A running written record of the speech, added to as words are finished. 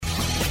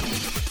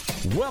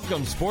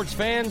Welcome, sports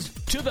fans,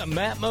 to the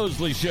Matt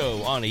Mosley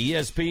Show on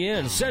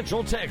ESPN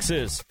Central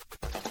Texas.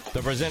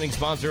 The presenting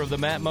sponsor of the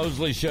Matt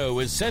Mosley Show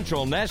is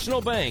Central National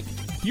Bank,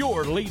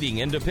 your leading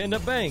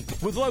independent bank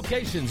with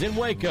locations in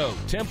Waco,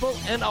 Temple,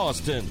 and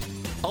Austin.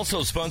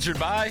 Also sponsored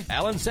by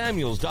Allen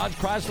Samuels Dodge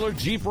Chrysler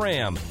Jeep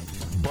Ram,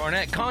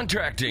 Barnett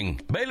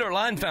Contracting, Baylor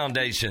Line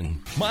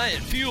Foundation,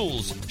 Myatt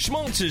Fuels,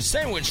 Schmaltz's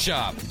Sandwich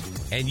Shop,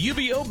 and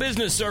UBO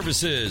Business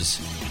Services.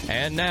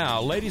 And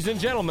now, ladies and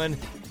gentlemen,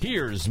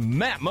 here's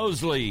Matt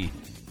Mosley.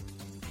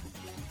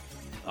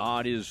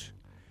 It is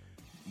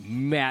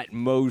Matt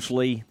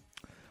Mosley.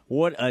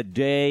 What a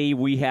day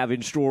we have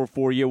in store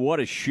for you. What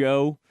a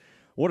show.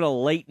 What a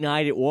late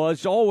night it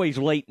was. Always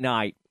late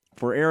night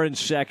for Aaron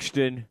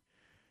Sexton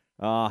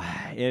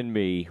and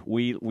me.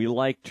 We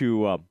like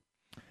to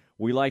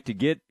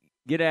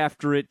get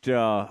after it,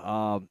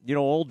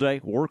 all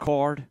day, work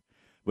hard,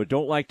 but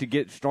don't like to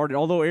get started.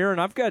 Although, Aaron,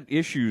 I've got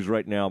issues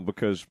right now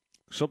because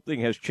something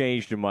has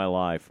changed in my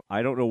life.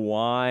 I don't know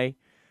why,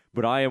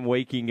 but I am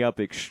waking up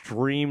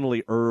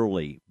extremely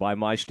early by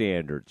my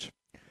standards.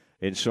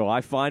 And so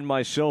I find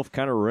myself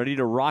kind of ready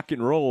to rock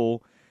and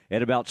roll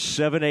at about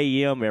 7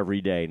 a.m. every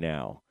day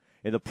now.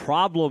 And the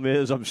problem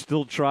is I'm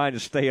still trying to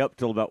stay up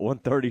till about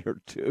 1:30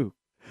 or 2,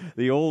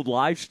 the old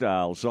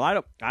lifestyle. So I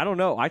don't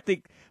know. I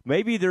think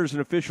maybe there's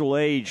an official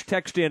age.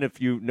 Text in if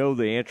you know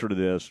the answer to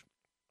this,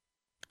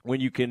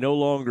 when you can no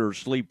longer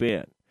sleep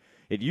in.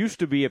 It used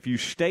to be if you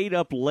stayed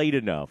up late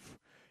enough,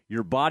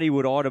 your body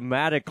would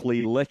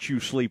automatically let you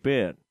sleep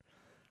in.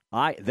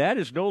 That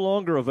is no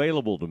longer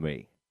available to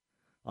me.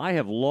 I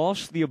have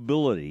lost the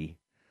ability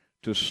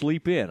to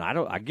sleep in. I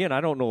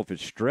don't know if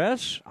it's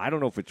stress. I don't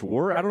know if it's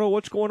work. I don't know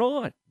what's going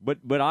on. But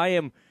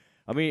Aaron,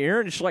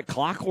 it's like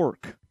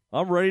clockwork.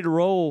 I'm ready to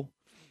roll.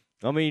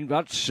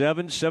 About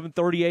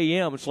 7:30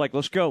 a.m., it's like,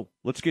 let's go.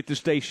 Let's get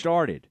this day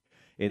started.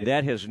 And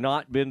that has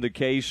not been the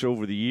case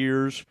over the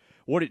years.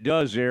 What it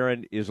does,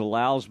 Aaron, is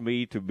allows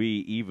me to be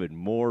even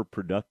more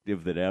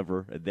productive than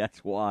ever. And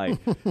that's why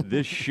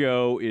this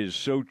show is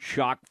so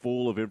chock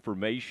full of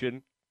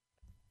information.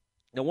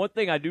 Now, one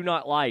thing I do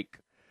not like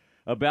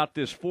about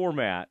this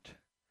format,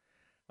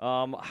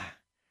 I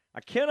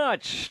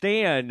cannot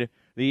stand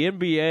the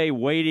NBA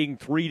waiting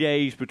 3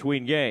 days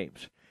between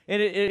games.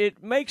 And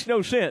it makes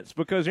no sense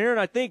because, Aaron,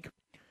 I think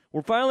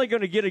we're finally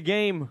going to get a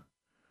game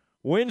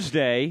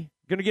Wednesday,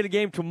 going to get a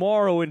game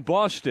tomorrow in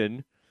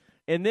Boston.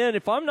 And then,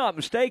 if I'm not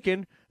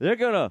mistaken, they're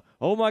going to,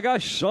 oh my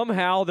gosh,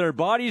 somehow their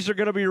bodies are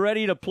going to be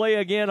ready to play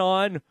again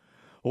on,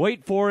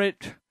 wait for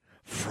it,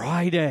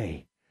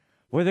 Friday.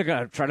 Where they're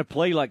going to try to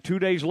play like 2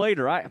 days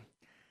later.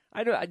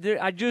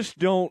 I just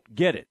don't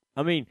get it.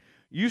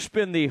 You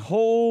spend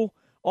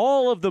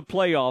all of the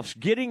playoffs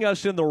getting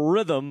us in the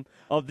rhythm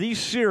of these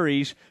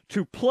series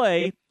to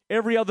play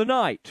every other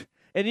night.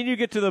 And then you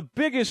get to the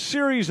biggest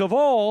series of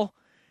all,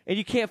 and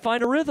you can't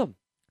find a rhythm.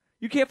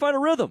 You can't find a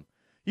rhythm.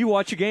 You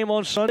watch a game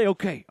on Sunday,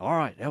 okay, all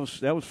right, that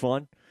was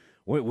fun.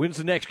 When's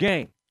the next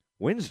game?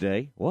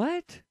 Wednesday?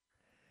 What?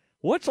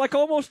 What's like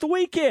almost the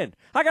weekend?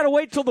 I got to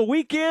wait till the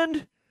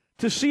weekend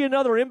to see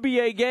another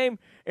NBA game.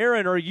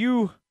 Aaron, are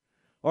you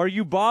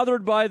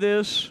bothered by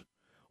this,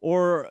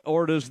 or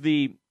does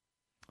the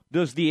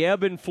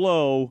ebb and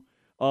flow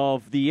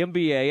of the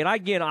NBA? And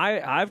again,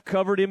 I've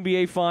covered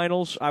NBA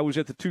Finals. I was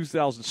at the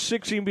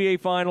 2006 NBA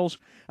Finals.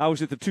 I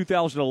was at the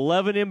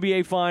 2011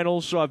 NBA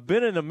Finals. So I've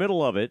been in the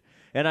middle of it,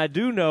 and I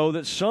do know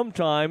that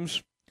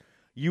sometimes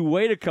you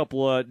wait a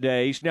couple of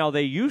days. Now,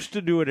 they used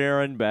to do it,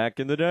 Aaron, back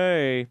in the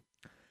day,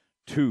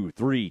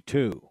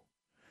 2-3-2.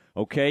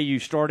 Okay, you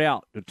start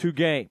out the 2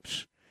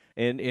 games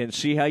and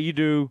see how you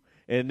do,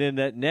 and then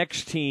that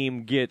next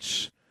team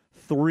gets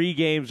 3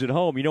 games at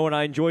home. You know when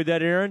I enjoyed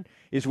that, Aaron?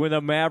 Is when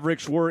the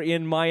Mavericks were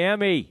in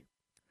Miami.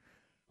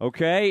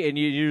 Okay, and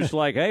you're just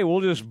like, hey,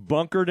 we'll just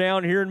bunker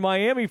down here in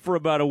Miami for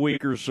about a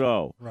week or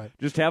so. Right.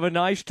 Just have a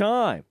nice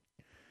time.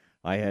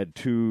 I had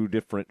 2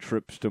 different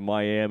trips to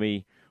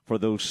Miami for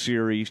those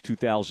series,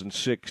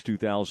 2006,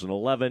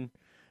 2011.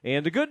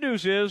 And the good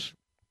news is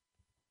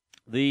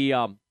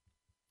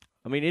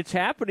it's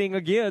happening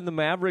again. The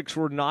Mavericks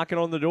were knocking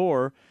on the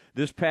door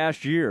this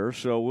past year,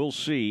 so we'll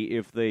see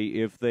if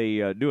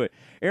they do it.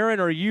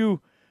 Aaron,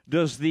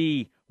 does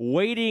the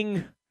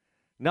waiting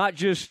not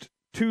just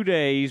 2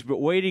 days, but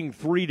waiting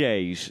 3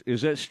 days,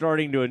 is that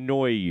starting to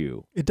annoy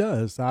you? It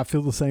does. I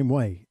feel the same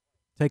way.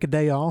 Take a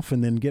day off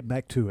and then get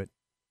back to it.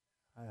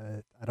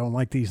 I don't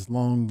like these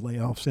long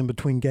layoffs in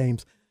between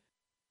games.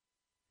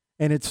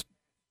 And it's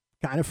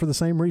kind of for the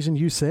same reason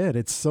you said.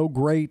 It's so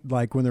great,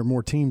 like when there are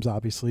more teams,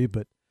 obviously,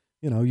 but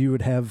you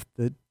would have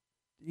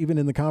even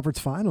in the conference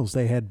finals,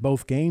 they had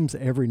both games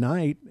every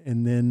night,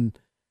 and then,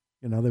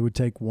 they would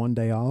take 1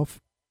 day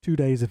off, 2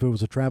 days if it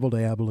was a travel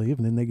day, I believe,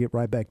 and then they get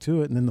right back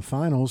to it. And then the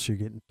finals, you're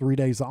getting 3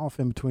 days off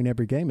in between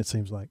every game, it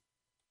seems like.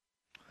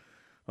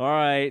 All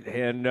right,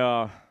 and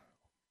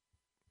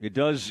it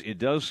does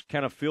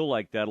kind of feel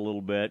like that a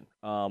little bit.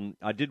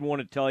 I did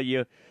want to tell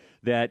you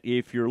that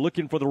if you're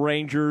looking for the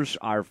Rangers,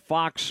 our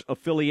Fox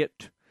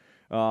affiliate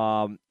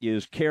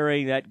is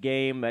carrying that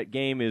game. That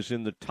game is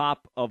in the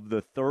top of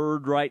the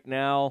third right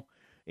now,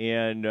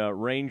 and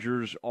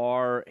Rangers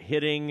are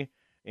hitting.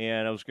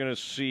 And I was going to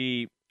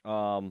see,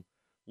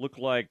 look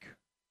like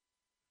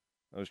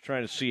I was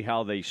trying to see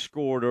how they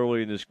scored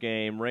early in this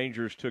game.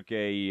 Rangers took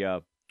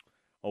a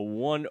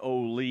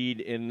 1-0 lead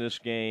in this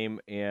game,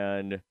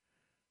 and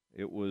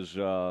it was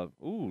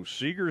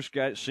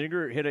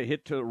Seager hit a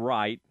hit to the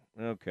right.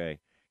 Okay.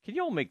 Can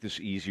y'all make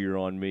this easier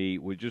on me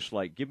with just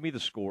like give me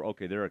the score?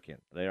 Okay, there I can.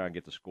 There I can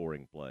get the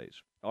scoring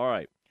plays. All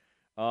right.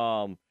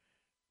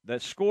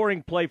 That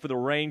scoring play for the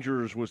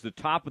Rangers was the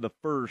top of the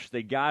first.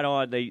 They got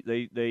on.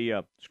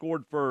 They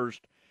scored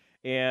first,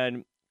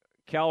 and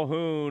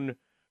Calhoun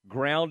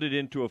grounded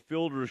into a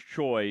fielder's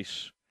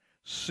choice.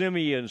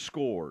 Simeon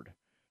scored.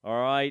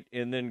 All right,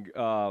 and then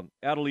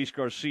Adolis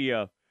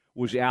Garcia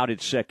was out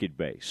at second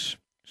base.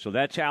 So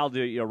that's how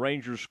the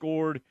Rangers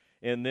scored,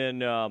 and then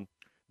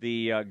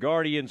the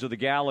Guardians of the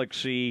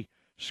Galaxy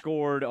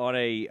scored on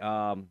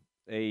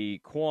a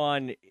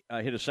Quan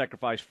hit a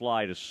sacrifice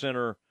fly to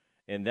center,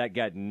 and that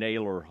got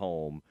Naylor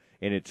home,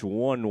 and it's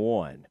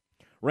 1-1.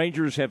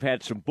 Rangers have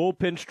had some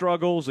bullpen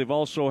struggles. They've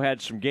also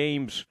had some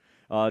games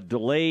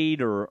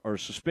delayed or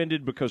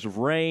suspended because of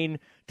rain.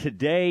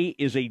 Today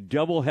is a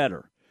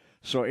doubleheader.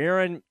 So,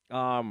 Aaron,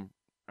 I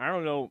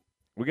don't know.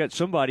 We got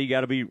somebody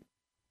got to be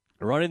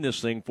running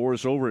this thing for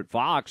us over at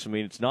Fox. I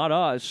mean, it's not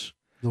us.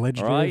 The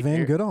legendary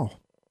Van Goodall.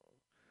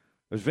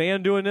 Is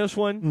Van doing this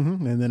one?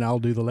 Mm-hmm. And then I'll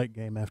do the late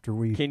game after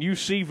we. Can you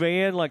see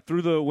Van like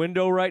through the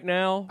window right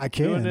now? I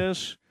can. Doing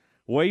this?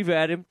 Wave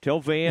at him. Tell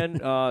Van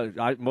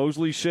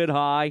Mosley said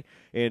hi,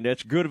 and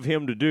that's good of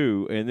him to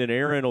do. And then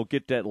Aaron will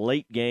get that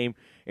late game.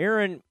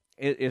 Aaron,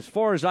 as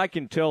far as I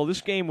can tell,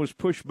 this game was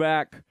pushed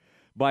back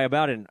by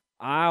about an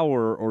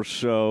hour or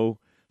so.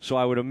 So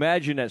I would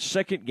imagine that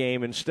second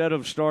game, instead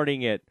of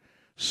starting at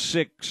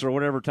 6 or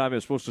whatever time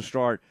it's supposed to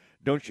start,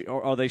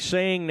 are they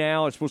saying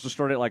now it's supposed to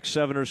start at like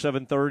 7 or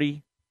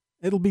 7:30?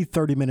 It'll be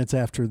 30 minutes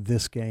after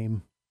this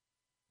game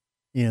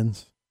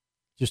ends.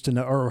 Just to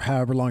know, or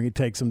however long it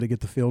takes them to get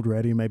the field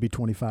ready, maybe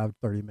 25,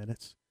 30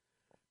 minutes.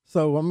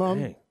 So I'm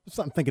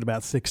thinking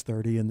about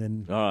 6:30, and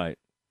then all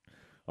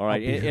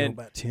right, and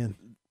about 10.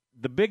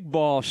 The big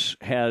boss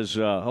has.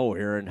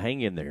 Aaron,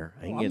 hang in there,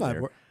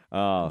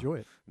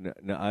 Enjoy it.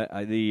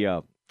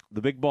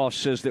 The big boss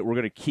says that we're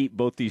going to keep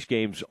both these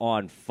games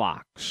on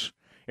Fox.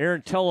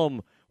 Aaron, tell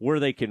them where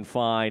they can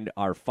find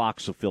our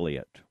Fox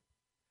affiliate.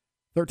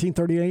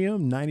 13:30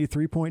 a.m.,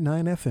 93.9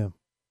 FM.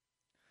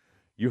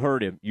 You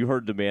heard him. You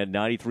heard the man.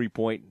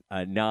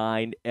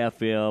 93.9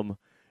 FM,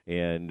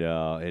 and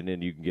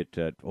then you can get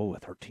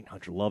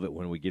 1300. Love it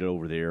when we get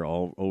over there,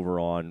 over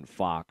on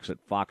Fox at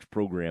Fox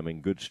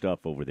Programming. Good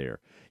stuff over there.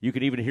 You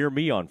can even hear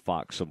me on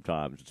Fox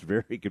sometimes. It's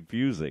very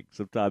confusing.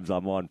 Sometimes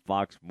I'm on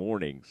Fox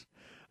mornings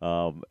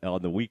on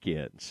the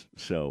weekends.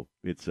 So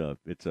it's a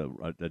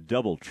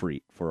double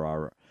treat for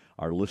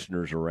our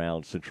listeners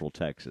around Central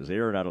Texas.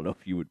 Aaron, I don't know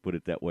if you would put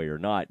it that way or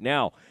not.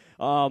 Now,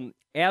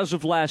 as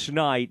of last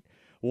night,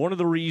 one of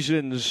the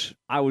reasons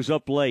I was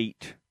up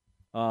late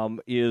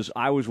is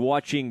I was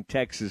watching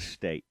Texas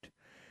State,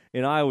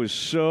 and I was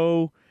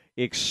so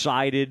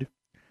excited.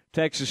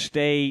 Texas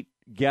State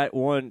got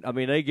one. I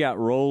mean, they got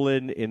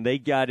rolling, and they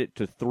got it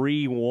to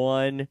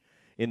 3-1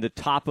 in the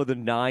top of the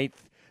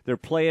ninth. They're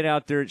playing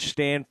out there at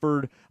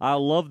Stanford. I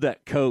love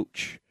that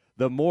coach.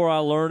 The more I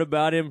learn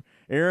about him,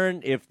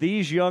 Aaron, if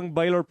these young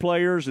Baylor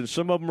players, and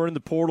some of them are in the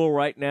portal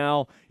right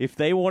now, if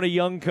they want a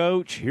young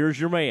coach, here's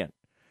your man.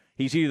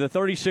 He's either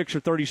 36 or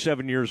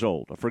 37 years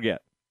old. I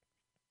forget.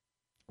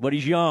 But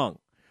he's young.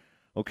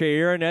 Okay,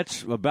 Aaron,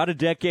 that's about a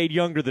decade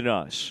younger than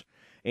us.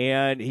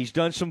 And he's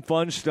done some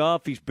fun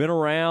stuff. He's been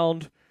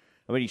around.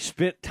 I mean, he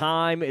spent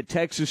time at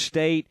Texas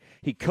State.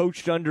 He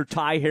coached under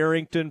Ty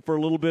Harrington for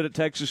a little bit at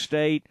Texas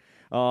State.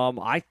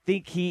 I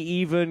think he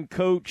even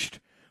coached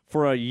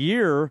for a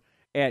year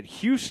at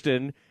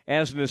Houston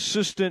as an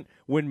assistant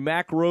when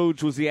Mack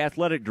Rhodes was the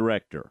athletic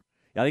director.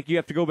 I think you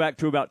have to go back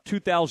to about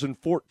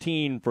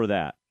 2014 for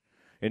that.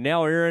 And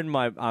now, Aaron,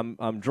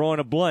 I'm drawing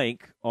a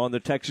blank on the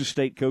Texas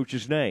State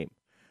coach's name.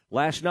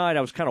 Last night,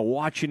 I was kind of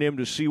watching him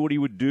to see what he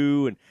would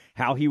do and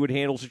how he would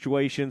handle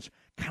situations.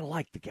 Kind of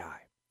like the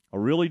guy. I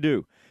really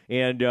do.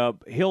 And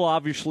he'll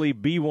obviously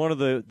be one of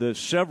the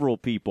several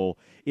people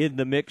in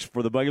the mix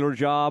for the Baylor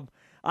job.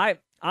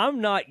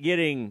 I'm not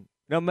getting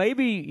 – now,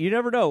 maybe, you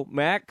never know,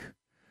 Mac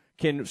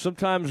can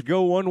sometimes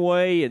go one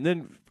way and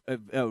then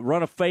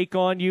run a fake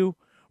on you,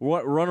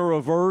 run a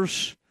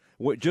reverse.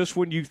 Just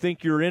when you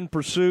think you're in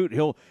pursuit,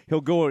 he'll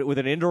go with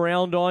an end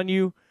around on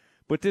you.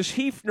 But this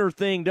Hefner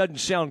thing doesn't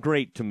sound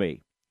great to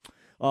me.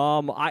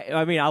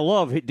 I mean, I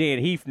love Dan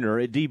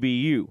Hefner at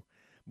DBU.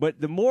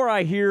 But the more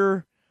I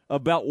hear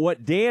about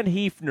what Dan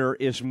Hefner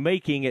is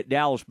making at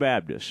Dallas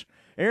Baptist,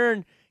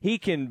 Aaron, he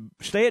can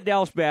stay at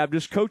Dallas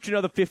Baptist, coach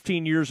another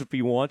 15 years if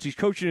he wants. He's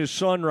coaching his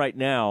son right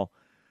now.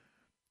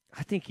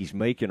 I think he's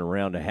making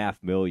around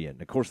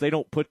 $500,000. Of course, they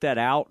don't put that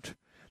out.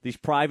 These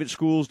private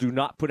schools do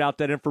not put out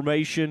that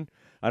information.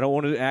 I don't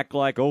want to act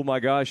like, oh, my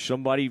gosh,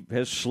 somebody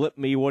has slipped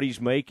me what he's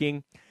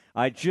making.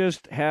 I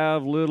just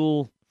have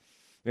little.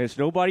 It's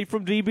nobody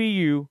from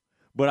DBU,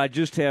 but I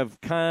just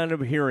have kind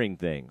of hearing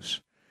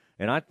things,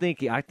 and I think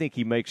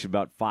he makes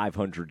about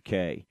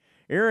 $500K.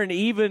 Aaron,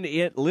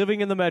 even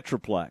living in the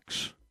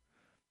Metroplex,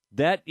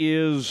 that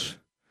is.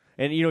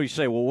 And, you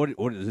say, well,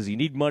 what does he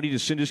need money to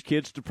send his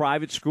kids to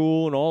private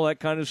school and all that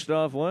kind of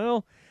stuff?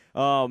 Well,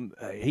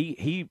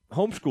 he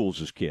homeschools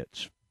his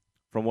kids,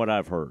 from what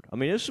I've heard. I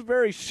mean, it's a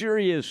very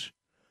serious,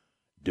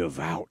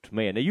 devout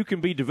man. Now, you can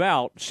be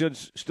devout,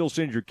 still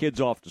send your kids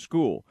off to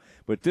school.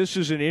 But this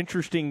is an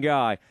interesting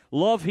guy.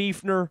 Love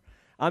Hefner.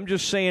 I'm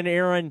just saying,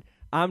 Aaron,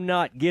 I'm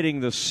not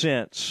getting the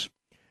sense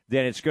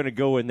that it's going to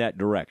go in that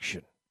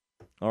direction.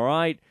 All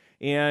right?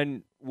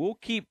 And we'll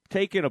keep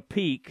taking a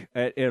peek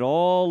at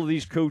all of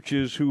these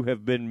coaches who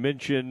have been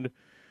mentioned.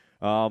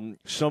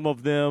 Some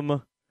of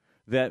them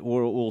that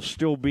will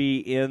still be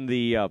in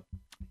the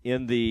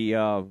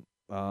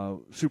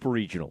super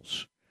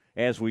regionals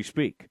as we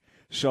speak.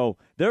 So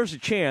there's a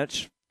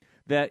chance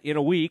that in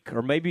a week,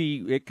 or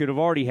maybe it could have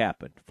already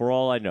happened, for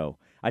all I know.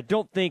 I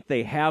don't think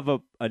they have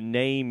a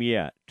name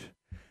yet,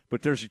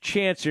 but there's a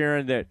chance,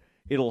 Aaron, that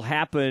it'll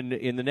happen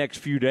in the next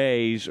few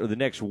days or the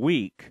next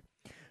week.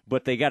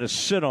 But they got to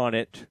sit on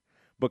it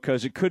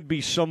because it could be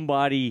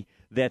somebody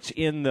that's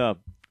in the,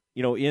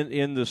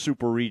 in the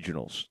super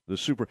regionals.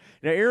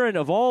 Now, Aaron,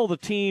 of all the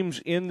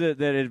teams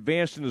that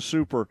advanced in the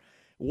super,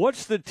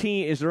 what's the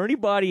team? Is there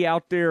anybody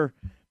out there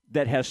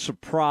that has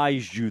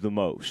surprised you the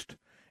most?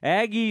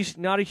 Aggies,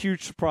 not a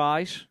huge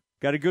surprise.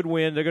 Got a good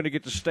win. They're going to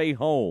get to stay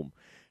home.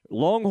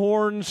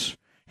 Longhorns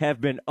have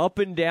been up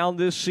and down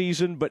this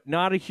season, but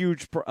not a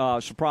huge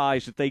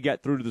surprise that they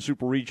got through to the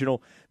super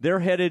regional. They're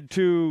headed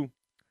to.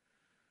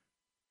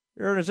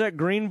 Aaron, is that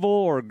Greenville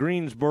or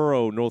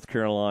Greensboro, North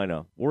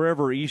Carolina?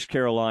 Wherever East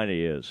Carolina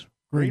is.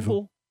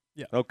 Greenville?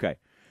 Yeah. Okay.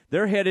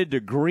 They're headed to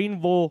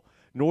Greenville,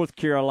 North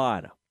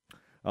Carolina.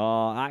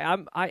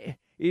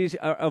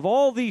 Of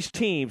all these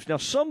teams, now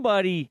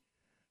somebody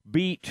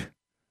beat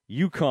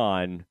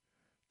UConn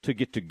to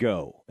get to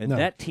go. And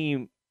that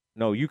team,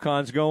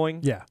 UConn's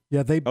going? Yeah.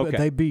 Yeah, they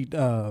beat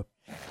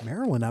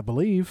Maryland, I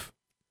believe.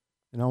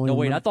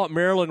 I thought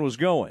Maryland was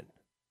going.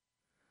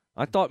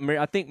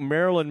 I think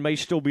Maryland may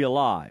still be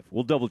alive.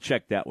 We'll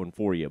double-check that one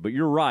for you. But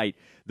you're right.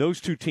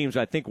 Those two teams,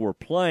 I think, were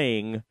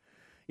playing.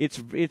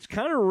 It's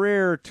kind of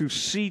rare to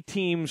see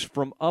teams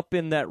from up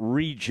in that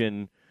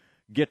region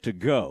get to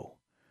go.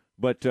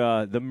 But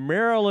the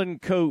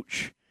Maryland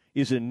coach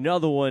is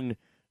another one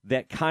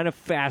that kind of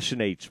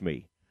fascinates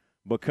me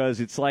because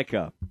it's I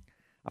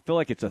feel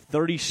like it's a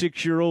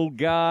 36-year-old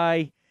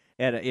guy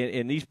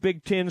in these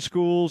Big Ten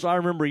schools. I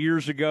remember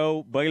years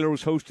ago, Baylor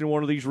was hosting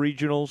one of these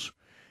regionals.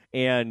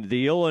 And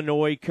the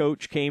Illinois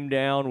coach came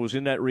down, was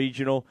in that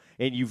regional,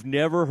 and you've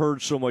never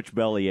heard so much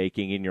belly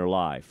aching in your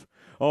life.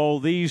 Oh,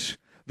 these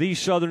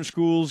southern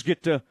schools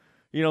get to,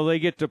 they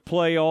get to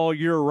play all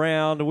year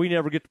round, and we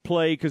never get to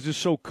play because it's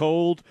so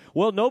cold.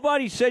 Well,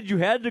 nobody said you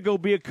had to go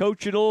be a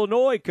coach at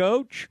Illinois,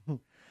 coach.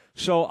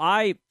 So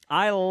I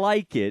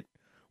like it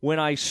when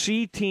I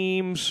see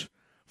teams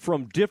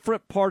from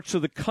different parts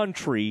of the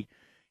country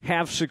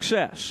have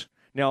success.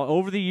 Now,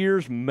 over the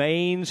years,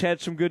 Maine's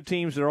had some good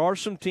teams. There are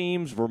some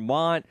teams,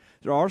 Vermont,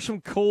 there are some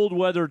cold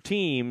weather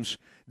teams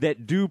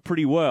that do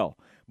pretty well.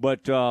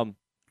 But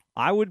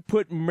I would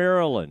put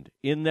Maryland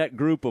in that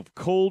group of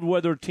cold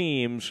weather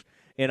teams,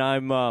 and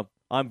I'm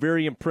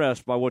very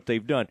impressed by what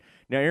they've done.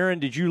 Now, Aaron,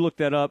 did you look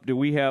that up? Do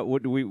we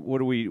what do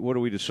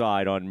we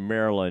decide on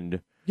Maryland?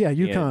 Yeah,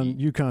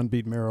 UConn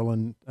beat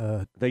Maryland.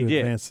 They did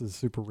advance to the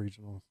super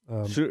regional.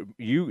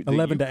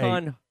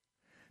 11-8.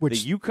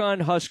 The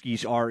UConn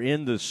Huskies are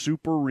in the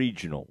super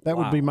regional. That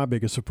would be my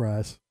biggest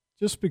surprise,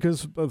 just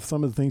because of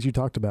some of the things you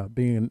talked about,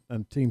 being a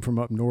team from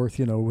up north,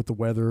 with the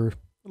weather, a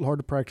little hard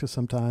to practice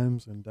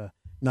sometimes, and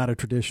not a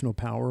traditional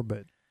power,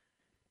 but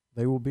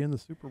they will be in the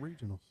super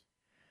regionals.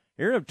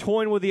 Aaron, I'm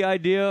toying with the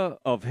idea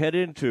of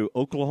heading to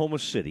Oklahoma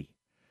City.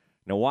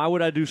 Now, why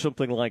would I do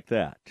something like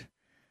that?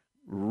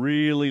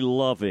 Really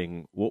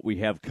loving what we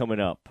have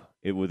coming up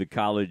with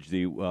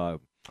the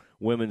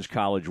Women's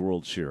College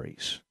World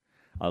Series.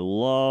 I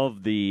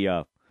love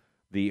the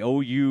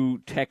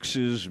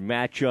OU-Texas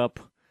matchup.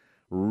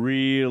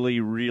 Really,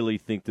 really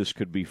think this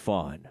could be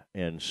fun,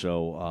 and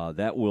so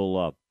that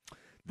will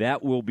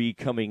be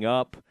coming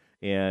up.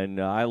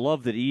 And I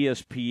love that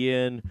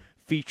ESPN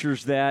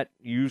features that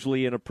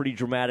usually in a pretty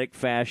dramatic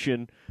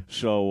fashion.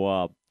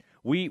 So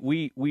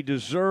we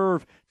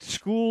deserve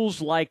schools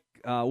like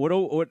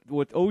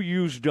what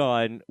OU's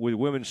done with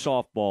women's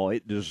softball.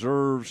 It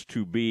deserves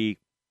to be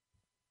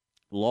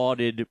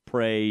lauded,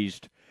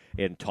 praised,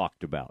 and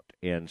talked about.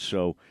 And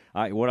so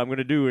what I'm going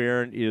to do,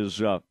 Aaron,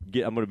 is I'm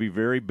going to be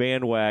very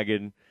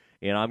bandwagon,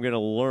 and I'm going to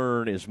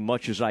learn as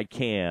much as I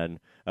can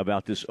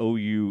about this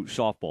OU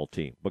softball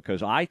team,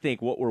 because I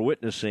think what we're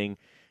witnessing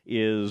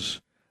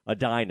is a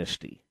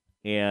dynasty.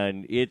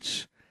 And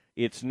it's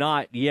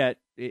not yet,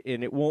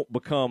 and it won't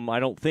become,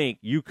 I don't think,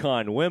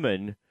 UConn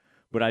women,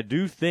 but I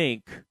do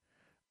think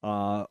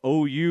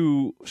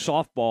OU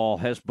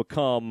softball has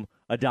become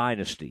a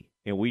dynasty,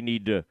 and we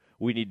need to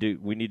we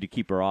need to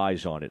keep our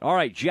eyes on it. All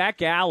right,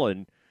 Jack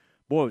Allen.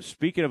 Boy,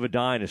 speaking of a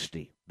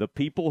dynasty, the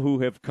people who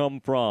have come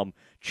from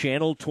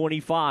Channel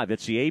 25,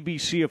 that's the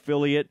ABC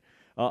affiliate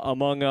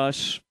among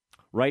us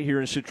right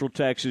here in Central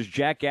Texas.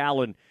 Jack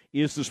Allen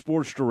is the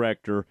sports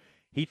director.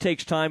 He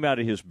takes time out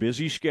of his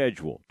busy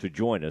schedule to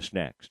join us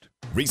next.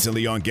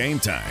 Recently on Game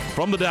Time.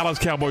 From the Dallas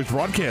Cowboys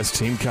broadcast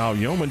team, Kyle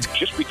Yeomans.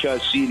 Just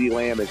because CeeDee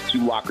Lamb is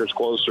 2 lockers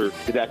closer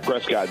to Dak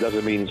Prescott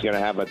doesn't mean he's going to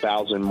have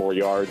 1,000 more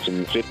yards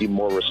and 50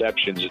 more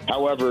receptions.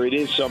 However, it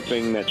is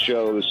something that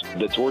shows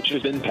the torch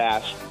has been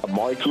passed.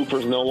 Amari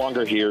Cooper's no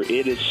longer here.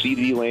 It is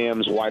CeeDee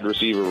Lamb's wide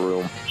receiver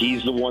room.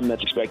 He's the one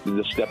that's expected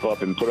to step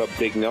up and put up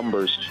big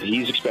numbers.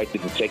 He's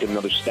expected to take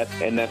another step,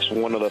 and that's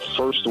one of the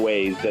first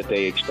ways that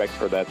they expect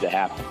for that to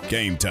happen.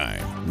 Game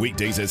Time,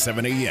 weekdays at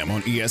 7 a.m.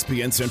 on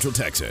ESPN Central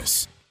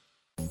Texas.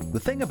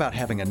 The thing about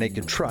having a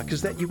naked truck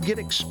is that you get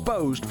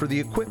exposed for the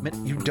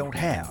equipment you don't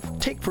have.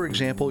 Take, for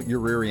example, your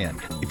rear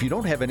end. If you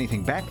don't have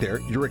anything back there,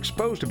 you're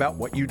exposed about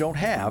what you don't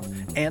have,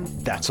 and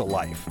that's a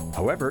life.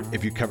 However,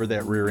 if you cover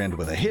that rear end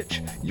with a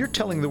hitch, you're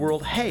telling the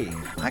world, hey,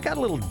 I got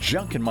a little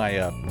junk in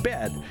my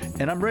bed,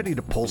 and I'm ready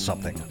to pull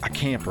something. A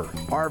camper,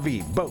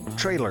 RV, boat,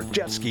 trailer,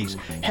 jet skis,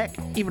 heck,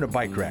 even a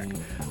bike rack.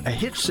 A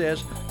hitch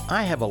says,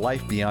 I have a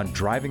life beyond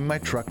driving my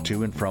truck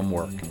to and from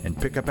work. And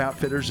Pickup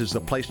Outfitters is the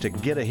place to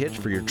get a hitch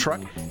for your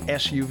truck,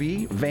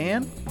 SUV,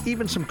 van,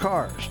 even some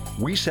cars.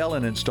 We sell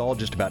and install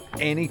just about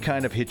any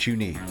kind of hitch you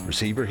need.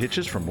 Receiver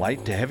hitches from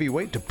light to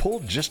heavyweight to pull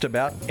just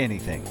about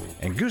anything.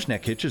 And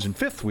gooseneck hitches and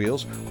fifth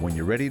wheels when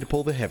you're ready to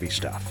pull the heavy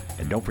stuff.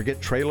 And don't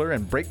forget trailer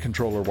and brake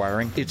controller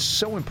wiring. It's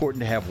so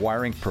important to have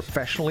wiring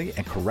professionally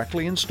and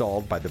correctly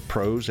installed by the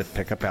pros at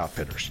Pickup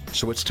Outfitters.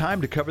 So it's time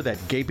to cover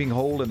that gaping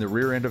hole in the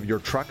rear end of your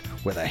truck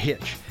with a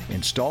hitch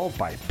installed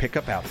by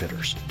Pickup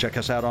Outfitters. Check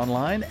us out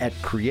online at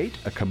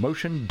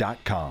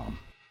createacommotion.com.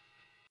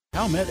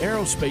 Howmet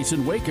Aerospace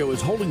in Waco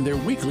is holding their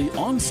weekly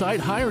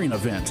on-site hiring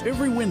event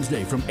every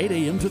Wednesday from 8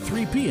 a.m. to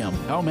 3 p.m.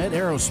 Howmet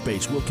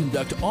Aerospace will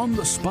conduct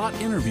on-the-spot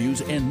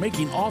interviews and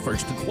making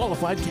offers to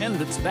qualified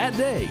candidates that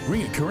day.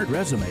 Bring a current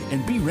resume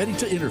and be ready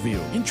to interview.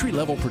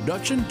 Entry-level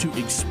production to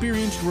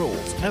experienced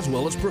roles, as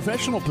well as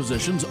professional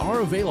positions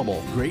are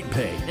available. Great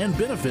pay and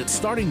benefits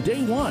starting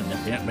day one.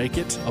 Can't make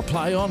it?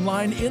 Apply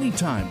online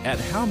anytime at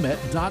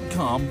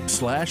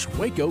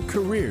howmet.com/Waco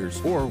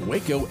Careers or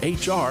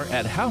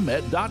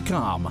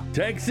WacoHR@howmet.com.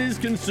 Texas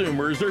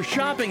consumers are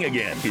shopping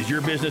again. Is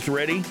your business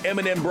ready?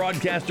 M&M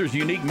Broadcasters'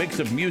 unique mix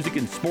of music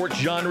and sports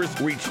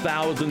genres reach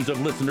thousands of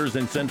listeners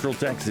in Central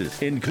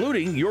Texas,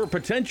 including your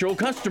potential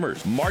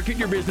customers. Market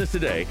your business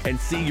today and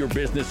see your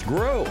business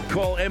grow.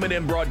 Call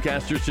M&M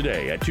Broadcasters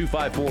today at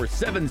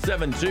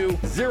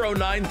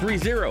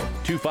 254-772-0930.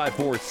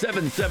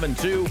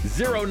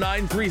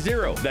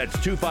 254-772-0930. That's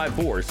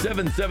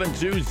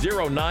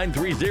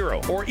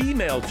 254-772-0930. Or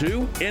email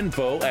to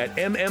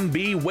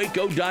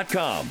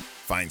info@mmbwaco.com.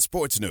 Find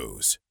sports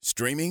news,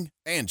 streaming,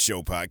 and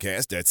show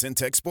podcast at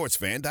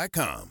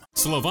centexsportsfan.com.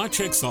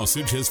 Slovacek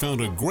Sausage has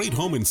found a great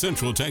home in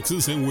Central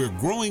Texas, and we're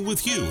growing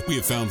with you. We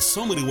have found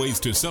so many ways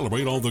to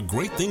celebrate all the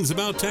great things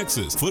about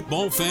Texas.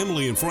 Football,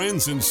 family, and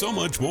friends, and so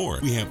much more.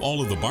 We have all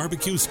of the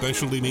barbecue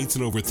specialty meats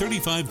and over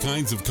 35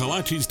 kinds of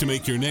kolaches to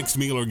make your next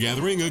meal or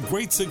gathering a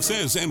great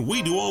success, and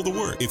we do all the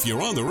work. If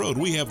you're on the road,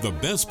 we have the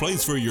best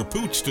place for your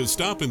pooch to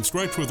stop and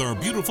stretch with our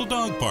beautiful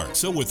dog park.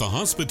 So with the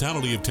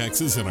hospitality of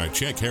Texas and our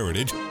Czech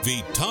heritage,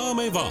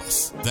 Vítame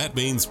vás. That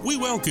means we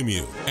welcome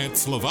you. At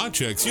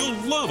Slovacek's, you'll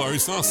love our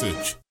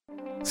sausage.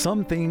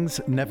 Some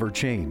things never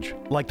change,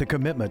 like the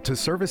commitment to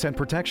service and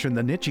protection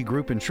the Nichi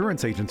Group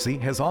Insurance Agency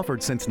has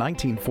offered since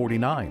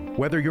 1949.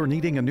 Whether you're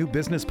needing a new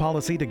business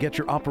policy to get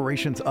your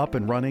operations up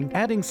and running,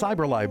 adding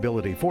cyber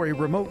liability for a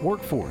remote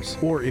workforce,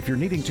 or if you're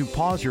needing to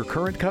pause your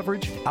current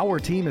coverage, our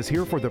team is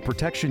here for the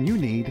protection you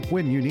need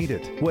when you need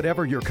it.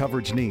 Whatever your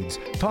coverage needs,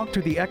 talk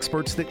to the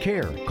experts that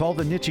care. Call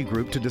the Nichi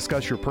Group to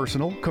discuss your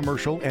personal,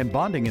 commercial, and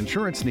bonding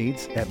insurance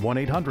needs at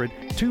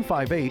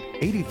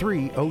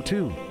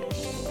 1-800-258-8302.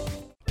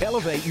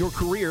 Elevate your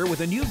career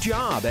with a new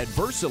job at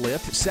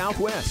VersaLift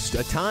Southwest,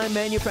 a time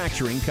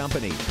manufacturing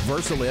company.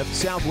 VersaLift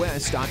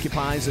Southwest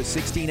occupies a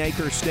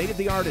 16-acre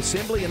state-of-the-art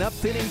assembly and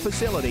upfitting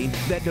facility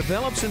that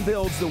develops and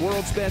builds the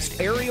world's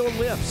best aerial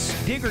lifts,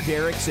 digger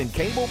derricks, and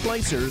cable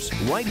placers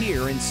right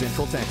here in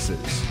Central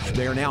Texas.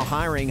 They are now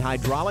hiring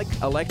hydraulic,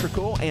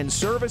 electrical, and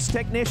service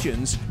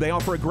technicians. They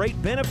offer a great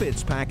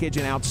benefits package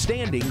and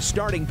outstanding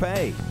starting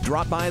pay.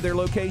 Drop by their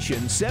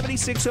location,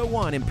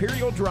 7601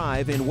 Imperial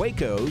Drive in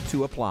Waco,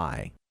 to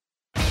apply.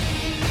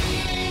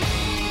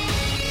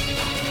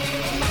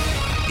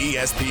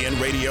 ESPN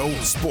Radio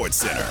Sports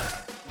Center.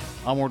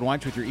 I'm Ward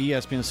White with your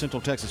ESPN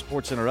Central Texas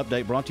Sports Center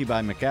update brought to you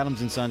by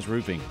McAdams & Sons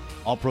Roofing.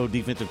 All-Pro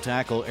defensive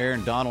tackle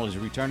Aaron Donald is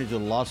returning to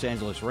the Los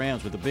Angeles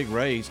Rams with a big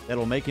raise that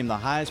will make him the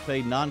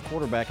highest-paid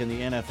non-quarterback in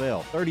the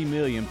NFL, $30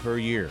 million per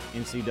year.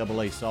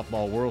 NCAA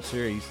Softball World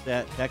Series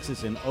that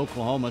Texas and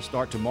Oklahoma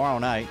start tomorrow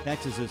night.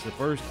 Texas is the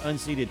first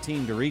unseeded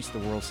team to reach the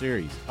World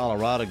Series.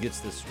 Colorado gets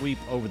the sweep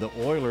over the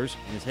Oilers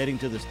and is heading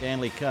to the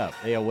Stanley Cup.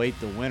 They await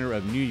the winner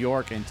of New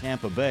York and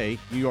Tampa Bay.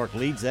 New York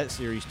leads that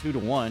series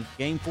 2-1.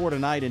 Game 4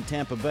 tonight in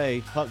Tampa Bay.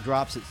 Puck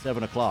drops at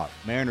 7 o'clock.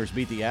 Mariners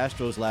beat the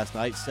Astros last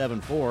night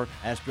 7-4.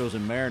 Astros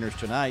and Mariners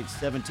tonight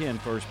 7:10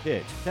 first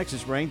pitch.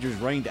 Texas Rangers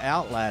rained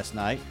out last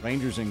night.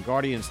 Rangers and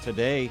Guardians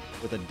today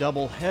with a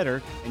double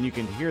header, and you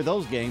can hear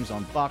those games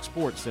on Fox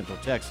Sports Central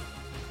Texas.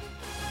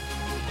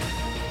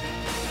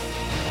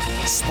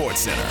 Sports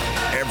Center,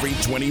 every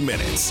 20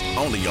 minutes,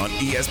 only on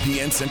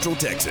ESPN Central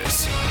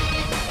Texas.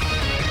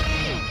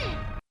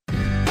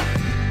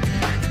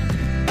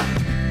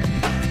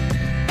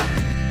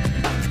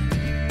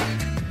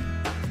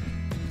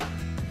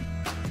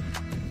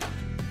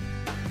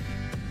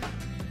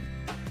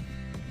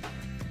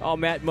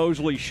 Matt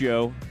Mosley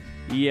Show,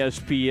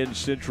 ESPN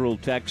Central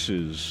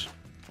Texas.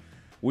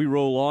 We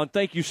roll on.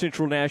 Thank you,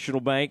 Central National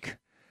Bank.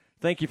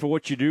 Thank you for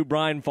what you do.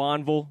 Brian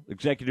Fonville,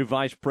 Executive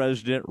Vice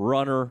President,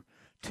 runner,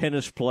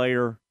 tennis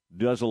player,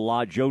 does a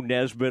lot. Joe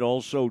Nesbitt,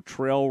 also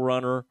trail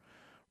runner,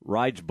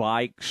 rides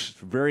bikes.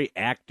 Very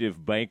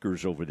active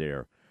bankers over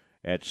there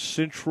at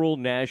Central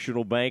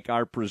National Bank,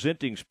 our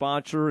presenting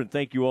sponsor. And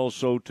thank you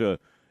also to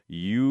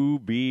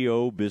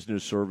UBEO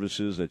Business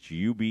Services. That's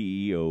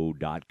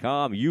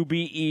UBEO.com.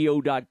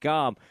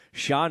 UBEO.com.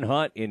 Sean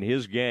Hunt and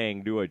his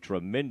gang do a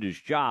tremendous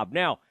job.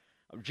 Now,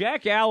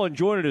 Jack Allen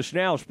joining us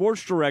now,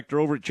 sports director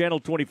over at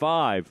Channel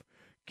 25,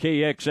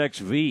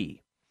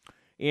 KXXV.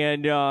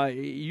 And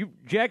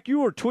Jack, you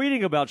were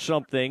tweeting about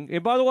something.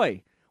 And by the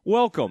way,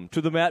 welcome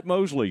to the Matt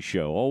Mosley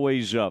Show.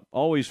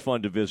 Always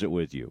fun to visit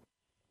with you.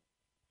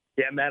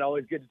 Yeah, Matt,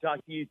 always good to talk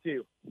to you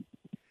too.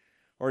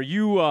 Are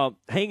you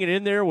hanging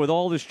in there with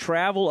all this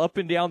travel up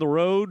and down the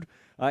road?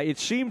 It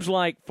seems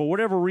like, for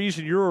whatever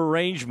reason, your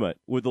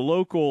arrangement with the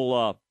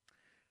local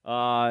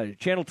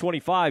Channel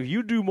 25,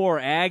 you do more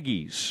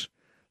Aggies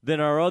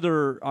than our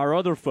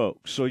other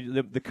folks. So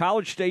the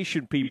College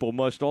Station people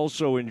must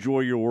also enjoy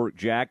your work,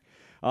 Jack.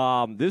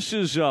 This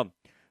is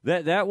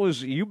that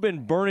was you've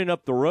been burning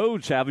up the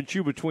roads, haven't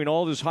you? Between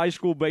all this high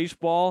school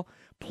baseball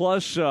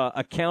plus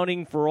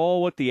accounting for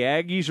all what the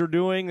Aggies are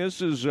doing,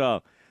 this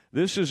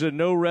is a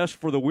no rest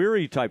for the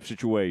weary type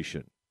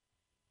situation.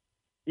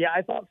 Yeah,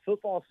 I thought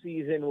football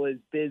season was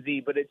busy,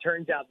 but it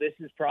turns out this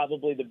is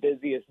probably the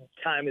busiest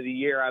time of the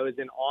year. I was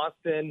in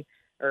Austin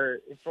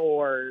for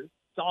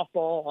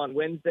softball on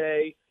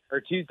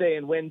Tuesday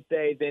and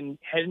Wednesday, then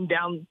heading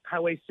down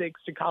Highway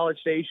 6 to College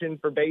Station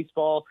for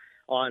baseball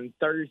on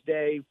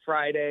Thursday,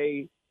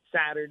 Friday,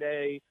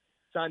 Saturday,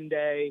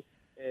 Sunday.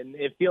 And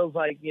it feels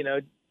like,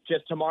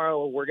 just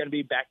tomorrow we're going to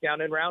be back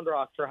down in Round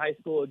Rock for high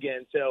school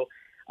again. So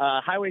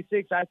Highway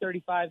 6,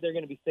 I-35, they're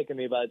going to be sick of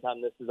me by the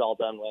time this is all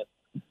done with.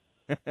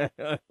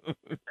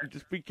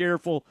 Just be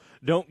careful.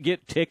 Don't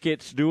get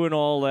tickets doing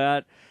all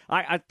that.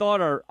 I thought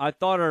our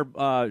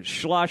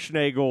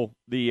Schlossnagel,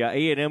 the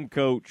A&M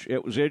coach,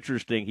 it was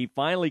interesting. He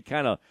finally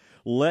kind of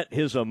let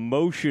his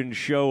emotion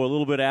show a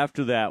little bit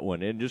after that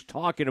one, and just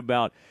talking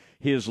about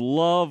his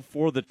love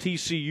for the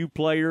TCU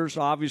players.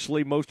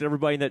 Obviously, most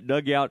everybody in that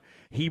dugout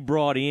he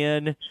brought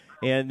in.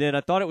 And then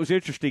I thought it was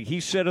interesting. He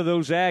said of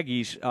those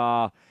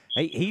Aggies,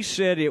 he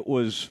said it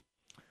was,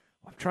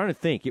 I'm trying to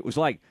think, it was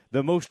like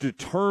the most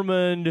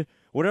determined,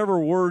 whatever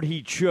word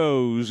he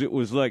chose, it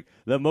was like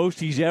the most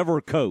he's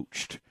ever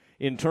coached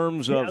in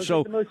terms of.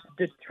 The most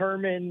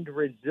determined,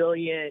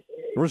 resilient.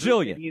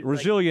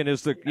 Resilient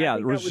is the,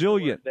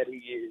 resilient. That he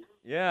used.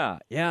 Yeah.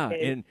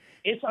 And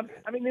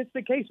it's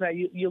the case, Matt.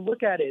 You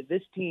look at it,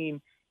 this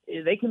team,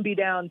 they can be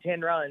down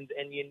 10 runs,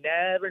 and you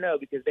never know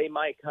because they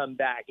might come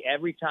back.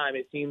 Every time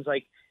it seems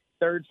like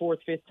third, fourth,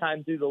 fifth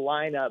time through the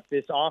lineup,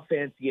 this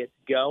offense gets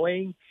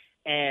going.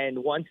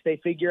 And once they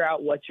figure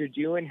out what you're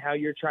doing, how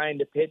you're trying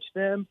to pitch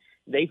them,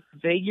 they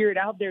figure it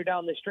out there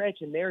down the stretch.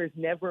 And there is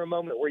never a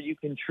moment where you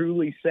can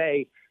truly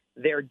say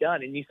they're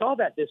done. And you saw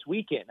that this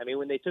weekend. I mean,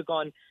 when they took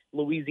on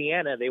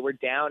Louisiana, they were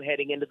down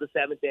heading into the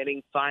seventh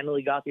inning,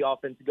 finally got the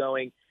offense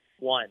going,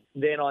 won.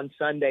 Then on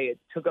Sunday, it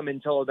took them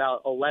until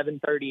about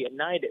 11:30 at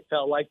night, it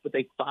felt like, but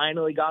they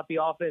finally got the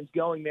offense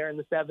going there in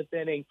the seventh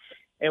inning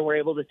and were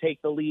able to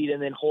take the lead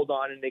and then hold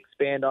on and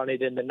expand on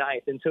it in the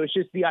ninth. And so it's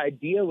just the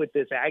idea with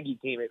this Aggie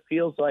team. It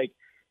feels like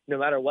no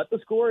matter what the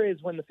score is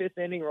when the fifth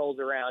inning rolls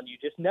around, you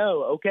just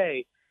know,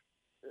 okay,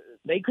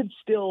 they could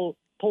still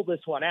pull this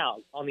one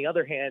out. On the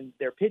other hand,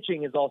 their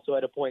pitching is also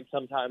at a point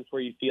sometimes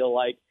where you feel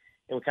like,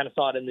 and we kind of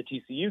saw it in the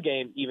TCU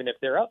game, even if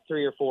they're up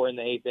 3 or 4 in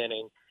the eighth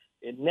inning,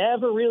 it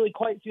never really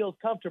quite feels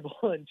comfortable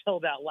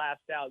until that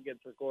last out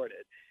gets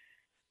recorded.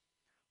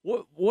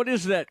 What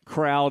is that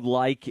crowd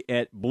like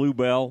at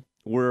Bluebell,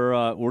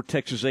 where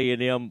Texas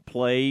A&M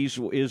plays?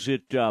 Is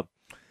it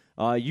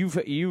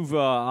You've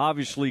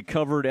obviously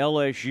covered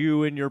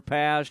LSU in your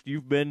past.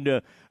 You've been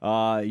to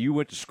you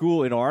went to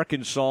school in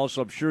Arkansas,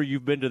 so I'm sure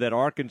you've been to that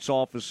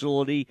Arkansas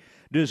facility.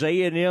 Does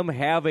A&M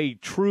have a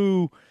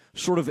true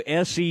sort of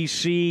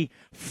SEC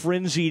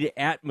frenzied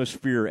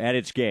atmosphere at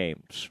its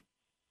games?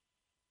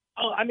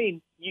 Oh, I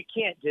mean, you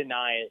can't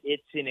deny it.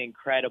 It's an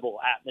incredible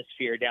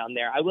atmosphere down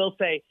there. I will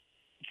say,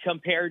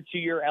 compared to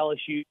your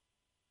LSU,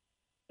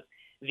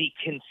 the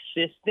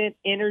consistent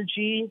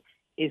energy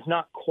is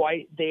not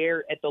quite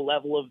there at the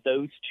level of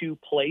those two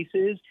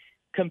places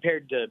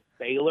compared to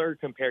Baylor,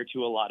 compared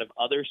to a lot of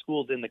other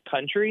schools in the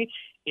country.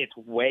 It's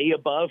way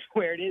above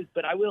where it is.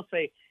 But I will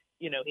say,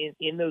 you know,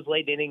 in those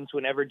late innings,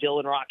 whenever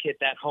Dylan Rock hit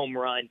that home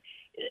run,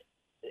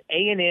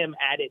 A&M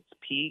at its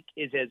peak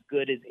is as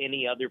good as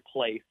any other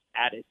place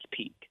at its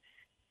peak.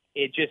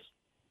 It just,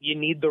 you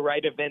need the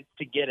right events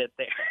to get it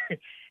there.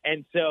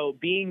 And so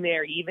being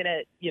there, even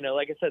at, you know,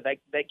 like I said,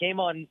 that game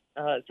on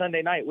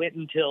Sunday night went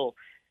until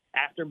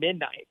after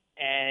midnight.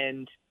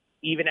 And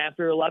even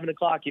after 11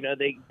 o'clock, you know,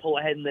 they pull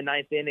ahead in the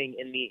ninth inning,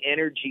 and the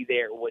energy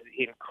there was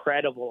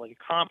incredible and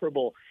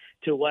comparable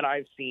to what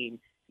I've seen,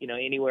 you know,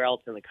 anywhere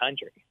else in the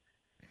country.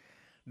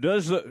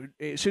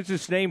 Since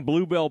it's named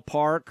Bluebell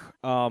Park,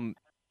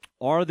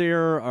 are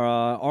there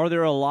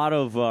a lot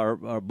of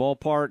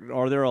ballpark?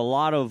 Are there a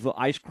lot of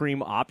ice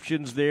cream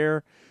options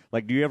there?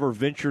 Like, do you ever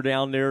venture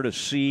down there to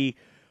see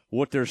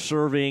what they're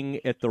serving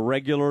at the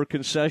regular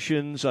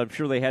concessions? I'm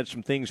sure they had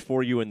some things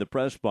for you in the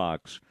press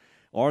box.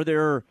 Are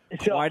there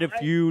quite a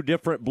few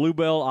different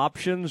Bluebell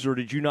options, or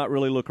did you not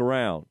really look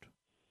around?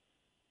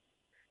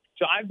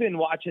 So I've been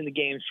watching the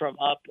games from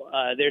up.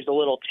 There's a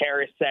little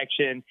terrace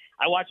section.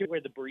 I watch it where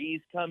the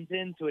breeze comes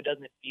in, so it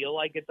doesn't feel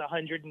like it's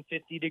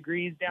 150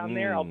 degrees down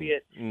there,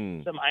 albeit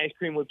some ice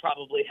cream would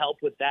probably help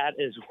with that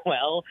as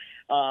well.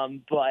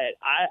 But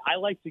I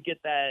like to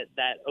get that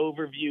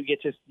overview. You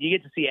get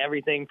to see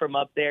everything from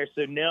up there.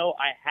 So, no,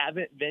 I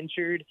haven't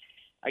ventured,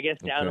 I guess,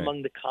 down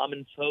among the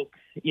common folk,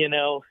 you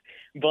know.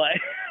 But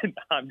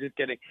I'm just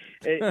kidding.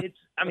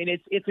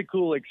 It's a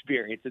cool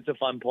experience. It's a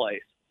fun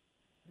place.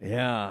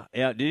 Yeah.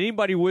 Did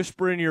anybody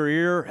whisper in your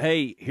ear,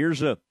 "Hey,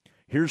 here's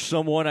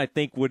someone I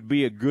think would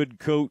be a good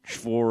coach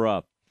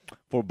for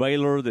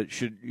Baylor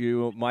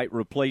that might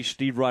replace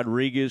Steve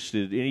Rodriguez"?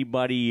 Did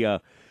anybody?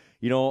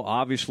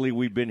 Obviously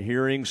we've been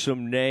hearing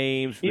some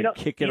names,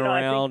 kicking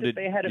around. I think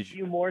that they had a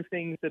few more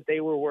things that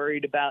they were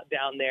worried about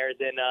down there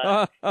than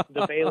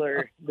the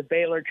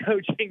Baylor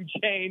coaching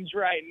change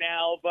right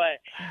now.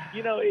 But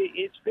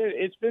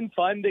it's been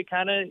fun to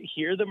kind of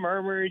hear the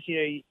murmurs.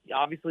 You know,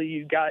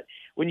 obviously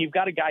when you've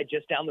got a guy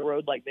just down the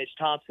road like Mitch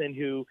Thompson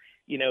who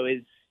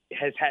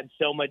has had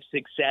so much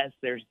success,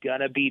 there's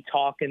gonna be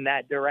talk in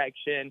that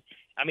direction.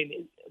 I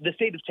mean, the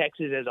state of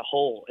Texas as a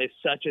whole is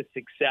such a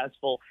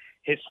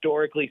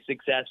historically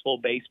successful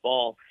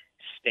baseball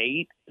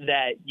state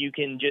that you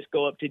can just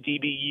go up to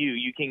DBU,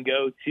 you can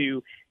go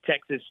to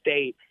Texas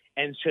State.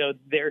 And so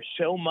there's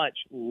so much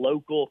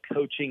local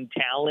coaching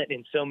talent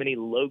and so many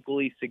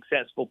locally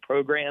successful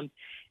programs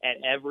at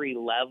every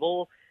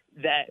level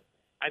that,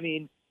 I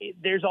mean,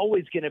 there's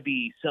always going to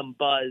be some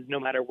buzz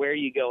no matter where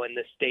you go in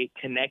the state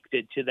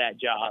connected to that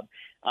job.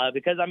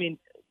 Because, I mean,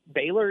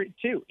 Baylor,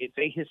 too, it's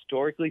a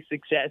historically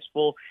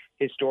successful,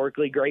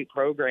 historically great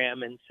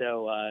program. And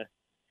so,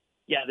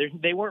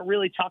 they weren't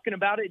really talking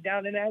about it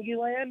down in Aggie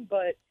Land,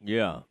 but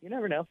you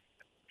never know.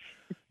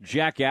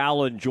 Jack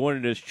Allen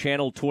joining us,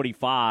 Channel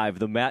 25,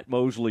 the Matt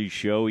Mosley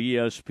Show,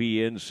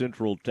 ESPN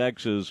Central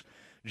Texas.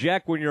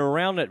 Jack, when you're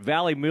around that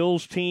Valley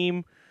Mills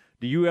team,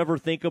 do you ever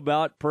think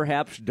about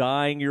perhaps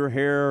dyeing your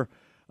hair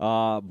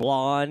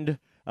blonde?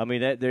 I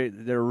mean,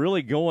 they're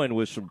really going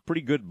with some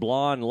pretty good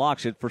blonde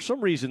locks. And for some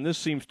reason, this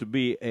seems to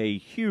be a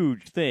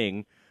huge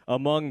thing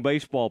among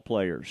baseball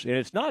players. And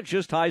it's not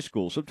just high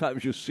school.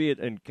 Sometimes you see it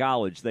in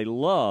college. They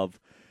love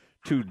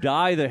to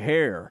dye the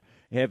hair.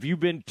 Have you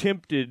been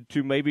tempted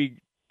to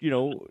maybe,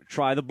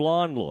 try the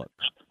blonde look?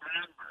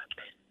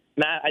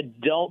 Matt, I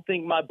don't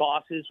think my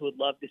bosses would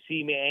love to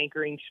see me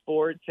anchoring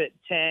sports at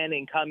 10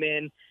 and come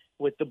in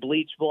with the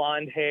bleach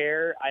blonde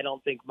hair. I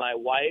don't think my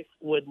wife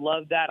would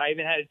love that. I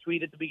even had a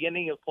tweet at the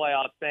beginning of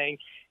playoffs saying,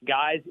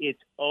 guys,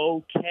 it's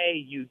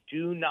okay. You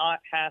do not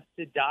have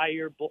to dye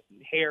your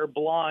hair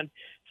blonde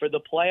for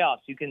the playoffs.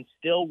 You can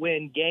still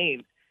win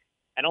games.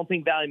 I don't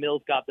think Valley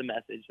Mills got the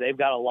message. They've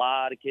got a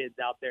lot of kids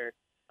out there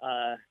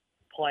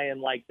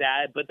playing like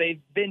that, but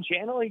they've been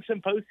channeling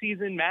some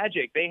postseason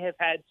magic. They have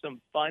had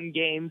some fun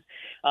games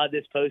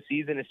this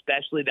postseason,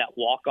 especially that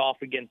walk-off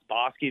against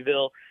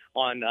Bosqueville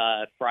on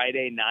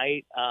Friday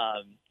night.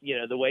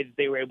 The way that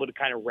they were able to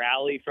kind of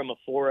rally from a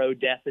 4-0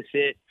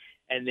 deficit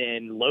and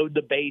then load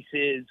the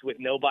bases with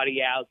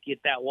nobody out, get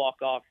that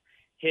walk-off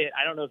hit.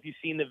 I don't know if you've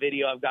seen the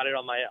video. I've got it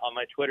on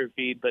my Twitter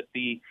feed, but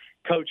the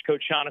Coach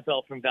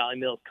Schonefeld from Valley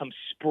Mills comes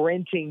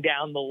sprinting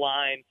down the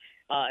line,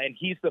 and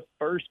he's the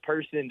first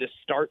person to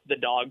start the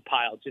dog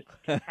pile, just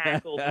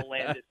tackles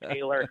Landis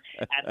Taylor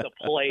at the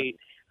plate.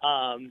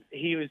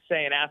 he was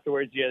saying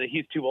afterwards, that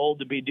he's too old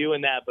to be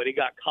doing that, but he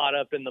got caught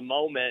up in the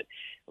moment.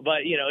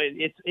 But,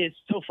 it's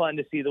so fun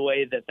to see the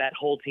way that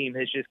whole team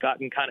has just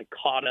gotten kind of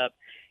caught up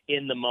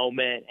in the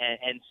moment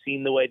and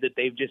seen the way that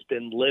they've just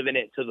been living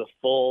it to the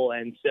full.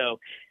 And so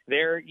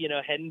they're,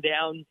 heading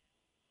down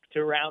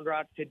to Round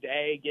Rock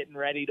today, getting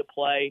ready to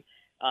play.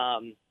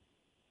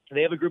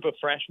 They have a group of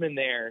freshmen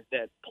there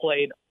that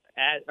played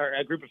or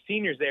a group of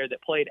seniors there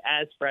that played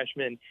as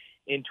freshmen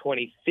in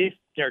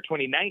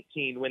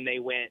 2019 when they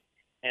went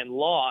and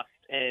lost.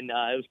 And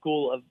it was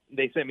cool.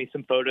 They sent me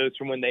some photos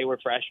from when they were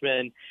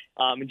freshmen,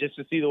 and just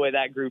to see the way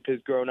that group has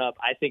grown up.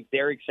 I think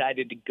they're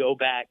excited to go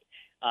back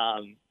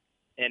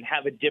and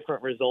have a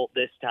different result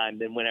this time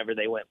than whenever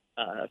they went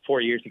 4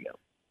 years ago.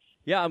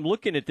 Yeah, I'm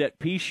looking at that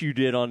piece you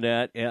did on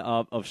that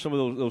of some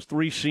of those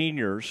three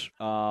seniors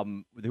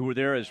who were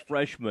there as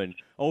freshmen.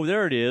 Oh,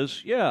 there it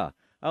is. Yeah,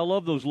 I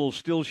love those little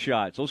still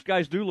shots. Those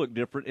guys do look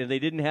different, and they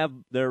didn't have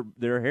their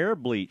hair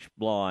bleached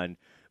blonde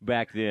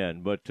back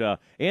then. But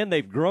and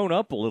they've grown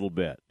up a little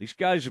bit. These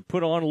guys have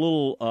put on a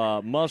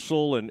little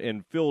muscle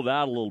and filled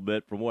out a little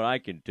bit, from what I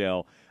can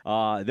tell.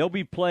 They'll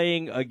be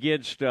playing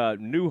against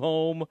New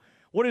Home.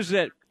 What is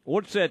that?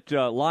 What's that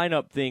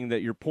lineup thing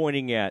that you're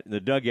pointing at in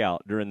the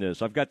dugout during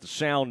this? I've got the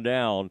sound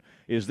down.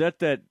 Is that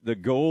the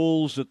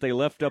goals that they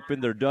left up in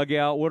their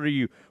dugout? What are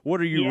you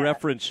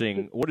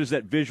referencing? What is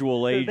that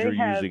visual aid you're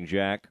using,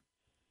 Jack?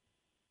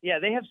 Yeah,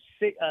 they have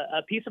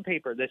a piece of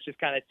paper that's just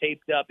kind of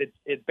taped up.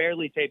 It's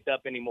barely taped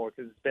up anymore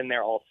because it's been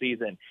there all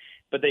season.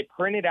 But they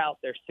printed out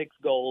their 6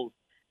 goals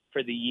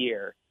for the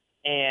year,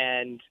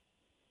 and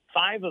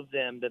 5 of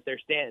them that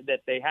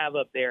they have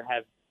up there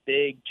have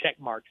big check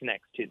marks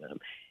next to them.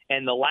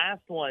 And the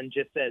last one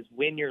just says,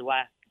 win your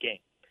last game.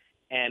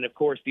 And, of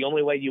course, the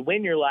only way you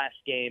win your last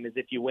game is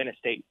if you win a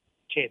state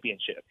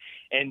championship.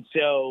 And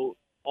so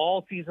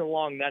all season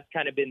long, that's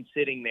kind of been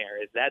sitting there.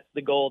 That's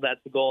the goal,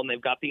 and they've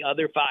got the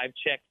other 5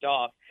 checked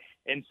off.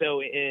 And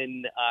so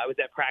I was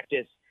at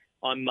practice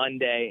on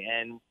Monday,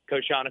 and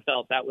Coach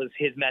Schonefeld, that was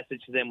his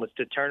message to them, was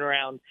to turn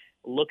around,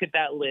 look at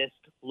that list,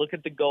 look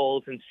at the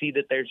goals, and see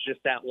that there's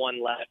just that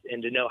one left,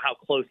 and to know how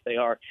close they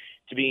are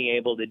to being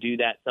able to do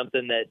that,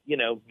 something that,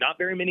 not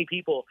very many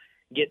people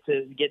get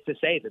to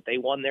say that they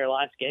won their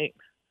last game.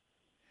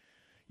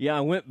 Yeah,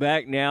 I went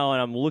back now,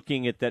 and I'm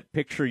looking at that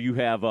picture you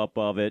have up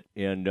of it,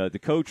 and the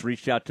coach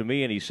reached out to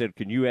me, and he said,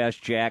 can you ask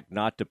Jack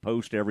not to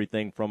post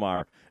everything from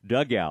our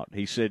dugout?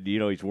 He said,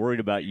 he's worried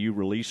about you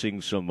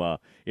releasing some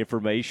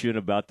information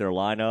about their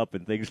lineup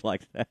and things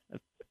like that.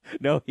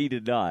 No, he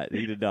did not.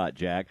 He did not,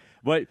 Jack.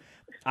 But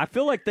I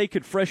feel like they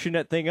could freshen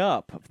that thing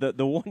up.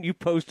 The one you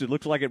posted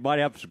looks like it might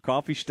have some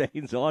coffee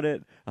stains on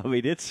it. I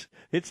mean, it's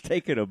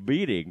taken a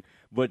beating,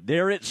 but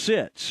there it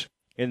sits,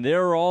 and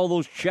there are all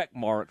those check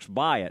marks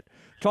by it.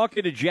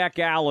 Talking to Jack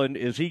Allen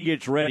as he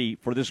gets ready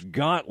for this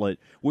gauntlet,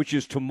 which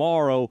is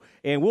tomorrow,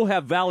 and we'll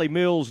have Valley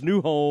Mills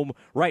New Home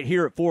right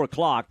here at 4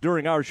 o'clock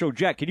during our show.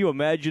 Jack, can you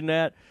imagine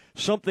that?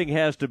 Something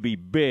has to be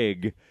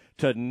big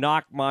to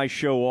knock my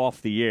show off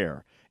the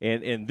air.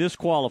 And this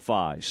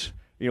qualifies,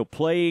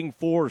 playing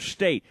for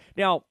state.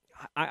 Now,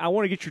 I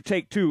want to get your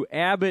take, too.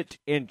 Abbott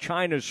and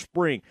China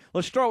Spring.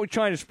 Let's start with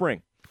China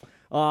Spring.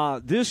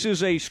 This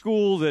is a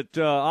school that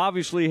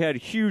obviously had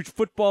huge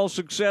football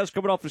success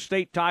coming off the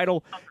state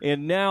title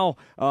and now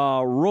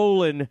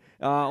rolling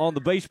on the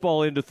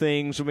baseball end of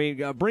things. I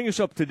mean, bring us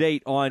up to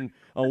date on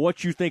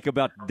what you think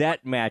about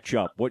that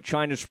matchup, what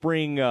China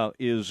Spring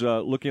is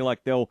looking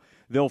like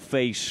they'll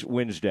face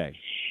Wednesday.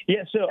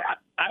 Yeah, so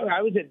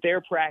I was at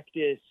their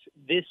practice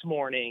this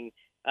morning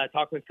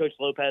talking with Coach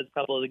Lopez, a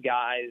couple of the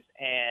guys,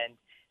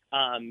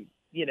 and,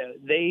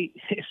 they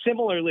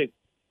similarly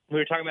 – we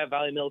were talking about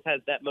Valley Mills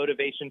has that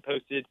motivation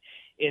posted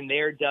in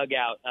their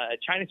dugout.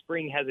 China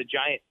Spring has a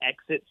giant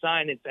exit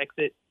sign. It's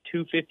exit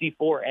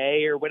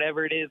 254A or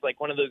whatever it is,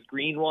 like one of those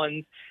green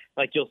ones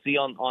like you'll see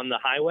on the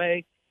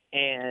highway.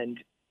 And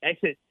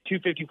exit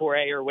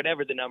 254A or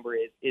whatever the number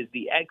is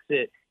the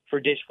exit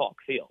for Dish Falk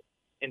Field.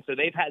 And so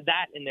they've had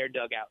that in their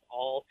dugout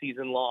all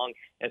season long,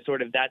 and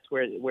sort of that's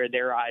where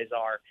their eyes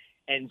are.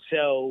 And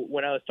so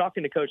when I was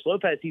talking to Coach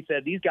Lopez, he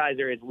said these guys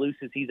are as loose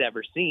as he's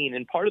ever seen.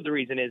 And part of the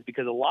reason is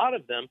because a lot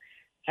of them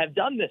have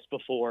done this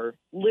before,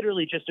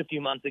 literally just a few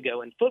months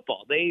ago in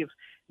football. They've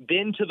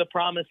been to the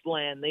promised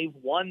land. They've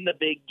won the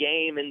big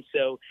game. And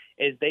so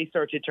as they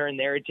start to turn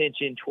their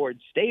attention towards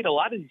state, a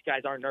lot of these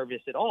guys aren't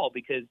nervous at all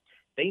because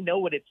they know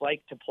what it's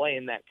like to play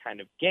in that kind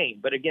of game.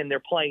 But again, they're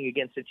playing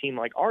against a team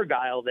like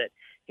Argyle that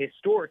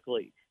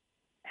historically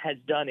has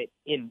done it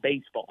in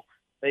baseball.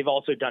 They've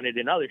also done it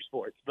in other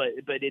sports, but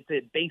it's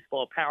a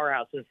baseball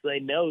powerhouse, and so they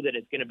know that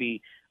it's going to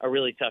be a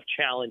really tough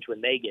challenge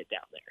when they get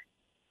down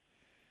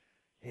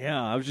there.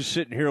 Yeah, I was just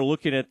sitting here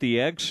looking at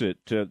the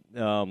exit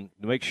to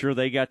make sure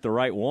they got the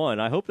right one.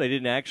 I hope they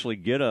didn't actually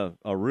get a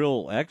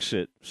real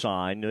exit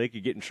sign. They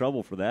could get in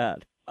trouble for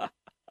that.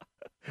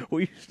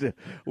 We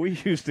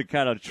used to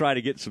kind of try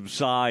to get some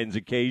signs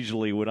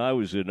occasionally when I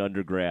was in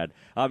undergrad.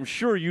 I'm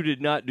sure you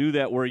did not do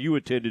that where you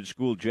attended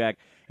school, Jack,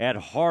 at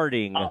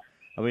Harding.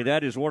 I mean,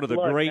 that is one of the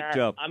great.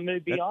 Matt, I'm going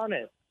to be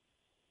honest.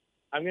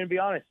 I'm going to be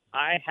honest.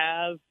 I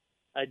have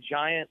a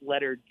giant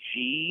letter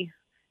G.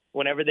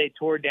 Whenever they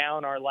tore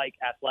down our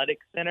athletic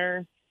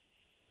center,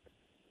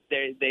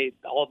 they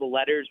all the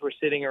letters were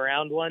sitting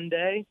around one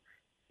day.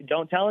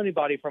 Don't tell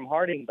anybody from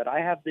Harding, but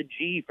I have the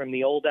G from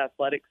the old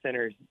athletic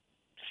center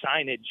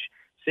signage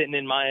sitting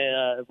in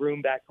my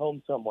room back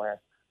home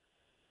somewhere.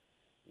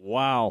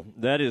 Wow,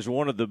 that is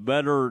one of the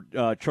better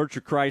Church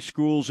of Christ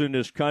schools in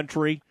this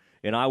country,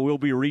 and I will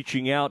be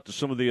reaching out to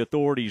some of the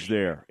authorities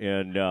there.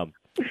 And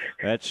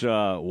that's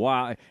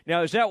why.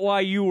 Now, is that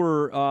why you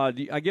were?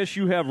 I guess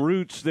you have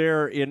roots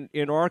there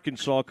in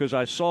Arkansas, because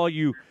I saw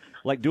you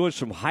doing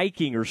some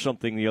hiking or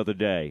something the other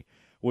day.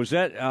 Was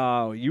that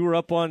you were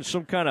up on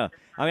some kind of?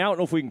 I don't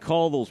know if we can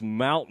call those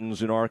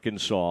mountains in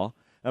Arkansas.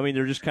 I mean,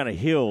 they're just kind of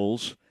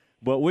hills.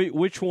 But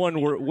which one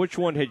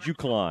had you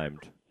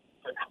climbed?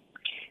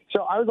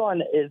 So I was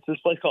on, it's this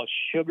place called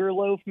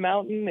Sugarloaf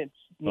Mountain. It's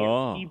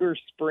near Heber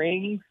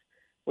Springs,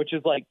 which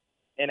is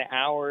an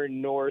hour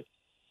northeast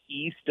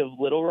of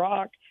Little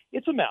Rock.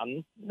 It's a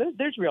mountain.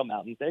 There's real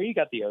mountains there. You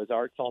got the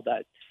Ozarks, all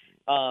that.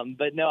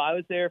 But no, I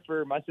was there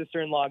for my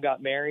sister-in-law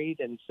got married,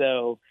 and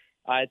so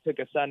I took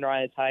a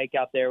sunrise hike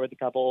out there with a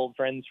couple old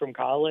friends from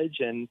college,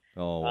 and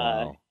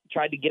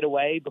tried to get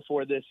away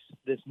before this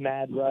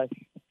mad rush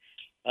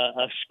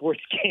of sports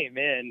came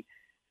in.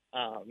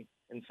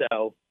 And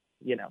so,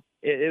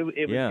 it was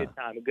a good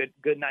time, a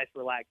good, nice,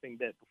 relaxing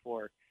bit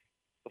before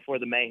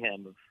the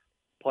mayhem of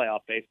playoff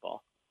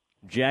baseball.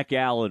 Jack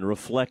Allen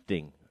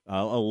reflecting,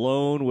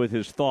 alone with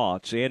his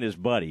thoughts and his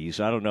buddies.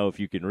 I don't know if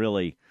you can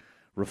really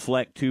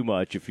reflect too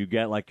much if you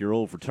got your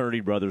old fraternity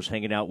brothers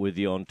hanging out with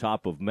you on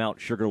top of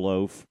Mount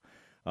Sugarloaf,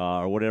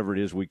 or whatever it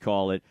is we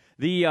call it.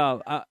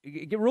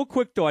 Real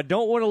quick though, I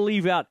don't want to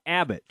leave out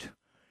Abbott.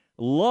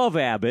 Love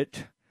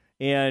Abbott.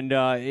 And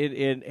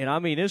I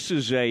mean, this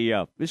is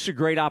a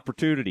great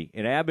opportunity.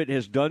 And Abbott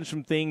has done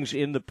some things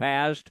in the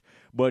past,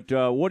 but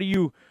what do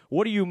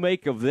you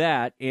make of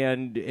that?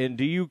 And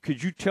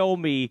could you tell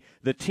me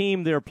the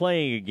team they're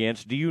playing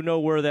against? Do you know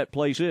where that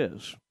place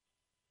is?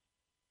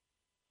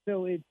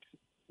 So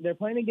they're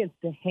playing against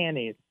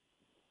Tehanis,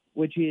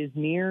 which is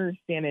near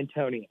San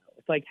Antonio.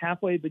 It's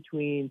halfway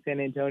between San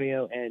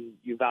Antonio and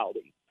Uvalde,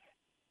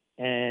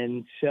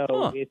 and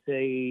so it's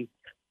a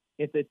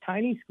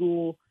tiny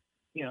school.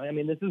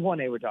 This is one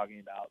day we're talking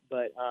about,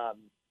 but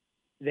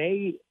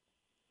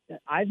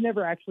I've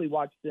never actually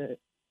watched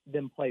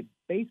them play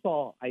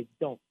baseball. I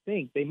don't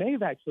think they may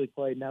have actually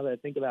played, now that I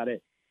think about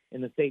it, in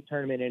the state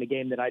tournament in a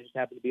game that I just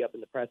happened to be up in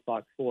the press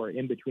box for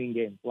in between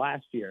games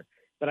last year.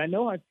 But I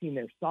know I've seen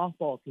their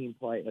softball team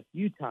play a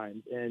few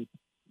times, and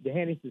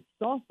Tehanis'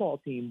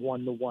 softball team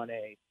won the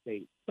 1A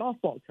state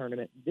softball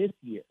tournament this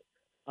year.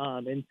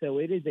 And so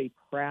it is a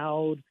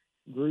proud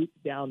group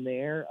down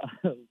there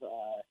of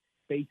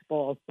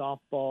baseball,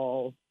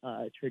 softball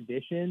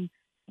tradition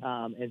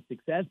and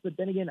success. But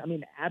then again,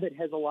 Abbott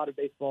has a lot of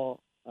baseball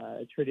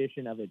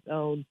tradition of its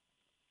own,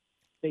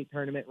 state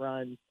tournament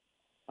runs,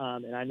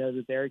 and I know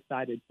that they're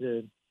excited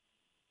to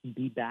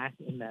be back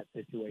in that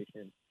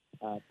situation,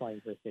 playing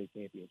for a state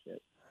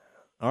championship.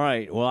 All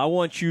right. Well, I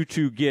want you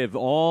to give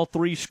all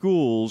three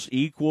schools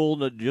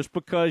equal, just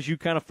because you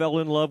kind of fell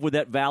in love with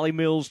that Valley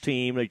Mills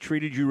team. They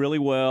treated you really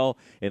well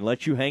and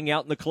let you hang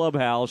out in the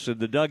clubhouse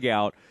and the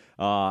dugout.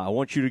 I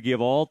want you to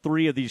give all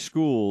three of these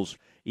schools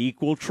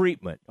equal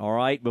treatment, all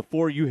right,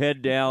 before you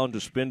head down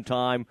to spend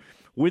time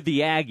with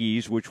the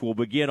Aggies, which will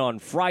begin on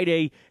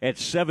Friday at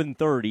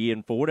 7:30.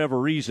 And for whatever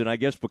reason, I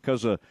guess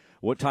because of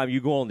what time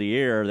you go on the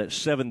air, that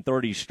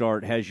 7:30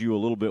 start has you a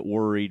little bit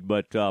worried.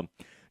 But,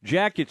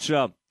 Jack, it's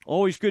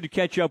always good to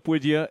catch up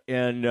with you,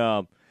 and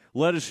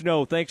let us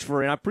know. Thanks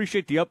and I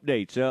appreciate the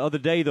updates. The other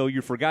day, though,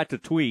 you forgot to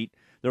tweet.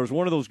 There was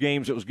one of those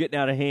games that was getting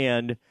out of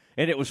hand,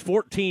 and it was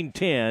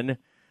 14-10.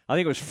 I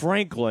think it was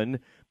Franklin,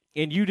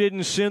 and you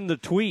didn't send the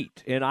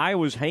tweet, and I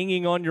was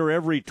hanging on your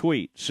every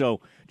tweet.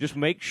 So just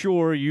make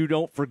sure you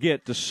don't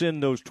forget to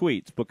send those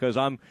tweets, because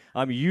I'm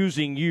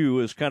using you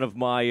as kind of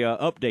my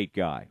update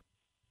guy.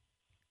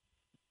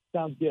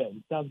 Sounds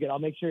good. I'll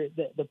make sure.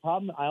 The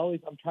problem,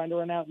 I'm trying to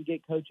run out and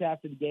get Coach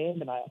after the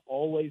game, and I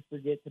always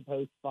forget to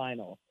post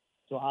final.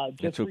 So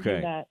just for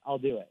doing that, I'll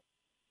do it.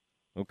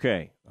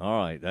 Okay. All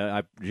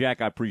right.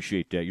 Jack, I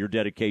appreciate that. Your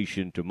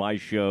dedication to my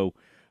show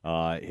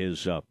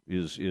is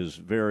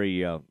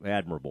very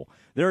admirable.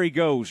 There he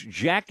goes,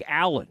 Jack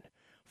Allen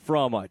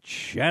from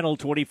Channel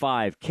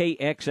 25,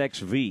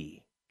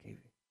 KXXV,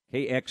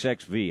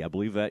 I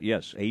believe that,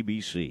 yes,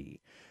 ABC.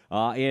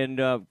 And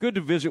good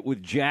to visit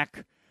with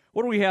Jack.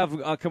 What do we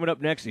have coming up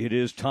next? It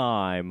is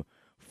time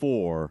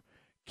for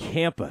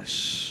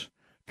Campus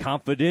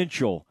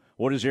Confidential.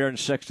 What does Aaron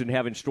Sexton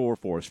have in store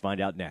for us?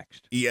 Find out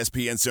next.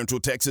 ESPN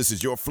Central Texas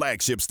is your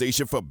flagship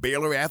station for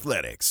Baylor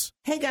Athletics.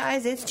 Hey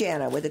guys, it's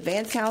Jana with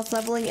Advanced House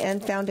Leveling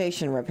and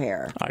Foundation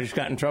Repair. I just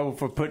got in trouble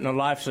for putting a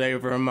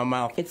lifesaver in my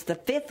mouth. It's the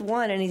fifth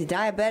one and he's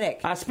diabetic.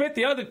 I spit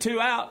the other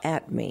two out.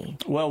 At me.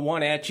 Well,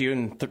 one at you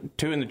and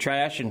two in the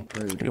trash, and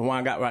the one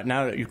I got right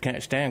now that you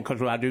can't stand because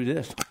I do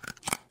this.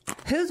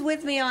 Who's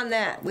with me on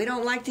that? We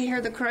don't like to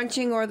hear the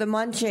crunching or the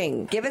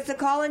munching. Give us a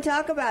call and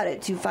talk about it.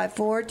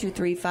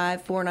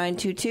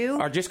 254-235-4922.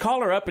 Or just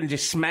call her up and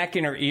just smack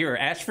in her ear.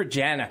 Ask for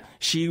Jana.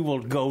 She will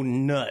go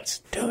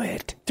nuts. Do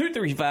it.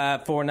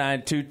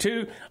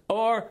 235-4922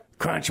 or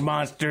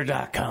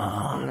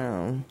crunchmonster.com.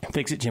 No.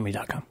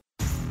 Fixitjimmy.com.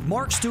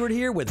 Mark Stewart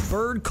here with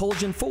Bird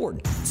Collision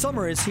Ford.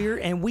 Summer is here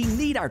and we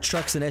need our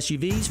trucks and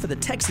SUVs for the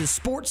Texas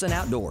sports and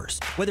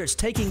outdoors. Whether it's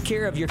taking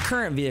care of your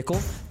current vehicle,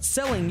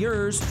 selling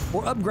yours,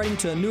 or upgrading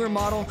to a newer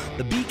model,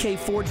 the BK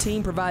Ford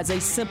team provides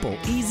a simple,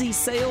 easy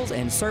sales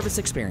and service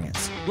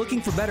experience. Looking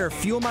for better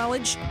fuel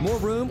mileage, more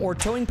room, or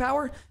towing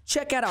power?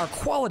 Check out our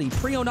quality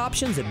pre-owned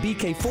options at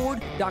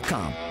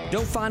bkford.com.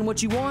 Don't find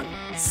what you want?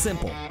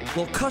 Simple.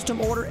 We'll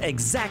custom order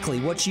exactly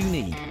what you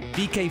need.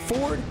 BK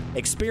Ford,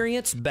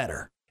 experience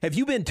better. Have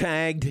you been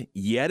tagged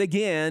yet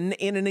again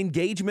in an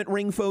engagement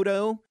ring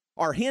photo?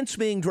 Are hints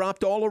being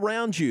dropped all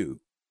around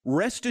you?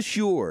 Rest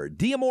assured,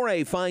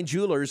 D'Amore Fine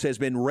Jewelers has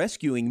been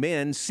rescuing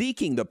men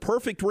seeking the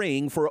perfect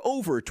ring for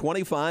over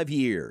 25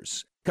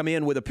 years. Come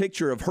in with a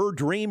picture of her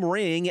dream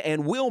ring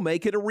and we'll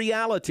make it a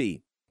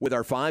reality. With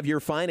our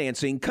 5-year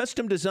financing,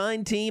 custom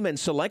design team, and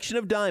selection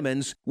of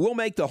diamonds, we'll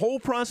make the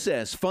whole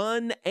process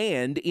fun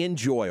and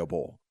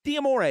enjoyable.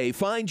 D'Amore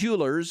Fine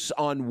Jewelers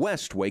on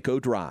West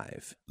Waco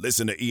Drive.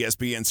 Listen to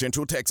ESPN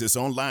Central Texas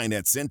online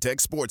at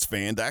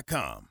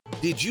centexsportsfan.com.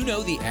 Did you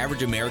know the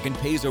average American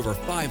pays over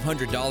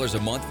 $500 a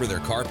month for their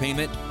car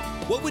payment?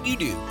 What would you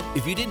do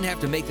if you didn't have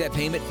to make that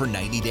payment for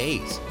 90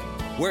 days?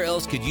 Where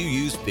else could you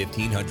use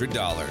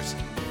 $1,500?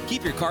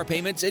 Keep your car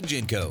payments at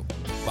Genco.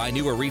 Buy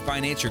new or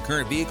refinance your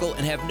current vehicle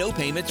and have no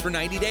payments for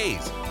 90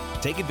 days.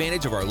 Take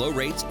advantage of our low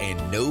rates and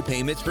no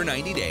payments for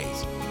 90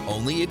 days.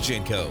 Only at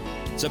Genco.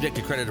 Subject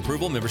to credit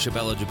approval, membership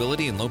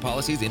eligibility, and loan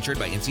policies insured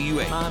by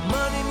NCUA. My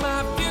money,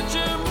 my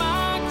future,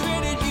 my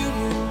credit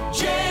union.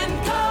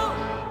 Genco.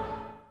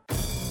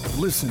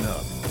 Listen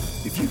up.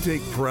 If you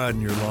take pride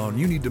in your lawn,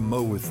 you need to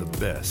mow with the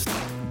best.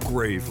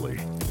 Gravely.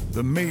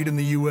 The made in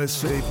the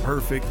USA,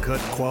 perfect cut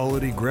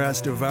quality,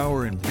 grass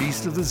devour, and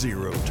beast of the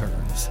zero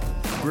turns.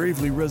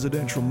 Gravely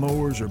residential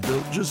mowers are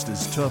built just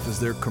as tough as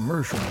their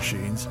commercial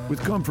machines,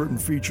 with comfort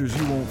and features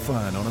you won't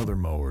find on other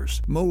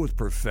mowers. Mow with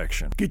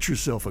perfection. Get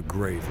yourself a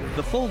Gravely.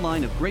 The full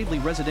line of Gravely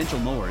residential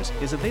mowers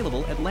is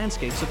available at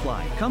Landscape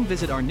Supply. Come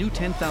visit our new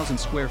 10,000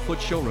 square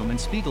foot showroom in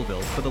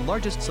Spiegelville for the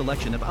largest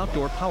selection of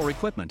outdoor power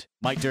equipment.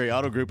 Mike Terry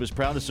Auto Group is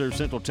proud to serve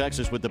Central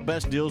Texas with the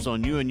best deals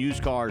on new and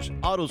used cars,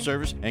 auto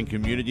service, and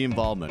community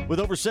involvement.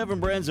 With over 7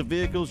 brands of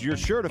vehicles, you're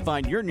sure to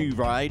find your new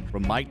ride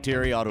from Mike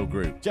Terry Auto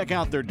Group. Check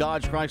out their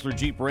Dodge Chrysler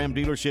Jeep Ram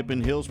dealership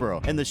in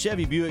Hillsboro and the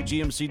Chevy Buick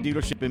GMC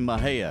dealership in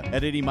Mahia.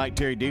 At any Mike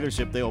Terry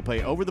dealership, they will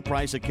pay over the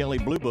price of Kelley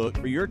Blue Book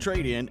for your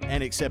trade-in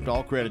and accept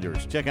all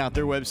creditors. Check out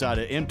their website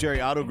at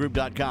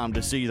mterryautogroup.com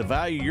to see the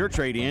value of your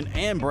trade-in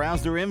and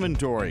browse their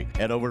inventory.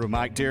 Head over to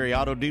Mike Terry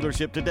Auto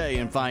Dealership today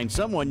and find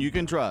someone you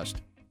can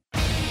trust.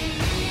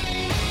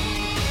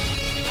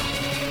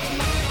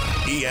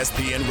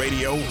 ESPN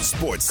Radio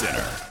Sports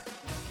Center.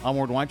 I'm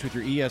Ward White with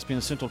your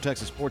ESPN Central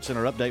Texas Sports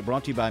Center update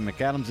brought to you by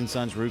McAdams &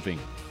 Sons Roofing.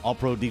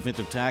 All-Pro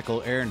defensive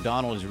tackle Aaron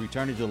Donald is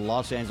returning to the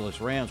Los Angeles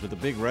Rams with a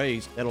big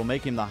raise that will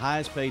make him the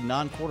highest-paid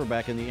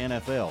non-quarterback in the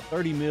NFL,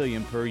 $30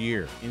 million per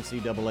year.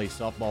 NCAA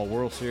Softball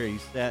World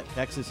Series that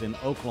Texas and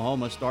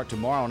Oklahoma start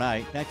tomorrow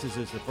night. Texas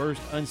is the first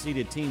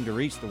unseeded team to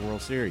reach the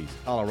World Series.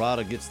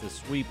 Colorado gets the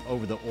sweep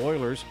over the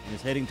Oilers and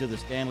is heading to the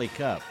Stanley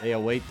Cup. They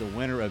await the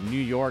winner of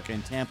New York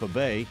and Tampa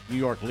Bay. New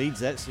York leads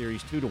that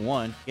series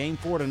 2-1. Game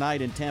 4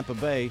 tonight in Tampa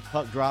Bay.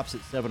 Puck drops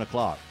at 7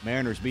 o'clock.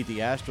 Mariners beat the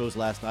Astros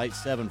last night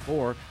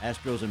 7-4.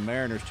 Astros and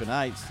Mariners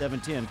tonight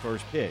 7-10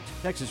 first pitch.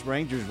 Texas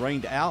Rangers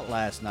rained out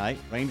last night.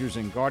 Rangers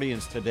and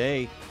Guardians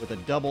today with a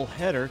double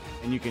header,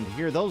 and you can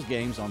hear those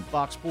games on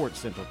Fox Sports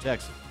Central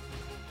Texas.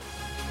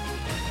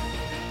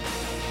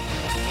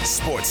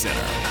 Sports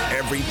Center,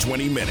 every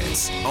 20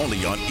 minutes,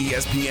 only on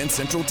ESPN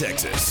Central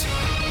Texas.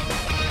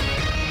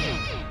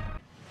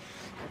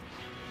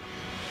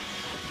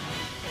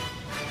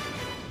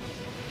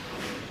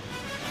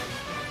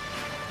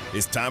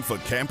 It's time for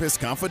Campus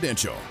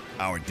Confidential,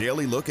 our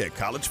daily look at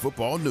college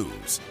football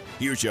news.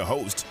 Here's your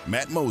host,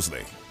 Matt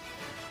Mosley.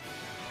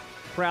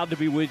 Proud to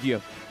be with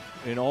you,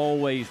 and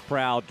always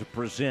proud to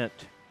present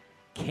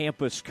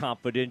Campus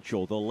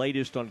Confidential, the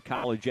latest on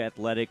college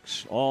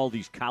athletics, all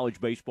these college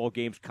baseball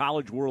games,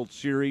 College World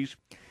Series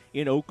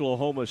in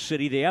Oklahoma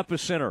City, the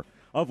epicenter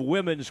of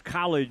women's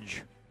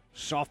college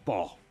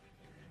softball.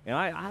 And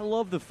I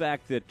love the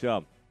fact that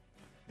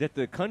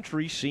the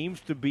country seems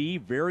to be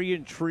very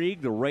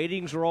intrigued. The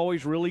ratings are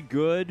always really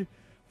good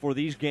for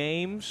these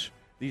games,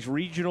 these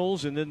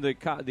regionals, and then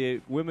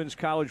the Women's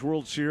College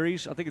World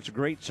Series. I think it's a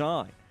great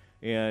sign.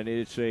 And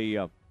it's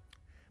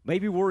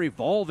maybe we're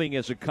evolving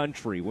as a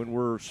country when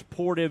we're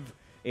supportive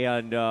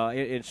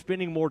and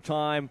spending more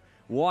time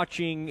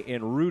watching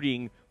and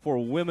rooting for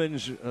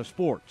women's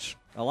sports.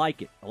 I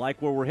like it. I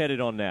like where we're headed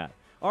on that.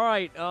 All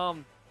right,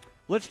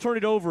 let's turn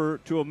it over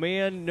to a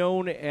man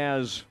known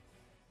as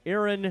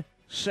Aaron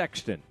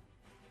Sexton.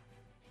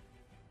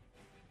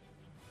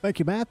 Thank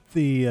you, Matt.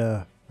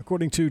 The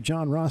According to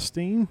John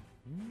Rothstein,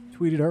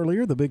 tweeted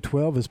earlier, the Big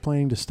 12 is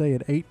planning to stay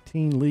at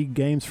 18 league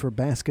games for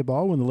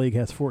basketball when the league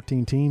has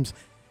 14 teams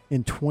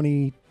in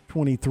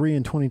 2023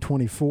 and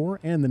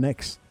 2024, and the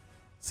next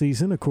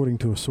season, according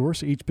to a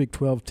source, each Big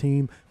 12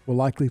 team will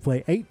likely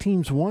play 8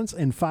 teams once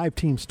and 5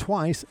 teams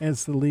twice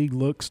as the league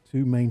looks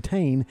to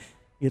maintain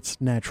its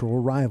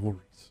natural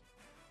rivalries.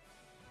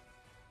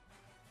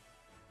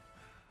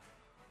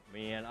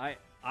 Man,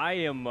 I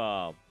am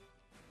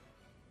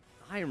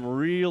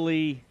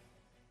really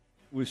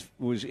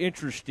was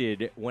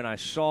interested when I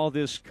saw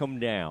this come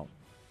down.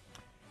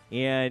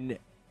 And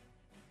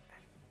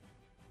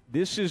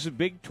this is a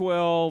Big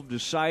 12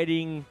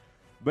 deciding,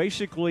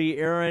 basically,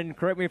 Aaron,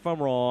 correct me if I'm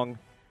wrong,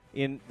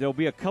 there'll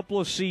be a couple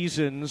of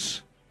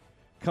seasons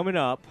coming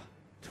up,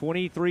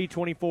 23,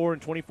 24,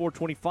 and 24,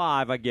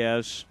 25, I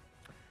guess.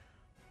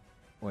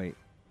 Wait,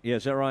 yeah,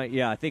 is that right?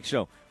 Yeah, I think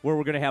so. Where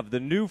we're going to have the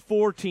new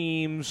 4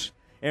 teams,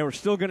 and we're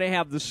still going to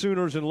have the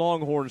Sooners and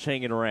Longhorns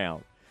hanging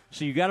around.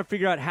 So you got to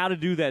figure out how to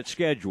do that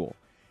schedule.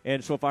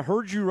 And so if I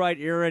heard you right,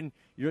 Aaron,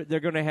 they're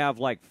going to have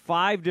like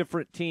 5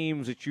 different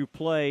teams that you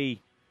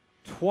play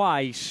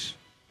twice,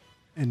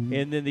 and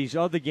then these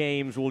other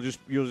games you'll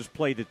just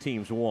play the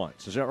teams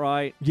once. Is that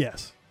right?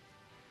 Yes.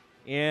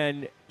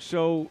 And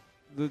so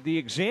the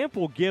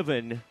example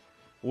given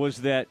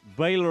was that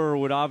Baylor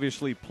would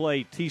obviously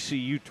play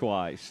TCU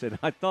twice, and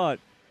I thought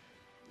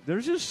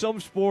there's just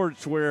some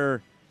sports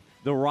where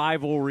the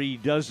rivalry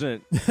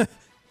doesn't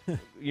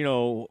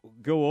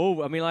go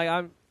over. I mean,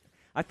 I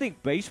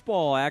think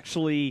baseball,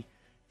 actually,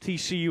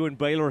 TCU and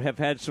Baylor have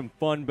had some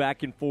fun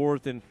back and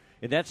forth, and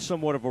that's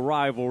somewhat of a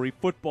rivalry.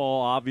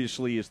 Football,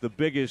 obviously, is the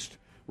biggest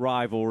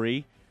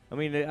rivalry. I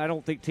mean, I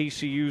don't think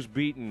TCU's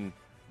beaten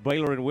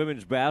Baylor in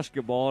women's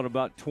basketball in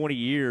about 20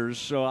 years,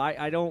 so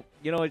I don't,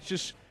 it's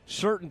just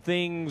certain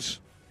things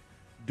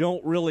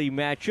don't really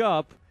match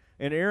up.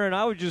 And, Aaron,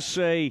 I would just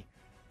say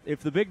if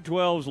the Big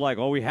 12's like,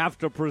 we have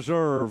to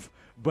preserve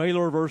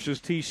Baylor versus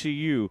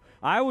TCU,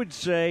 I would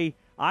say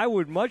I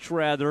would much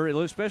rather,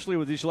 especially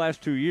with these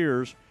last 2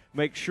 years,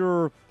 make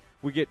sure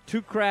we get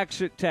 2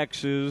 cracks at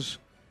Texas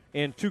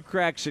and 2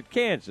 cracks at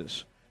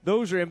Kansas.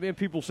 Those are, and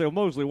people say,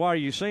 Mosley, why are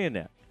you saying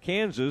that?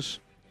 Kansas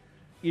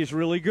is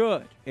really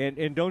good,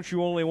 and don't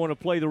you only want to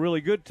play the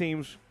really good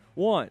teams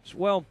once?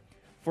 Well,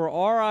 for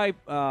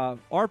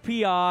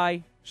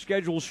RPI,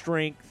 schedule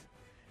strength,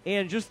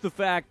 and just the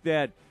fact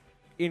that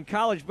in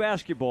college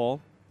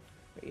basketball,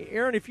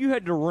 Aaron, if you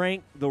had to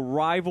rank the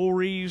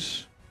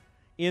rivalries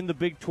in the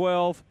Big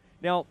 12,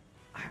 now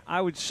I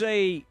would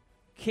say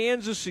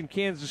Kansas and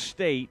Kansas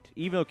State,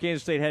 even though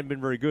Kansas State hadn't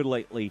been very good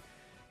lately,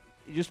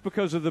 just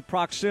because of the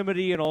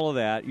proximity and all of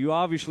that, you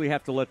obviously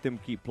have to let them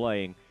keep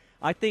playing.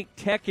 I think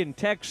Tech in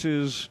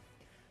Texas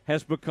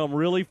has become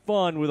really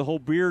fun with the whole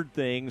beard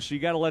thing, so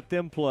you got to let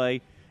them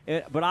play.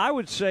 But I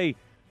would say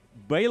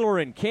Baylor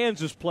and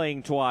Kansas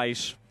playing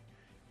twice,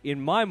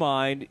 in my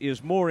mind,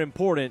 is more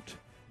important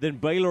than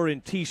Baylor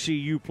and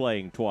TCU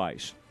playing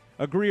twice.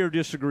 Agree or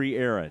disagree,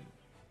 Aaron?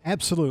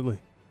 Absolutely.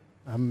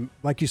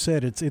 Like you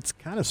said, it's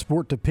kind of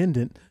sport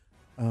dependent,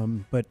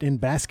 but in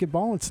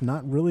basketball, it's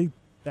not really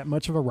that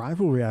much of a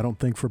rivalry, I don't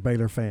think, for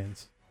Baylor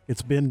fans.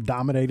 It's been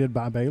dominated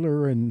by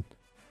Baylor, and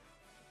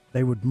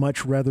they would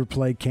much rather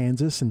play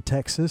Kansas and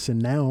Texas,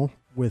 and now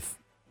with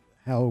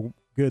how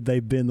good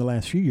they've been the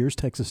last few years,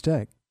 Texas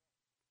Tech.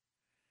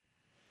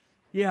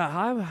 Yeah,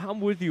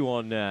 I'm with you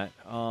on that,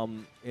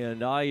 and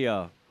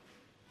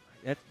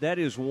that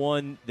is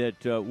one that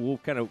we'll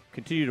kind of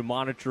continue to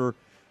monitor.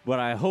 But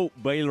I hope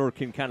Baylor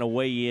can kind of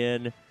weigh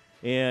in.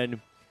 And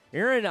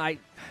Aaron,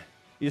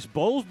 is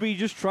Bowlesby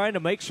just trying to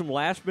make some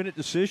last-minute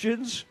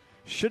decisions?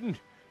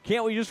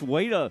 Can't we just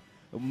wait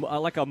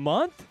like a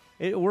month?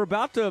 We're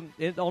about to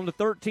on the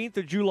 13th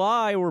of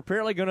July. We're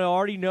apparently going to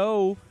already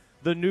know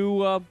the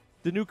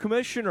new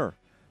commissioner.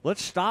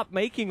 Let's stop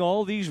making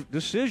all these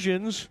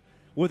decisions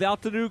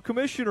without the new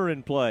commissioner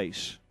in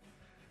place.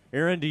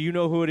 Aaron, do you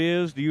know who it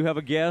is? Do you have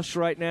a guess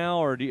right now,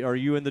 or are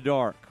you in the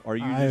dark? Are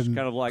you just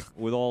kind of like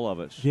with all of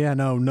us? Yeah,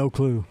 no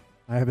clue.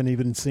 I haven't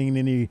even seen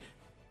any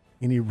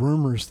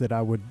rumors that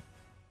I would.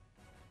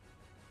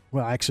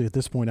 Well, actually, at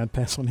this point, I'd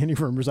pass on any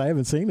rumors. I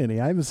haven't seen any.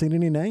 I haven't seen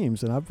any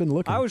names, and I've been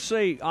looking. I would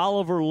say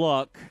Oliver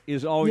Luck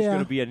is always going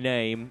to be a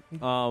name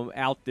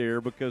out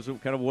there because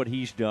of kind of what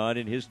he's done,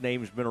 and his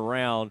name's been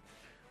around.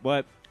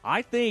 But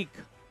I think,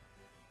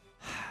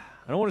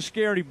 I don't want to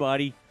scare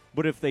anybody,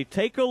 but if they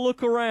take a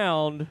look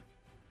around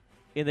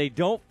and they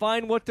don't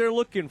find what they're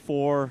looking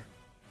for,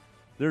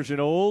 there's an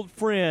old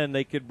friend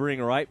they could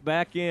bring right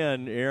back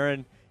in,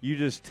 Aaron. You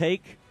just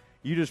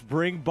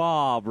bring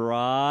Bob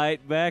right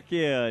back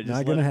in. Just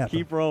not going to happen.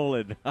 Keep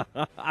rolling. That's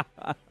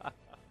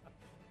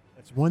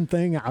one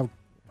thing I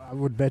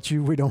would bet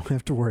you we don't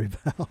have to worry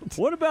about.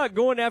 What about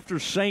going after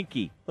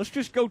Sankey? Let's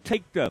just go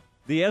take the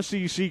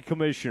SEC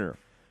commissioner.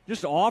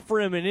 Just offer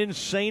him an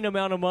insane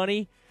amount of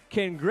money.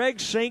 Can Greg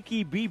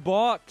Sankey be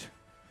bought?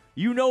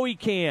 You know he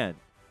can.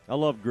 I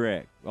love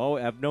Greg.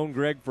 I've known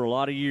Greg for a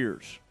lot of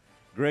years.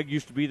 Greg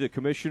used to be the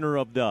commissioner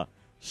of the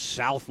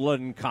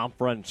Southland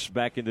Conference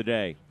back in the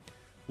day.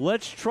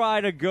 let's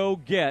try to go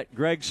get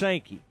Greg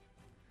Sankey.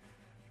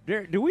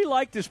 Do we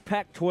like this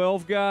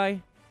Pac-12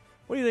 guy?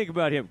 What do you think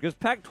about him? Because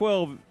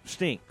Pac-12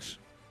 stinks.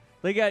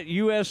 They got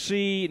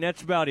USC, and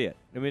that's about it.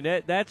 I mean,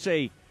 that's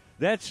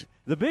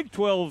the Big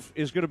 12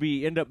 is going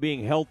to end up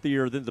being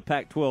healthier than the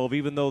Pac-12,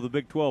 even though the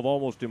Big 12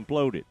 almost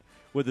imploded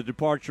with the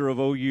departure of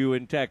OU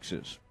in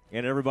Texas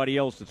and everybody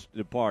else that's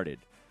departed.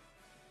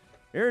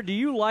 Aaron, do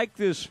you like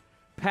this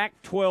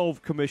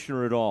Pac-12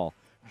 commissioner at all?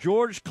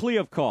 George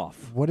Kliavkoff.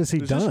 What has he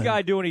done? Does this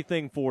guy do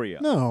anything for you?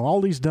 No,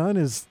 all he's done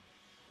is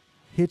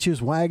hitch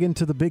his wagon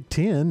to the Big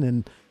Ten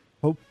and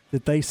hope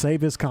that they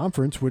save his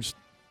conference, which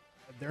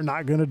they're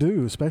not going to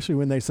do, especially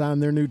when they sign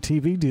their new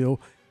TV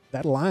deal.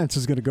 That alliance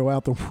is going to go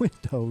out the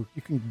window.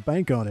 You can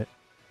bank on it.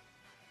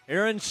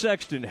 Aaron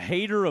Sexton,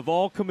 hater of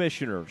all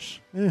commissioners.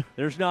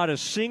 There's not a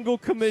single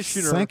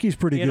commissioner Sankey's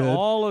pretty in good.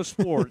 all of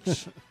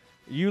sports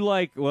you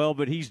like,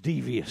 but he's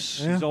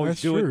devious. Yeah, he's always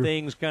that's doing true.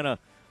 things kind of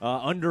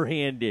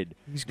underhanded.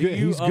 He's good.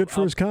 He's good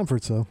for his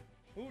conference, though.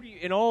 Who do you,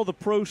 in all the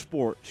pro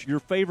sports, your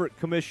favorite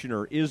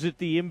commissioner, is it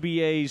the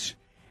NBA's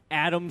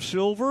Adam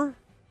Silver?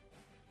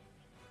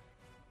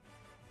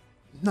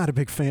 Not a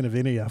big fan of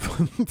any of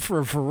them for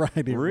a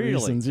variety of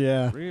reasons.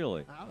 Yeah.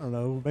 Really? I don't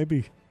know.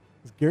 Maybe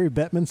is Gary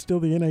Bettman still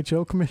the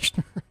NHL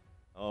commissioner?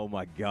 Oh,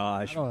 my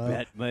gosh. I don't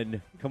know.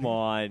 Bettman. Come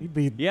on. He'd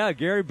be,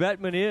 Gary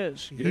Bettman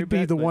is. He'd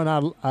be the one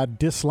I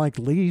dislike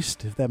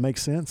least, if that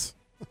makes sense.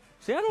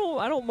 See, I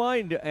don't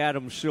mind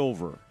Adam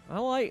Silver.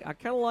 I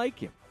kind of like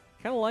him.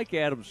 Kind of like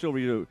Adam Silver.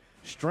 He's a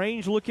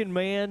strange-looking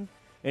man,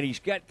 and he's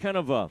got kind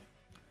of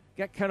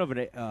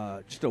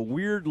just a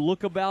weird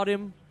look about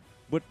him.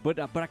 But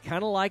I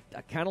kind of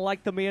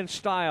like the man's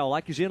style,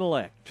 like his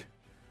intellect,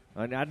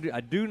 and I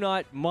do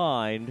not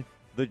mind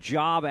the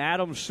job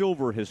Adam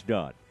Silver has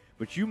done.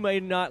 But you may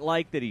not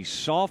like that he's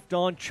soft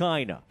on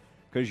China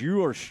because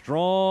you are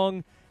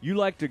strong. You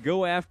like to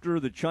go after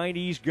the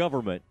Chinese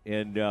government,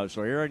 and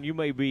so Aaron,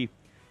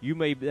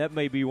 that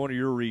may be one of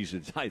your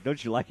reasons.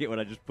 Don't you like it when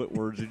I just put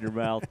words in your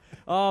mouth?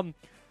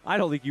 I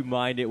don't think you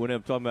mind it when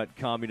I'm talking about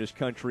communist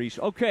countries.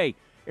 Okay,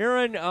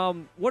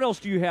 Aaron, what else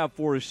do you have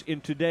for us in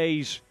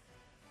today's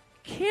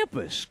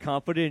Campus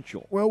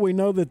Confidential? Well, we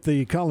know that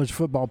the College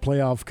Football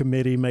Playoff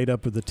Committee, made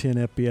up of the 10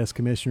 FBS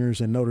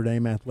commissioners and Notre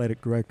Dame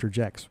Athletic Director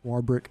Jack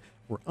Swarbrick,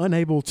 were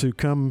unable to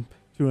come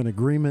to an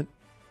agreement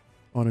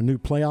on a new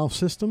playoff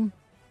system.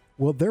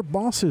 Well, their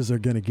bosses are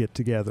going to get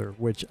together,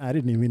 which I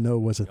didn't even know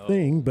was a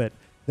thing, but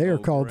they are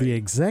called the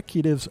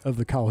executives of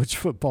the College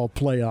Football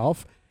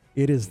Playoff.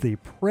 It is the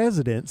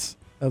presidents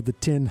of the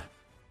 10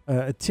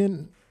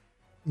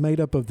 made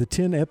up of the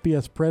 10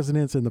 FBS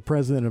presidents and the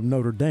president of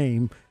Notre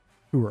Dame,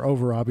 who are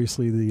over,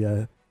 obviously,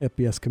 the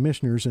FBS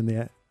commissioners and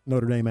the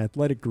Notre Dame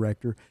athletic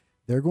director.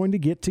 They're going to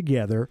get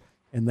together,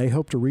 and they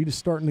hope to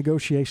restart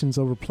negotiations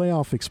over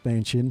playoff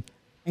expansion,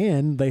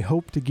 and they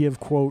hope to give,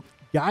 quote,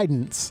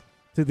 guidance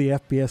to the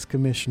FBS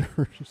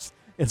commissioners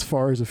as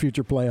far as the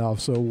future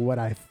playoffs. So what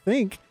I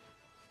think,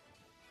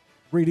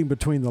 reading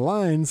between the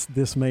lines,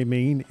 this may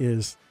mean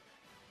is,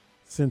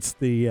 since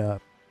the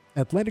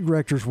athletic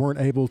directors weren't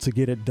able to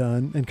get it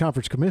done, and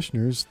conference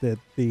commissioners, that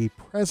the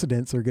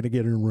presidents are going to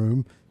get in a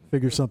room,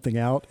 figure something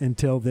out, and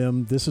tell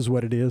them this is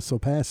what it is, so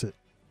pass it.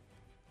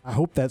 I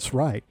hope that's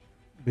right,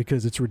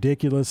 because it's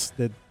ridiculous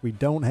that we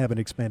don't have an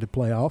expanded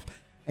playoff,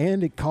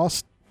 and it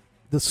costs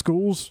the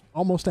schools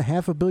almost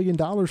 $500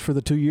 million for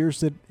the 2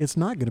 years that it's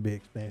not going to be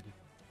expanded.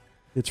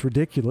 It's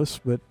ridiculous,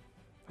 but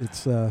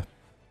it's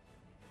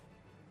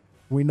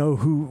we know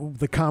who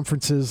the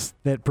conferences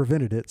that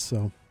prevented it,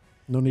 so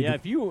no need. Yeah,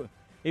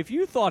 if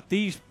you thought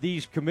these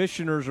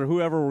commissioners or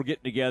whoever were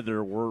getting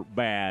together were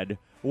bad,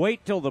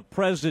 wait till the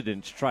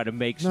presidents try to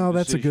make some decisions. No,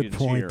 that's a good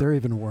point. Here. They're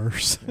even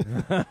worse.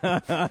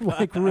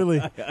 Like,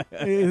 really,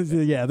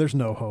 yeah, there's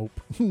no hope.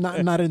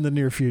 Not in the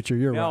near future.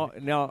 You're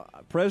right. Now,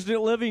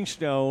 President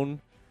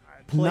Livingstone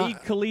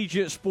played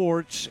collegiate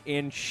sports,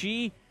 and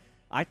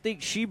I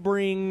think she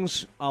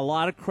brings a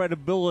lot of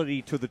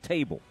credibility to the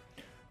table.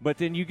 But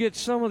then you get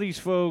some of these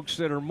folks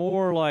that are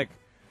more like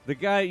the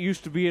guy that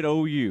used to be at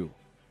OU,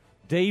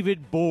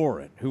 David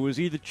Boren, who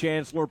was either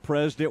chancellor,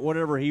 president,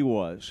 whatever he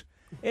was.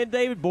 And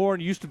David Boren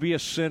used to be a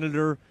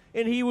senator,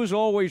 and he was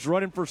always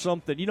running for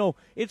something. You know,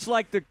 it's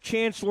like the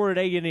chancellor at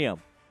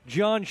A&M,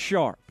 John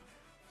Sharp.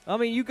 I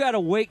mean, you got to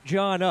wake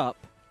John up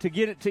to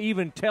get it to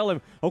even tell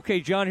him,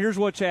 okay, John, here's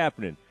what's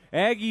happening.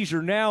 Aggies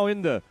are now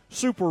in the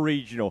super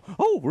regional.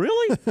 Oh,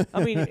 really?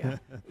 I mean,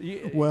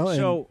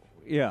 well,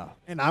 yeah.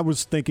 And I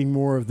was thinking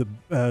more of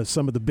the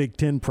some of the Big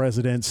Ten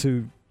presidents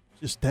who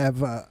just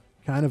have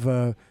kind of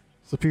a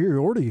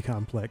superiority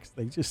complex.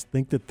 They just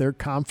think that their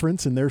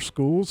conference and their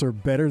schools are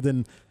better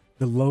than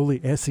the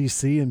lowly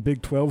SEC and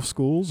Big 12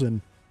 schools.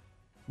 And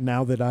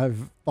now that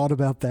I've thought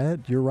about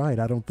that, you're right.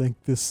 I don't think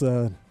this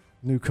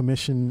new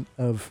commission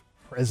of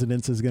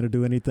presidents is going to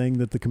do anything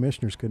that the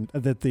commissioners could,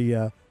 that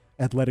the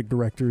athletic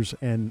directors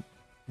and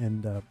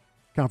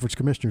conference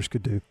commissioners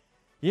could do.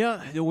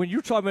 Yeah, when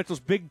you're talking about those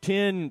Big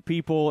Ten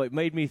people, it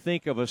made me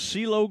think of a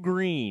CeeLo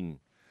Green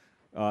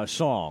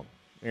song.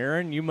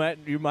 Aaron, you might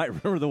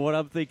remember the one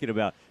I'm thinking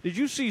about. Did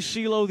you see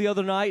CeeLo the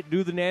other night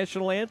do the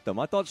national anthem?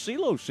 I thought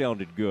CeeLo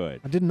sounded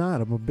good. I did not.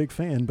 I'm a big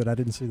fan, but I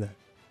didn't see that.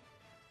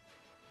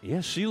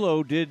 Yes,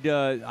 CeeLo did,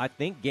 I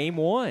think, game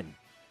 1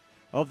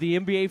 of the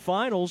NBA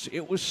Finals.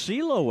 It was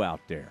CeeLo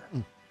out there.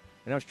 And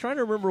I was trying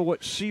to remember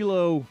what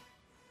CeeLo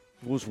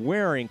was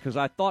wearing because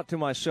I thought to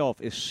myself,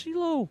 is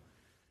CeeLo,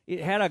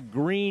 it had a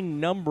green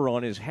number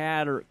on his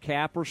hat or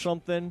cap or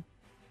something,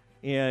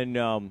 and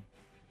on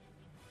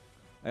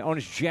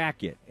his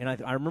jacket. And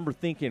I remember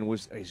thinking,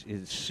 is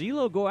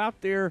CeeLo go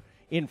out there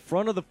in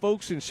front of the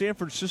folks in San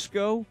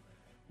Francisco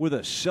with a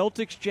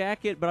Celtics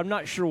jacket? But I'm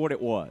not sure what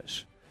it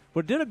was.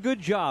 But did a good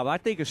job. I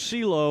think a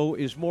CeeLo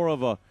is more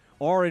of a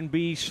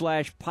R&B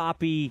 /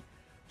 poppy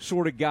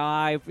sort of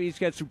guy. He's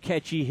got some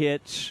catchy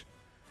hits.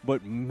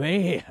 But,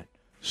 man,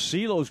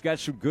 CeeLo's got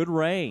some good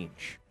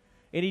range.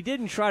 And he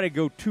didn't try to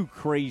go too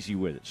crazy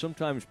with it.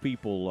 Sometimes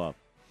people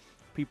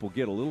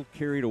get a little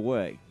carried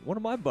away. One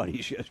of my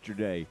buddies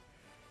yesterday,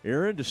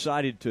 Aaron,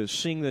 decided to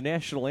sing the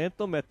national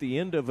anthem at the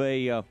end of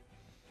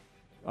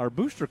our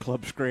Booster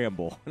Club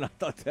scramble. And I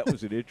thought that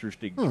was an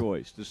interesting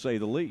choice, to say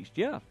the least.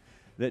 Yeah,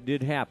 that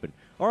did happen.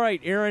 All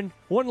right, Aaron,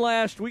 one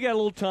last. We got a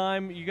little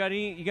time. You got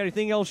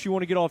anything else you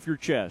want to get off your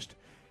chest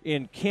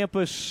in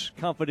Campus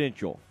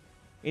Confidential?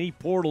 Any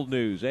portal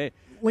news? I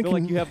feel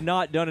like you have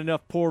not done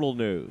enough portal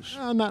news.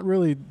 Not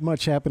really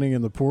much happening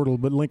in the portal,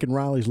 but Lincoln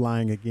Riley's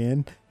lying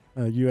again.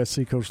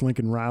 USC coach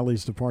Lincoln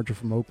Riley's departure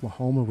from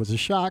Oklahoma was a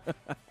shock.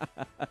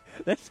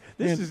 This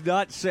does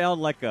not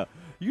sound like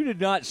you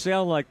did not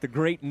sound like the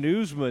great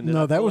newsman.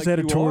 No, that was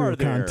editorial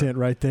content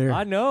right there.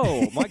 I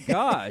know. My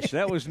gosh,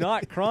 that was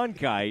not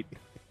Cronkite.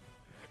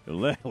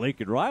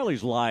 Lincoln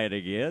Riley's lying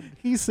again.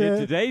 He said, in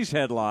today's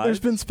headlines. There's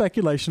been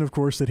speculation, of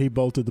course, that he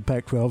bolted the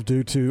Pac-12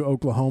 due to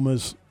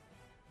Oklahoma's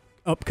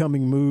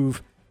upcoming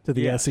move to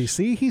the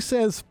SEC. He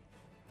says,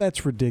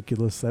 that's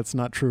ridiculous. That's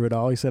not true at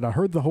all. He said, I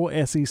heard the whole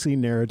SEC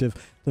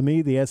narrative. To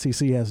me, the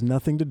SEC has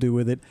nothing to do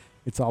with it.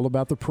 It's all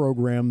about the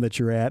program that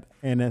you're at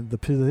and at the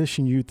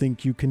position you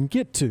think you can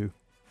get to,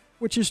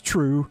 which is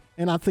true.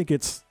 And I think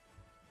it's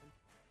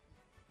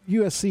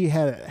USC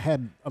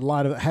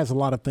has a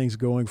lot of things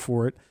going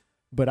for it.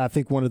 But I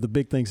think one of the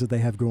big things that they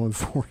have going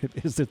for it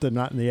is that they're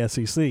not in the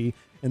SEC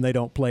and they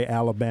don't play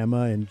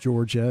Alabama and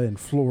Georgia and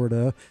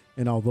Florida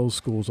and all those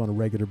schools on a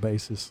regular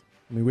basis.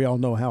 I mean, we all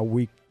know how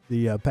weak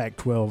the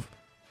Pac-12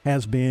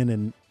 has been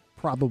and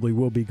probably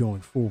will be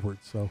going forward.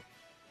 So,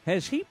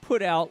 has he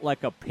put out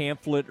like a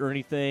pamphlet or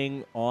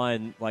anything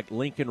on like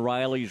Lincoln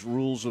Riley's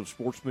rules of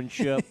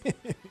sportsmanship?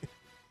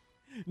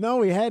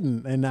 No, he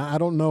hadn't. And I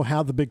don't know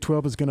how the Big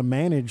 12 is going to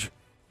manage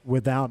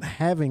without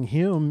having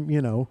him,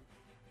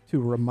 to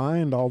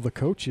remind all the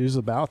coaches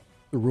about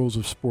the rules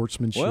of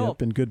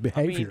sportsmanship and good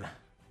behavior.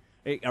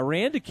 I mean,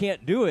 Aranda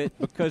can't do it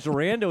because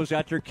Aranda's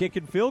out there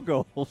kicking field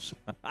goals.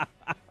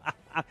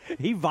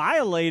 He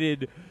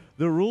violated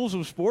the rules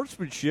of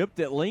sportsmanship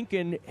that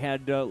Lincoln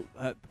had.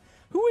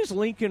 Who is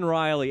Lincoln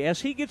Riley?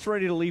 As he gets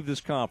ready to leave this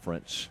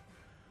conference,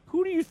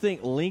 who do you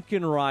think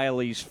Lincoln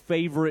Riley's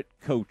favorite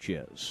coach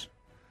is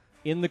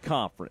in the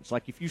conference?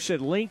 Like if you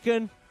said,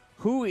 Lincoln,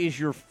 who is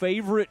your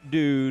favorite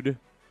dude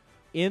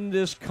in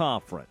this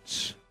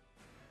conference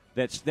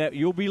that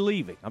you'll be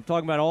leaving? I'm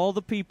talking about all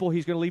the people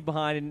he's going to leave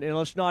behind, and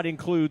let's not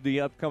include the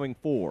upcoming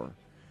 4.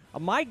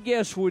 My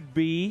guess would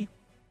be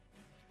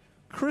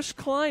Chris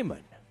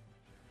Kleiman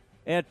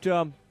at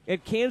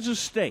Kansas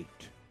State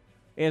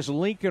as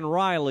Lincoln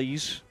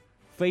Riley's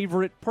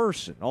favorite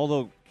person,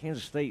 although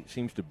Kansas State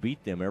seems to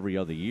beat them every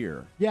other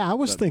year. Yeah, I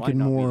was thinking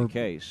more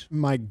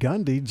Mike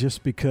Gundy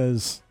just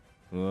because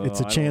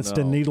it's a chance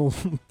to needle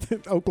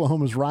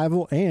Oklahoma's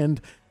rival, and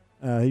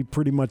he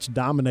pretty much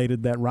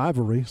dominated that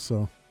rivalry,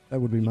 so that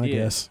would be my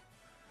guess.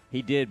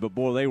 He did, but,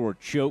 boy, they were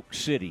choke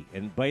city,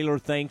 and Baylor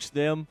thanks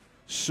them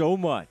so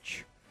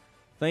much.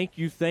 Thank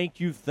you, thank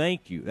you,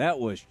 thank you. That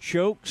was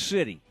choke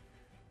city.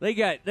 They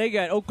got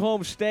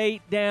Oklahoma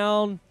State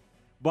down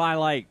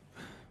by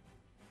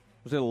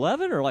was it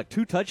 11 or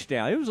 2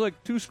 touchdowns? It was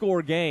like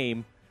 2-score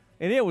game,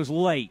 and it was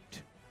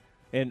late.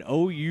 And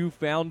OU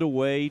found a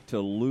way to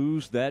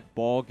lose that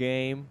ball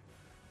game.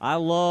 I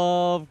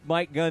love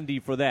Mike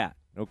Gundy for that.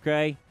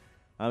 Okay,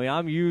 I mean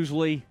I'm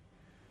usually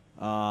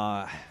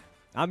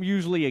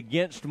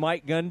against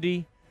Mike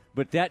Gundy,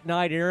 but that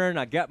night, Aaron,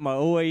 I got my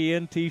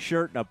OAN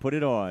T-shirt and I put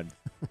it on.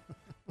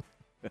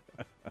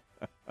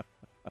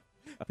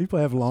 People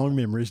have long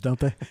memories, don't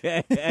they?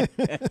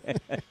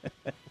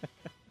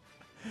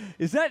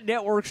 Is that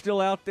network still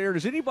out there?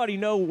 Does anybody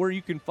know where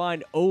you can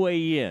find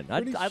OAN?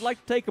 I'd like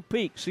to take a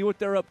peek, see what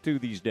they're up to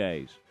these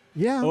days.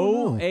 Yeah,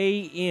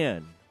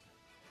 OAN.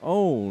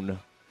 Own.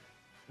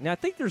 Now, I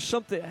think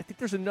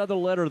there's another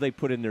letter they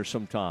put in there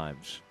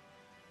sometimes.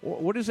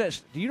 What is that?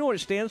 Do you know what it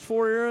stands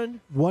for, Aaron?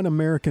 One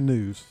American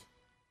News.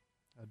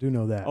 I do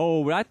know that.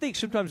 Oh, but I think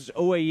sometimes it's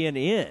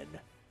OANN.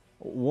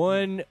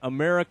 One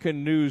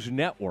American News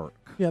Network.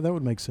 Yeah, that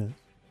would make sense.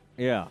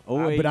 Yeah.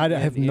 But I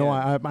have no.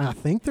 I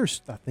think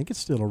it's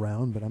still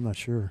around, but I'm not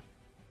sure.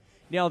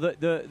 Now,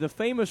 the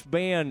famous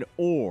band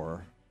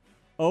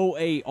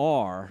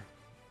OAR.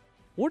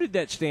 What did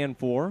that stand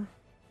for?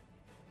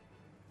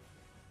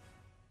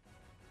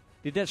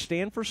 Did that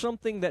stand for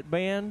something, that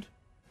band?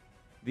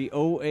 The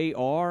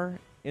OAR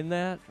in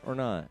that or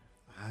not?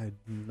 I'm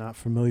not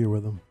familiar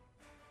with them.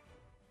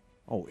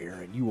 Oh,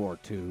 Aaron, you are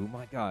too.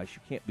 My gosh,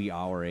 you can't be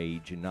our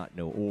age and not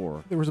know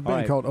OR. There was a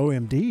band called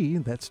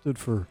OMD that stood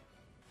for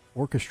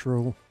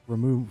Orchestral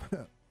Remove.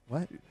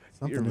 What?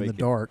 Something in the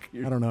dark.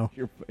 I don't know.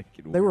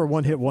 They were a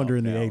one-hit wonder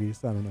in the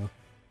 80s. I don't know.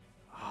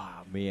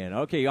 Ah, man.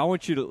 Okay, I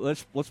want you to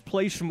let's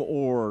play some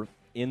OR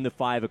in the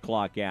 5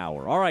 o'clock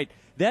hour. All right,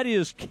 that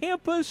is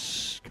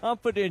Campus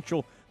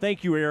Confidential.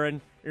 Thank you, Aaron.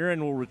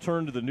 Aaron will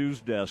return to the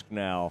news desk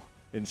now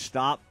and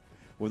stop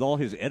with all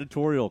his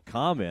editorial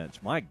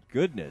comments. My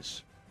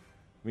goodness.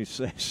 Let me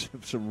say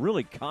some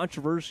really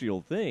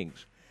controversial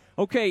things.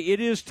 Okay, it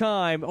is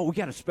time. Oh, we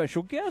got a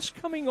special guest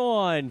coming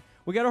on.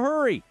 We got to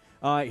hurry.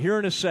 Here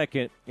in a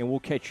second, and we'll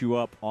catch you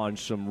up on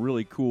some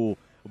really cool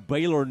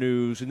Baylor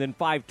news. And then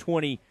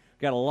 5:20,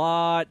 got a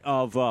lot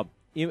of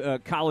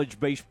college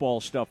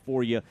baseball stuff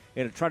for you,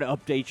 and I'll try to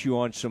update you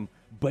on some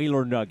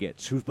Baylor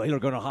nuggets. Who's Baylor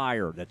going to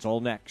hire? That's all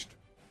next.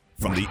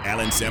 From the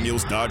Allen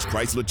Samuels Dodge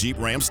Chrysler Jeep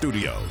Ram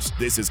Studios,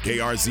 this is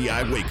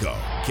KRZI Waco,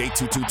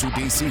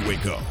 K222DC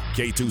Waco,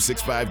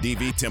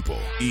 K265DV Temple,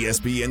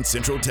 ESPN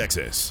Central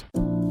Texas.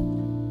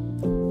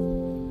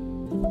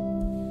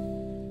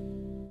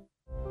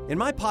 In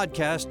my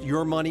podcast,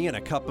 Your Money and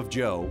a Cup of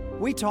Joe,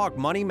 we talk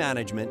money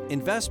management,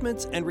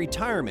 investments, and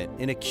retirement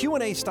in a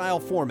Q&A style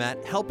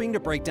format, helping to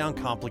break down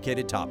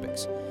complicated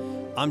topics.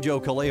 I'm Joe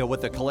Kaleo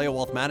with the Kaleo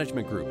Wealth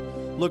Management Group.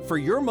 Look for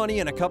Your Money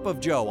and a Cup of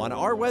Joe on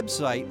our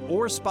website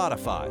or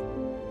Spotify.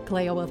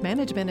 Kaleo Wealth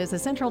Management is a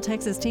Central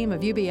Texas team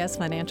of UBS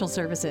Financial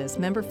Services,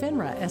 member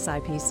FINRA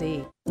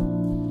SIPC.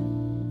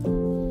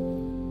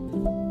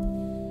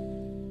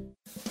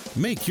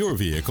 Make your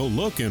vehicle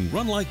look and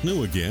run like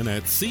new again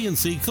at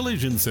CNC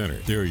Collision Center.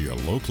 They're your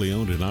locally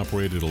owned and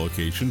operated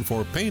location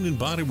for paint and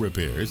body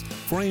repairs,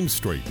 frame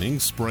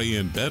straightening, spray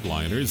and bed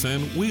liners,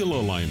 and wheel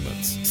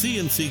alignments.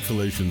 CNC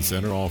Collision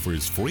Center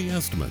offers free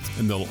estimates,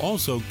 and they'll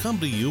also come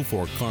to you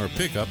for car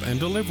pickup and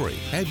delivery.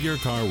 Have your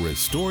car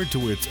restored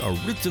to its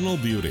original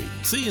beauty.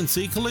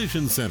 CNC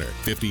Collision Center,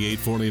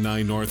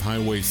 5849 North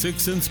Highway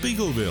 6 in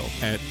Spiegelville,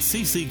 at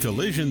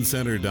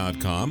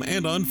cccollisioncenter.com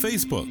and on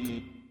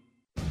Facebook.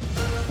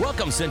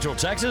 Welcome, Central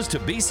Texas, to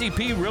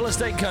BCP Real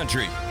Estate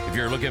Country. If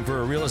you're looking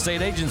for a real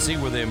estate agency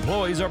where the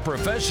employees are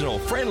professional,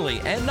 friendly,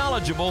 and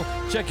knowledgeable,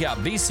 check out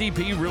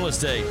BCP Real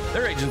Estate.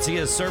 Their agency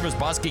has serviced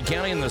Bosque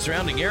County and the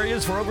surrounding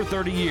areas for over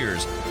 30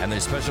 years, and they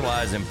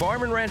specialize in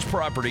farm and ranch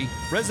property,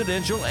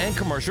 residential, and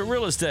commercial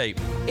real estate.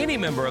 Any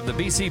member of the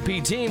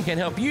BCP team can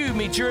help you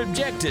meet your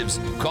objectives.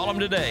 Call them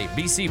today,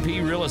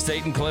 BCP Real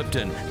Estate in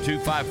Clifton,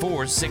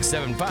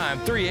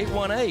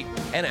 254-675-3818,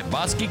 and at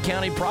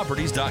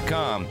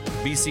BosqueCountyProperties.com.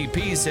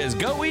 BCP says,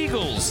 go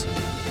Eagles!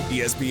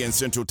 ESPN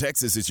Central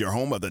Texas is your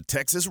home of the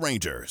Texas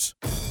Rangers.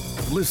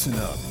 Listen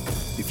up.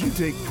 If you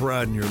take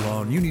pride in your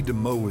lawn, you need to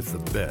mow with the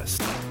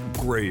best.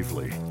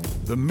 Gravely.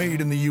 The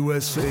made in the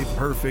USA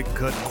perfect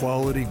cut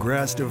quality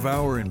grass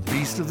devour and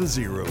beast of the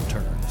zero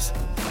turns.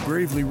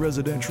 Gravely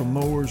residential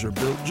mowers are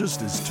built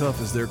just as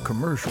tough as their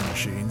commercial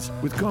machines,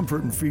 with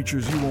comfort and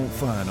features you won't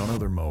find on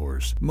other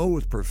mowers. Mow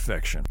with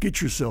perfection. Get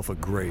yourself a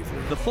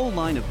Gravely. The full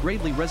line of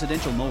Gravely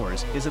residential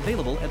mowers is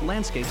available at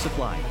Landscape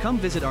Supply. Come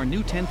visit our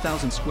new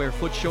 10,000 square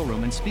foot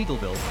showroom in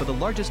Spiegelville for the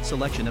largest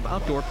selection of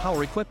outdoor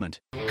power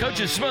equipment.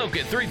 Coach's Smoke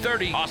at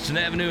 330 Austin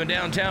Avenue in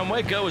downtown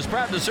Waco is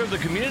proud to serve the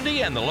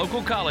community and the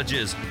local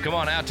colleges. Come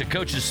on out to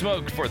Coach's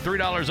Smoke for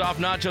 $3 off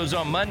nachos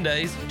on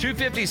Mondays,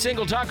 $2.50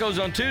 single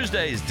tacos on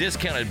Tuesdays,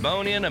 discounted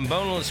bone-in and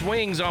boneless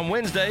wings on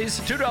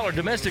Wednesdays, $2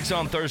 domestics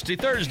on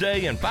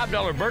Thursday, and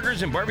 $5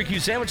 burgers and barbecue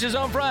sandwiches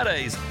on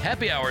Fridays.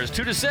 Happy hour is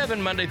 2 to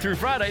 7 Monday through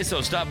Friday, so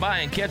stop by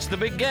and catch the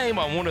big game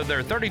on one of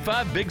their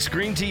 35 big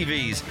screen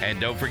TVs. And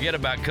don't forget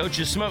about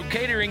Coach's Smoke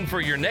catering for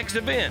your next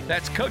event.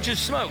 That's Coach's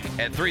Smoke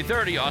at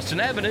 330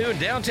 Austin Avenue in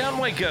downtown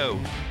Waco.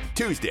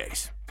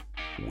 Tuesdays.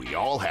 We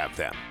all have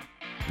them.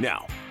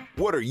 Now,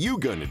 what are you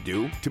going to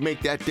do to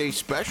make that day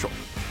special?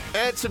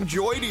 Add some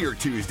joy to your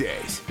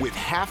Tuesdays with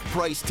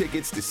half-price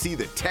tickets to see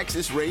the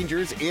Texas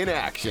Rangers in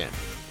action.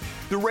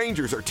 The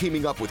Rangers are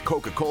teaming up with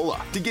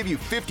Coca-Cola to give you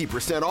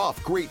 50%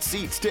 off great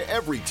seats to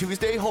every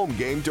Tuesday home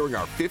game during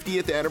our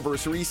 50th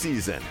anniversary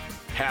season.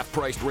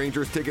 Half-priced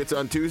Rangers tickets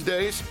on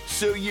Tuesdays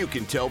so you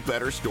can tell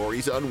better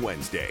stories on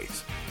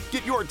Wednesdays.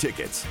 Get your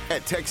tickets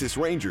at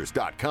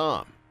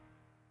TexasRangers.com.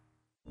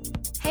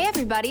 Hey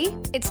everybody,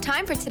 it's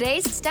time for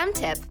today's STEM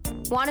tip.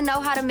 Want to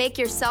know how to make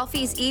your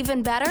selfies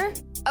even better?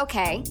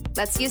 Okay,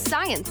 let's use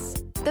science.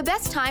 The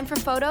best time for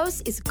photos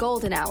is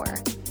golden hour.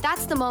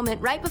 That's the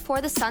moment right before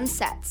the sun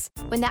sets,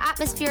 when the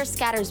atmosphere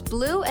scatters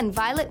blue and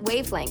violet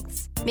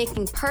wavelengths,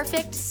 making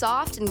perfect,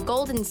 soft, and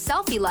golden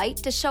selfie light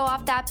to show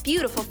off that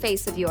beautiful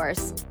face of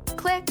yours.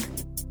 Click.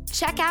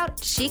 Check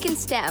out Chic and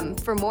STEM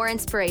for more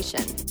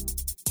inspiration.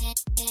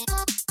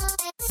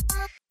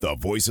 The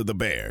voice of the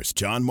Bears,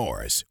 John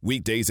Morris,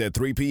 weekdays at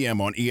 3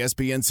 p.m. on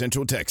ESPN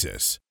Central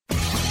Texas.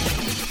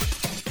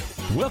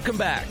 Welcome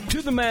back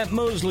to the Matt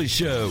Mosley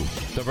Show.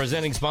 The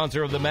presenting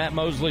sponsor of the Matt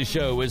Mosley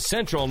Show is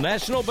Central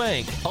National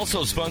Bank.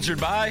 Also sponsored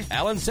by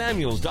Allen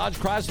Samuels, Dodge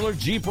Chrysler,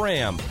 Jeep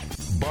Ram,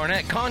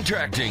 Barnett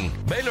Contracting,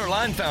 Baylor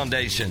Line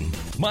Foundation,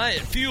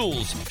 Myatt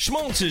Fuels,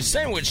 Schmaltz's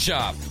Sandwich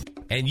Shop,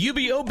 and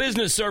UBO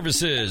Business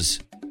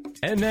Services.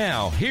 And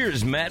now,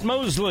 here's Matt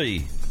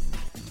Mosley.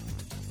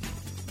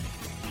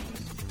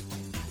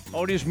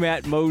 Oh, it is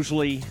Matt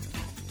Mosley,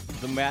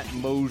 the Matt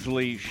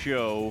Mosley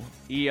Show,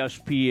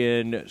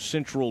 ESPN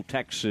Central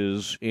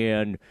Texas,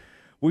 and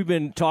we've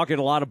been talking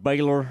a lot of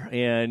Baylor,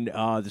 and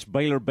this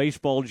Baylor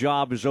baseball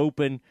job is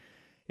open,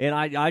 and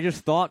I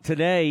just thought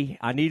today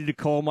I needed to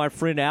call my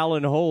friend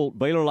Alan Holt,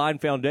 Baylor Line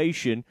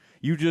Foundation.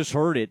 You just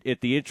heard it at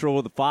the intro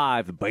of the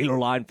 5, the Baylor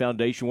Line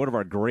Foundation, one of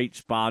our great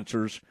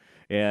sponsors,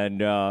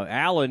 and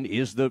Alan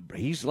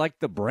he's like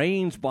the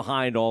brains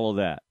behind all of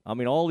that. I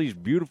mean, all these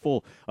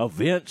beautiful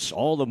events,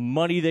 all the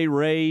money they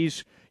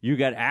raise. You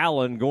got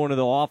Alan going to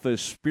the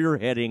office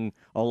spearheading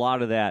a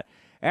lot of that.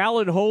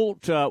 Alan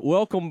Holt,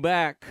 welcome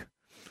back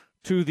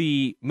to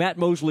the Matt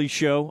Mosley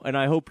Show, and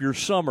I hope your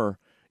summer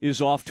is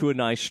off to a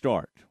nice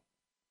start.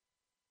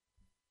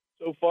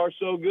 So far,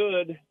 so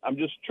good. I'm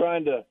just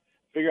trying to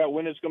figure out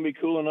when it's going to be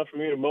cool enough for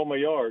me to mow my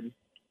yard.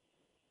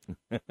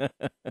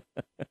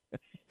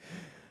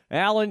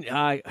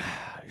 Alan,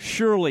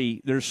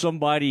 surely there's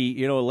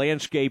somebody, a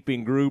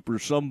landscaping group or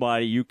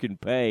somebody you can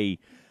pay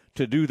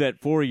to do that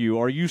for you.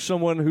 Are you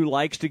someone who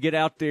likes to get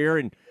out there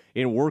and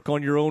work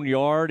on your own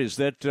yard? Is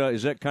that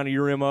kind of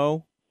your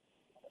MO?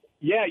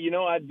 Yeah,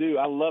 I do.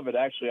 I love it,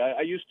 actually.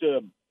 I used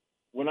to,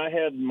 when I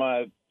had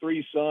my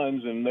 3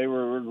 sons and they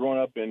were growing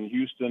up in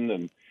Houston,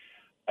 and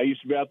I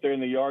used to be out there in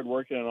the yard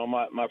working, and all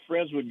my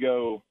friends would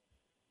go,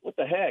 "What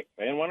the heck,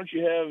 man? Why don't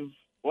you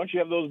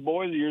have those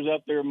boys of yours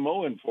out there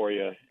mowing for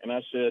you?" And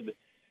I said,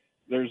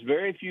 "There's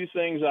very few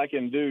things I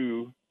can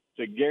do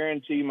to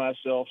guarantee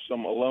myself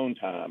some alone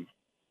time."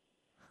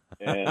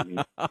 And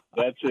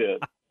that's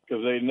it,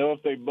 because they know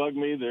if they bug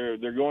me,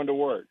 they're going to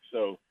work.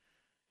 So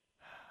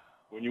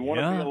when you want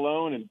to be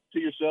alone and to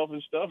yourself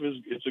and stuff,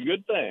 it's a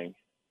good thing.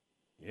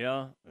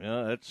 Yeah,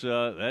 that's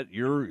that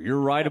you're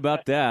right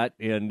about that,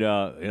 and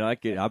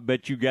I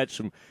bet you got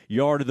some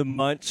yard of the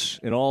months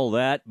and all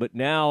that. But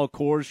now, of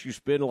course, you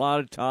spend a lot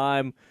of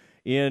time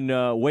in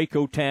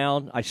Waco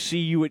town. I see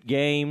you at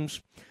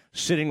games,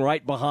 sitting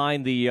right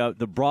behind the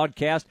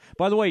broadcast.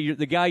 By the way,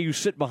 the guy you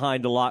sit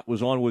behind a lot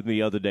was on with me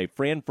the other day.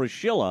 Fran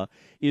Fraschilla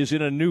is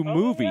in a new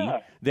movie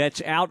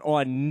that's out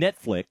on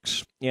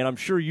Netflix, and I'm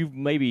sure you've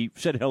maybe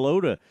said hello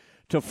to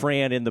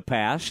Fran in the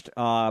past.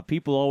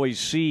 People always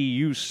see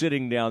you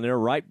sitting down there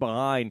right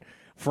behind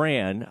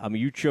Fran. I mean,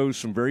 you chose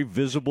some very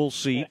visible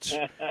seats.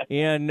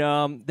 And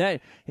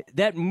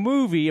that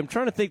movie, I'm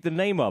trying to think the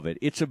name of it.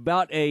 It's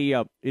about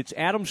it's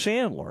Adam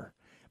Sandler.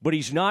 But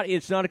it's not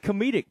a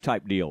comedic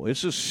type deal.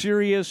 It's a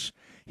serious,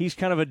 he's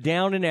kind of a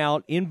down and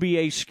out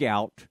NBA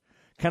scout,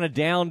 kind of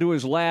down to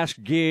his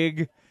last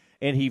gig,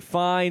 and he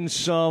finds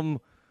some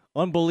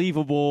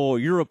unbelievable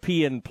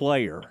European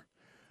player.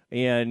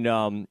 And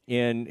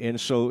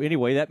so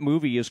anyway, that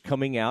movie is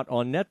coming out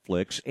on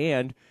Netflix,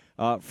 and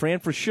Fran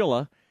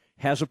Fraschilla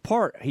has a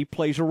part. He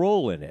plays a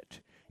role in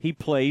it. He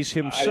plays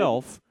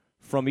himself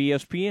from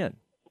ESPN.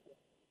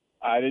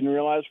 I didn't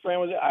realize Fran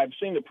was. I've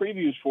seen the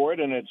previews for it,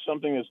 and it's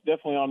something that's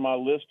definitely on my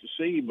list to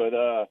see. But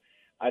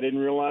I didn't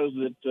realize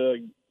that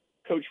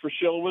Coach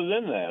Fraschilla was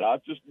in that.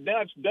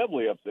 Now it's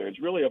doubly up there. It's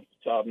really up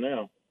the top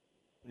now.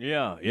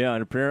 Yeah,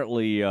 and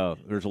apparently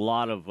there's a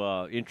lot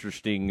of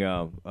interesting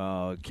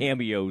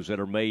cameos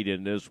that are made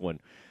in this one.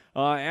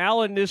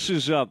 Alan, this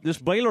is this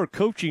Baylor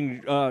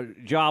coaching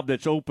job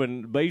that's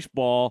open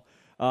baseball.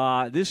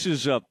 This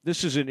is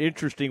an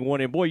interesting one,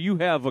 and boy, you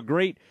have a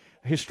great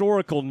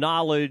historical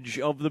knowledge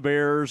of the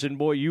Bears, and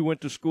boy, you went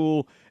to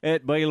school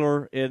at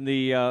Baylor in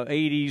the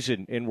 80s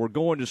and were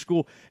going to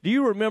school. Do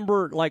you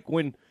remember, like,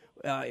 when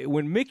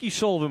Mickey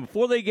Sullivan,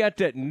 before they got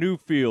that new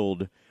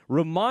field,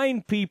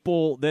 remind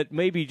people that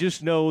maybe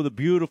just know the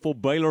beautiful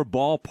Baylor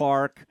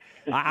ballpark?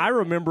 I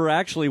remember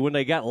actually when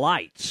they got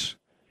lights.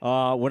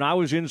 When I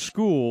was in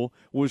school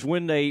was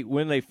when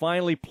they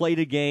finally played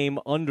a game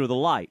under the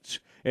lights.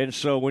 And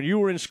so when you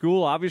were in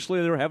school, obviously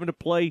they were having to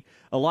play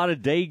a lot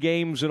of day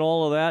games and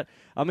all of that.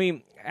 I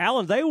mean,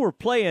 Alan, they were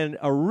playing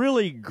a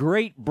really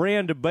great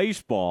brand of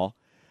baseball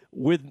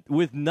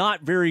with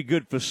not very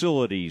good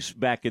facilities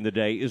back in the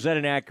day. Is that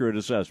an accurate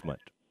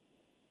assessment?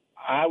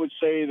 I would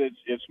say that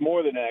it's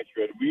more than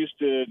accurate. We used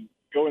to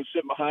go and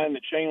sit behind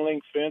the chain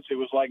link fence. It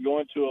was like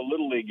going to a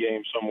Little League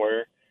game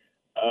somewhere.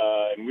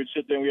 And we'd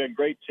sit there, and we had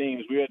great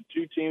teams. We had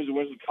 2 teams that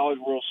went to the College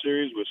World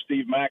Series with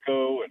Steve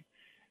Macko and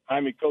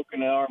Jaime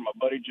Kokenauer, my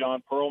buddy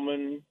John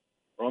Perlman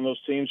were on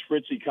those teams,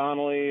 Fritzy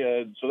Connolly.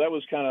 So that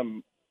was kind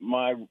of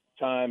my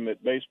time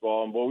at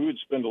baseball. And, boy, we would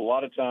spend a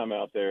lot of time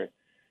out there.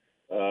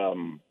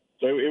 So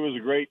it was a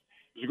great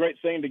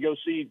thing to go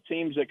see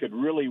teams that could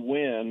really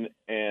win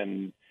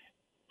and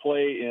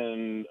play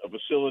in a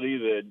facility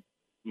that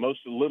most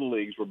of the Little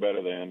Leagues were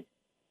better than.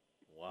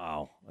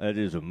 Wow, that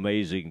is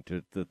amazing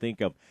to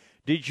think of.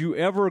 Did you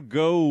ever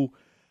go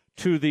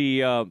to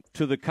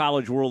the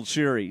College World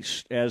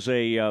Series as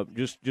a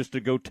just to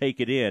go take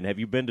it in. Have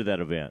you been to that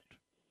event?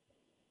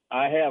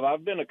 I have.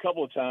 I've been a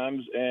couple of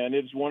times, and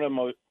it's one of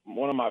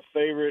my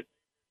favorite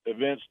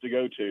events to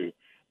go to.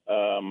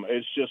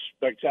 It's just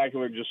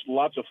spectacular, just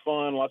lots of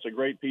fun, lots of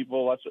great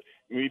people.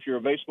 If you're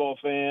a baseball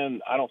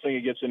fan, I don't think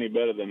it gets any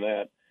better than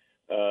that.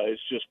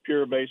 It's just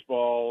pure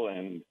baseball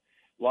and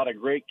a lot of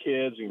great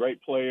kids and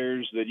great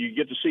players that you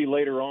get to see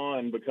later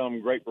on become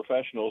great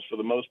professionals for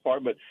the most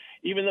part. But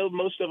even though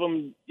most of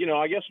them,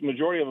 I guess the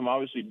majority of them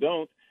obviously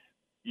don't,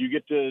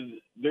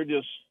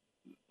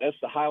 that's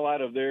the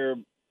highlight of their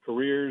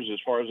careers as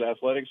far as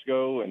athletics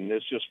go, and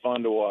it's just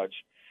fun to watch.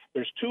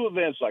 There's two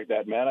events like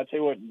that, Matt. I tell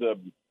you what,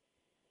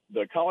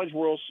 the College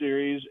World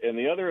Series, and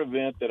the other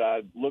event that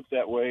I look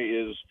that way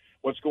is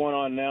what's going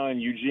on now in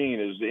Eugene,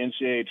 is the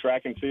NCAA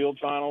track and field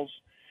finals.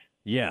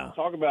 Yeah.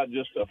 Talk about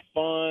just a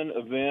fun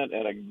event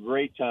and a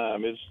great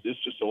time. It's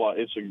just a lot.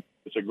 It's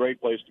a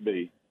great place to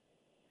be.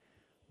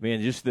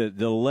 Man, just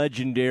the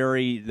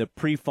legendary, the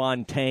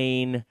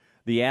Prefontaine,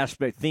 the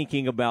aspect,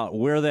 thinking about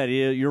where that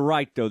is. You're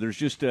right, though. There's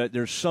just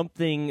there's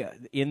something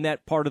in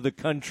that part of the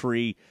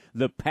country,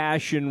 the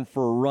passion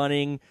for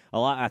running.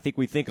 I think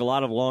we think a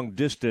lot of long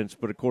distance,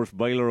 but of course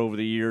Baylor over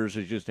the years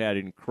has just had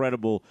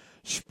incredible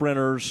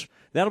sprinters.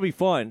 That'll be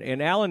fun.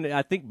 And Alan,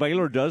 I think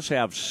Baylor does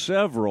have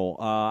several.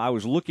 I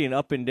was looking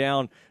up and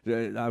down.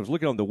 I was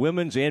looking on the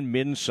women's and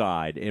men's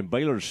side, and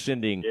Baylor's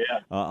sending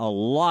a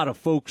lot of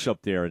folks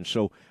up there. And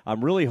so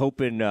I'm really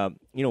hoping,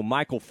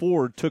 Michael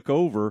Ford took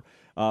over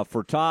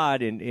for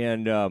Todd,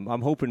 and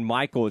I'm hoping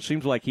Michael, it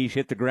seems like he's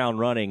hit the ground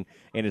running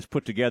and has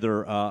put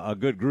together a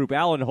good group.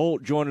 Alan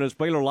Holt joining us,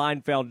 Baylor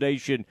Line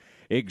Foundation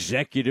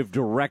Executive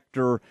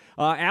Director.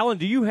 Alan,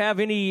 do you have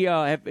any,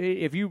 have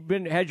you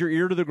had your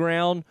ear to the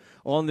ground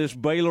on this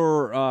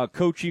Baylor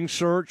coaching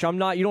search?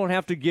 You don't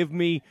have to give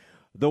me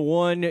the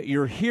one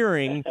you're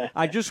hearing.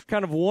 I just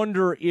kind of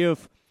wonder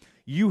if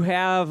you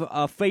have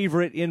a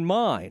favorite in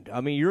mind.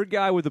 I mean, you're a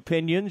guy with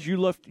opinions. You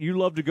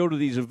love to go to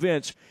these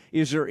events.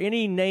 Is there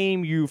any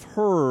name you've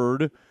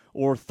heard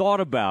or thought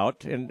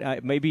about,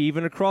 and maybe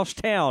even across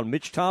town?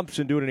 Mitch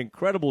Thompson doing an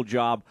incredible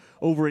job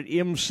over at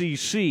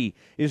MCC.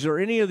 Is there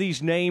any of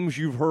these names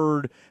you've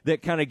heard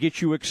that kind of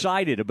get you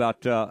excited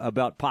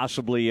about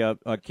possibly a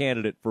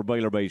candidate for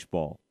Baylor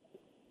baseball?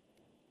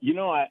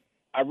 I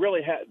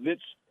really have.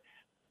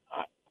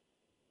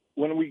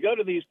 When we go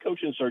to these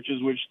coaching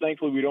searches, which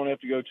thankfully we don't have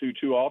to go to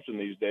too often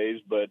these days,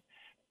 but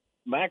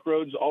Mack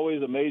Rhoades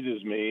always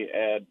amazes me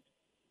at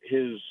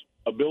his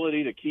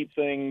ability to keep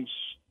things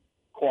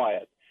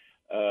quiet.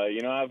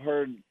 I've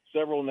heard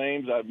several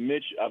names. I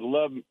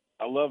love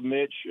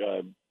Mitch.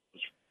 Was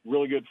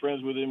really good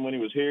friends with him when he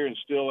was here, and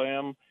still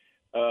am.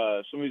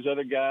 Some of these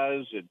other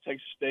guys at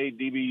Texas State,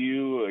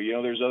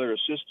 DBU. There's other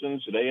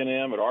assistants at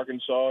A&M, at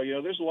Arkansas.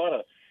 There's a lot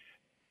of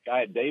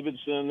guy at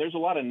Davidson. There's a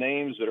lot of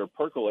names that are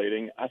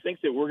percolating. I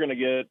think that we're going to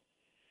get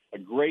a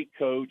great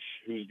coach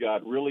who's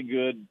got really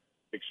good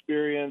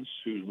experience,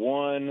 who's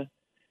won,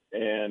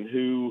 and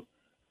who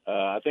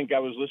I think I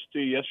was listening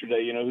to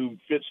yesterday, who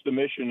fits the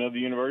mission of the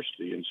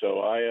university. And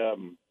so I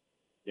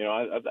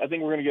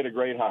think we're going to get a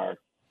great hire.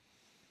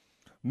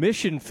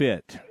 Mission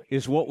fit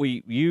is what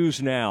we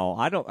use now.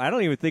 I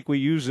don't even think we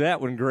used that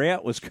when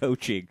Grant was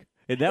coaching.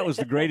 And that was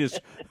the greatest.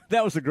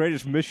 That was the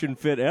greatest mission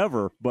fit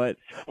ever. But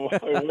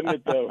wouldn't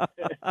it though?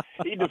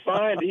 He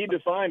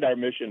defined our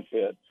mission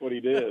fit. That's what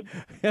he did.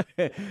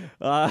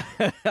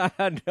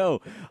 I know.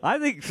 I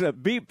think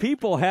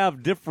people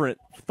have different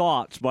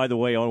thoughts, by the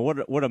way, on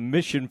what a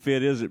mission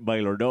fit is at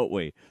Baylor, don't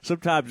we?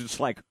 Sometimes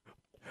it's like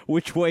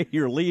which way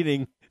you're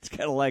leaning. It's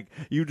kind of like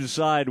you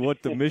decide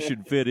what the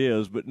mission fit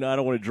is, but no, I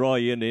don't want to draw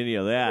you into any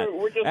of that.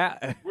 We're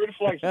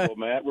flexible,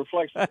 Matt. We're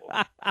flexible.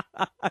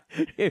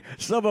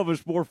 Some of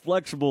us more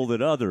flexible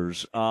than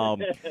others.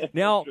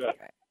 Now,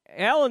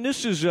 Alan,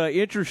 this is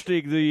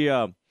interesting.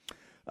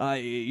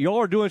 Y'all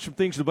are doing some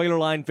things at the Baylor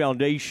Line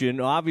Foundation.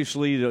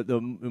 Obviously,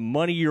 the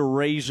money you're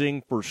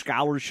raising for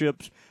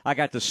scholarships. I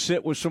got to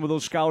sit with some of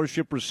those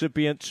scholarship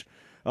recipients.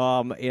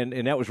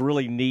 And that was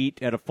really neat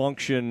at a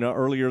function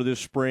earlier this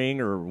spring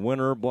or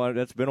winter. But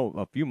that's been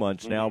a few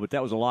months now, but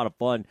that was a lot of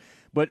fun.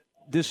 But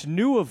this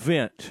new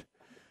event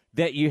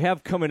that you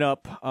have coming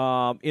up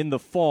in the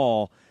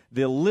fall,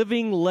 the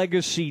Living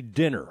Legacy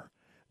Dinner,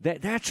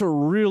 that's a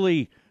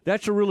really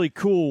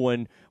cool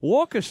one.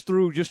 Walk us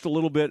through just a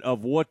little bit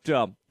of what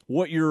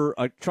you're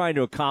trying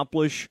to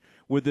accomplish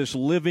with this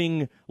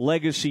Living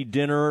Legacy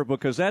Dinner,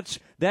 because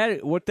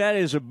what that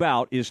is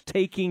about is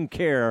taking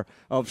care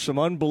of some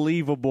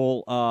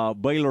unbelievable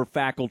Baylor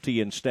faculty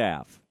and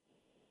staff.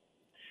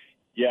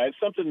 Yeah, it's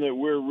something that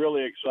we're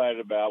really excited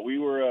about.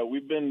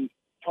 We've been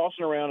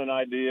tossing around an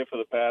idea for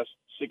the past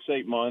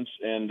 6-8 months,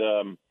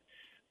 and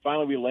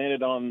finally we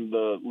landed on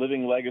the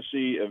Living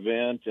Legacy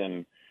event,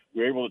 and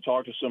we were able to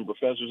talk to some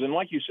professors. And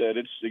like you said,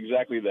 it's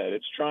exactly that.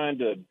 It's trying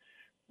to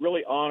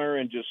really honor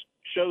and just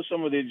show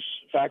some of these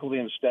faculty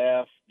and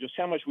staff just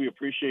how much we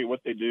appreciate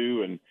what they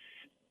do and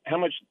how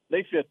much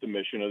they fit the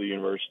mission of the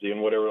university and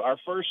whatever. Our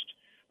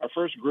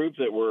first group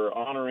that we're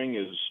honoring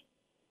is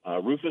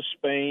Rufus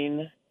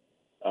Spain,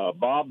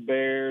 Bob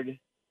Baird,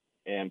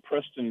 and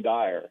Preston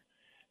Dyer.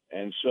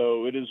 And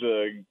so it is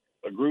a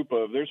group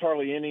of, there's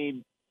hardly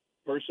any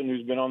person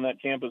who's been on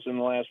that campus in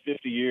the last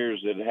 50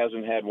 years that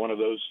hasn't had one of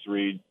those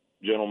three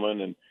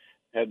gentlemen,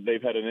 and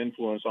they've had an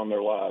influence on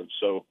their lives.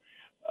 So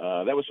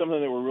that was something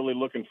that we're really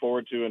looking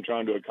forward to and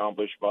trying to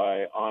accomplish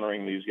by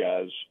honoring these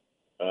guys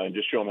and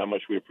just show them how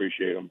much we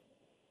appreciate them.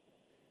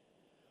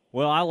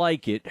 Well, I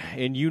like it,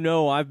 and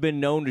I've been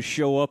known to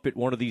show up at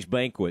one of these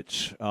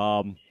banquets,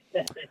 and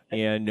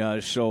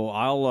so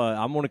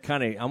I'm going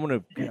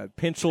to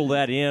pencil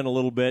that in a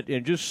little bit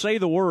and just say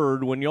the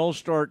word when y'all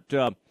start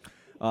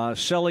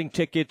selling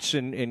tickets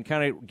and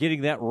kind of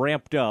getting that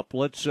ramped up.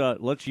 Let's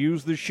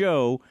use the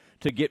show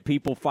to get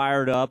people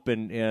fired up,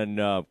 and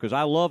because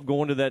I love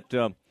going to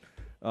that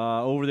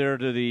over there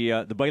to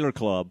the Baylor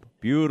Club,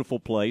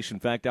 beautiful place. In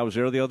fact, I was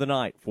there the other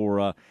night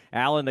for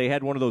Alan. They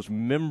had one of those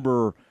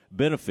member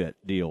benefit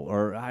deal,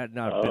 or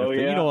not benefit,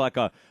 yeah. Like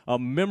a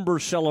member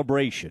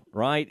celebration,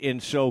 right?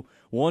 And so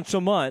once a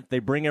month they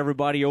bring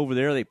everybody over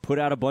there. They put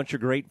out a bunch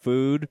of great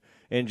food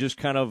and just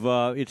kind of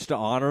it's to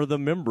honor the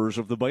members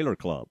of the Baylor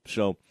Club.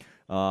 So it's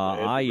a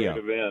great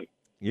event.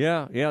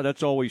 Yeah,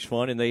 that's always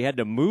fun. And they had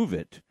to move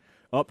it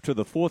up to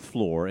the 4th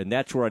floor, and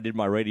that's where I did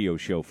my radio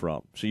show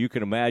from. So you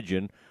can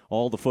imagine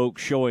all the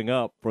folks showing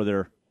up for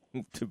their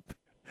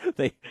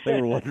they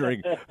were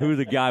wondering who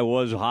the guy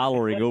was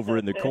hollering over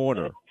in the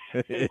corner.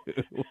 There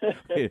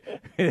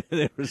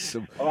was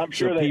some. Well, I'm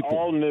sure they people.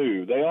 all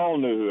knew. They all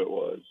knew who it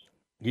was.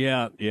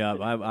 Yeah.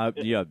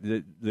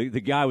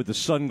 The guy with the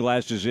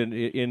sunglasses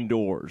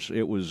indoors.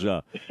 It was.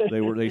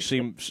 They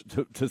seemed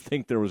to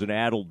think there was an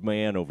addled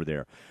man over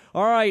there.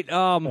 All right.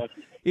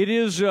 It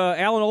is,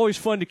 Alan. Always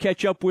fun to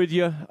catch up with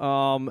you.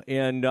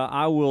 And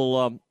I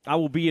will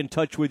be in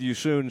touch with you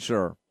soon,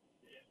 sir.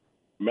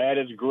 Matt,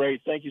 it's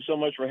great. Thank you so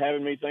much for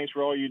having me. Thanks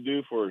for all you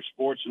do for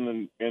sports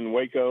in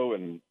Waco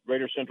and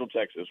Greater Central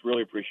Texas.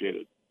 Really appreciate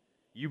it.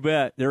 You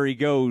bet. There he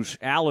goes.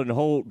 Alan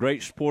Holt,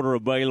 great supporter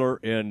of Baylor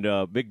and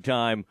big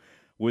time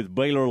with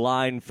Baylor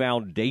Line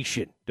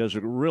Foundation. Does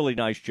a really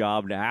nice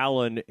job. And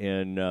Alan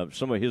and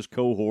some of his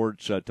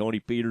cohorts, Tony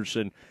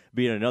Peterson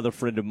being another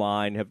friend of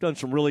mine, have done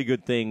some really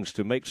good things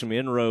to make some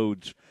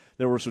inroads.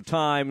 There were some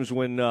times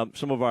when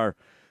some of our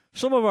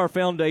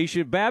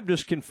foundation,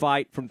 Baptists can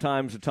fight from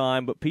time to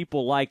time, but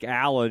people like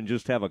Alan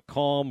just have a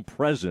calm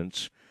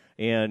presence,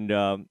 and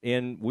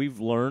we've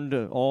learned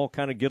to all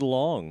kind of get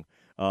along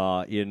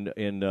in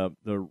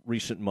the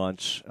recent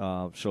months.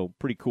 So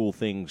pretty cool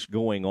things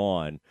going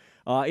on.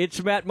 It's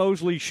the Matt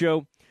Mosley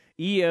Show,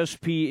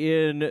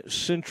 ESPN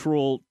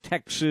Central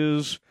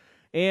Texas,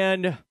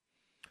 and I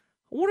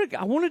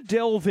want to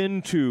delve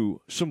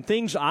into some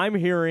things I'm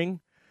hearing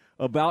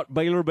about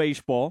Baylor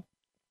baseball.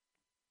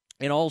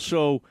 And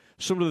also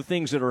some of the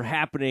things that are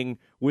happening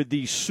with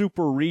these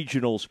super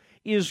regionals.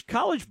 Is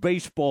college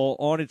baseball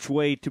on its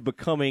way to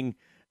becoming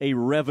a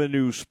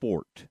revenue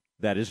sport?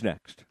 That is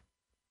next.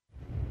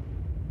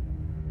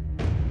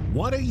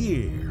 What a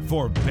year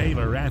for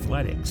Baylor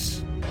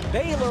athletics.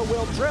 Baylor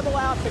will dribble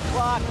out the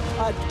clock.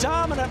 A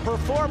dominant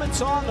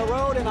performance on the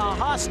road in a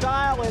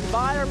hostile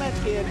environment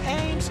in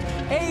Ames.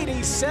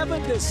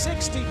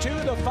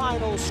 87-62 the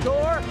final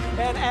score.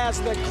 And as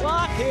the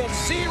clock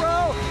hits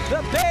 0,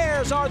 the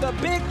Bears are the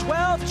Big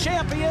 12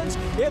 champions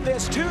in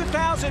this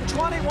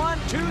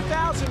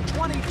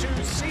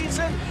 2021-2022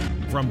 season.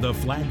 From the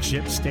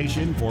flagship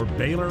station for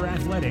Baylor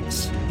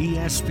athletics,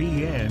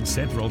 ESPN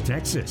Central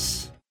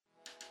Texas.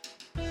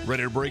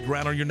 Ready to break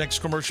ground on your next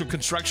commercial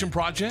construction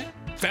project?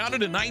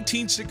 Founded in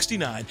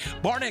 1969,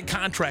 Barnett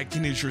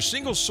Contracting is your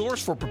single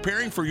source for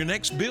preparing for your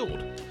next build.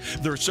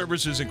 Their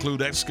services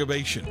include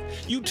excavation,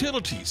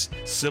 utilities,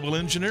 civil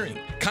engineering,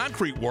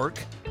 concrete work,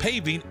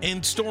 paving,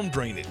 and storm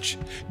drainage.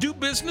 Do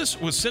business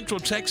with Central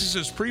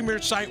Texas's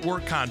premier site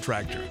work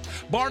contractor,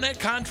 Barnett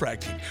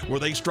Contracting, where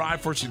they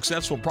strive for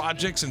successful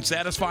projects and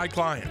satisfied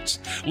clients.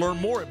 Learn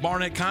more at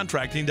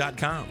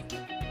barnettcontracting.com.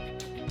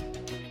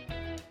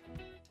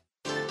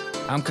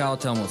 I'm Kyle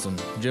Tumlinson,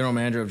 General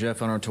Manager of Jeff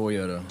Hunter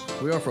Toyota.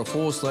 We offer a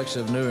full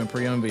selection of new and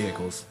pre-owned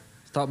vehicles.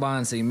 Stop by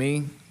and see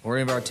me or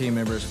any of our team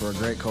members for a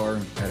great car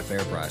at a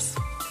fair price.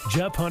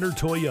 Jeff Hunter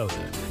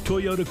Toyota.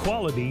 Toyota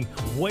quality,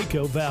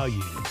 Waco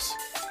values.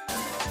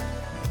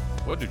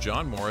 What do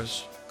John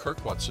Morris,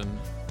 Kirk Watson,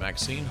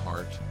 Maxine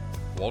Hart,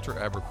 Walter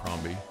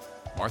Abercrombie,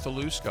 Martha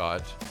Lou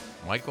Scott,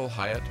 Michael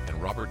Hyatt,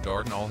 and Robert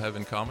Darden all have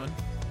in common?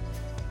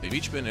 They've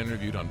each been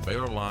interviewed on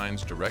Baylor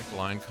Line's Direct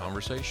Line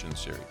Conversation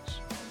series.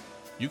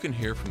 You can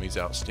hear from these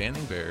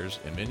outstanding Bears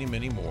and many,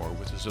 many more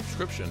with a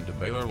subscription to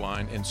Baylor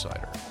Line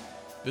Insider.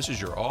 This is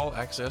your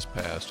all-access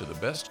pass to the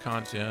best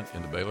content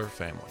in the Baylor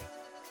family.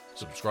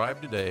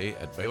 Subscribe today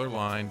at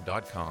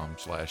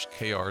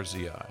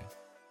BaylorLine.com/KRZI.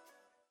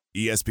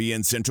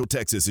 ESPN Central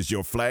Texas is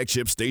your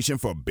flagship station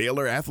for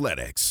Baylor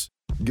athletics.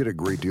 Get a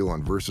great deal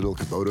on versatile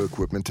Kubota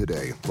equipment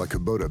today, like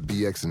Kubota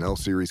BX and L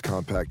Series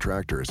compact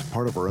tractors,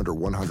 part of our under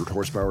 100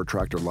 horsepower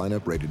tractor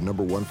lineup rated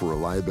 #1 for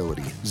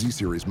reliability. Z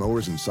Series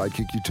mowers and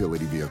Sidekick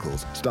utility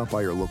vehicles. Stop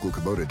by your local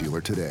Kubota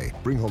dealer today.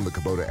 Bring home the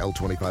Kubota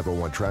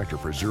L2501 tractor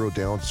for 0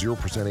 down,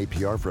 0%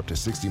 APR for up to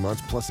 60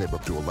 months, plus save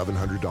up to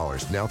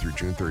 $1,100 now through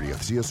June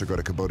 30th. See us or go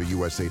to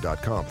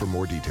KubotaUSA.com for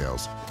more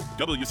details.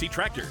 WC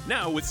Tractor,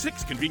 now with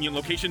 6 convenient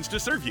locations to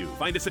serve you.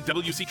 Find us at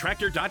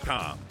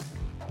WCTractor.com.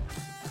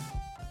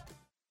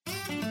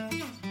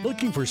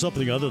 Looking for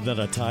something other than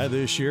a tie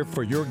this year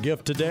for your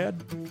gift to Dad?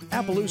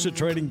 Appaloosa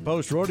Trading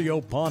Post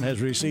Rodeo Pawn has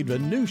received a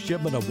new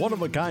shipment of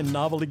one-of-a-kind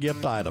novelty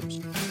gift items,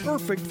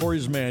 perfect for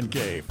his man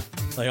cave.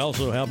 They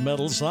also have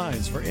metal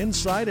signs for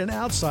inside and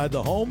outside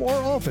the home or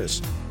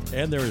office.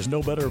 And there is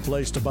no better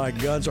place to buy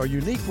guns or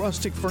unique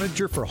rustic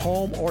furniture for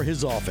home or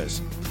his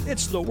office.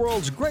 It's the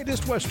world's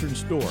greatest Western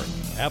store.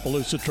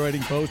 Appaloosa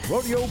Trading Post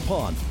Rodeo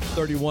Pawn,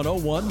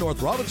 3101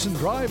 North Robinson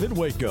Drive in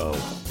Waco.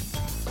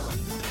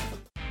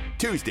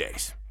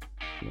 Tuesdays.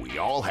 We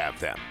all have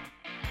them.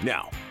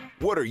 Now,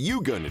 what are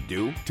you going to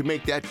do to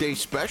make that day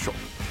special?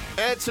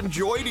 Add some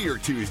joy to your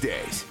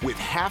Tuesdays with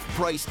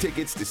half-price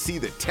tickets to see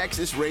the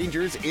Texas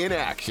Rangers in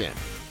action.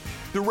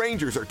 The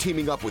Rangers are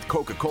teaming up with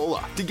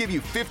Coca-Cola to give you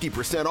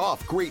 50%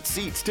 off great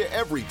seats to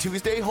every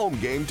Tuesday home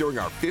game during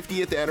our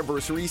 50th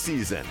anniversary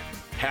season.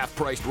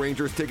 Half-priced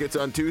Rangers tickets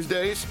on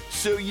Tuesdays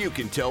so you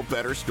can tell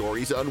better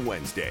stories on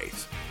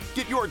Wednesdays.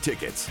 Get your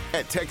tickets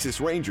at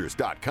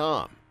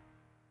TexasRangers.com.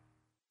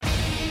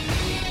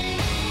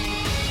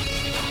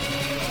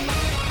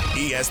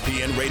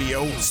 ESPN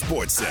Radio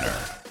Sports Center.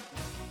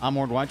 I'm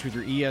Warren White with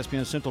your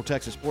ESPN Central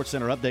Texas Sports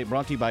Center update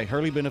brought to you by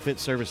Hurley Benefit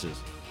Services.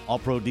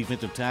 All-Pro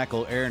defensive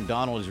tackle Aaron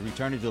Donald is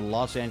returning to the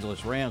Los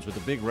Angeles Rams with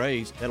a big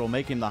raise that will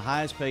make him the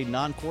highest-paid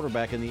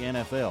non-quarterback in the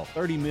NFL,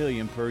 $30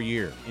 million per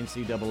year.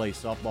 NCAA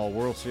Softball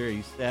World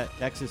Series at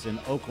Texas and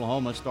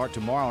Oklahoma start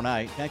tomorrow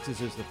night.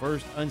 Texas is the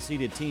first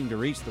unseeded team to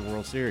reach the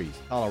World Series.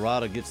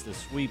 Colorado gets the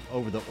sweep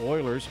over the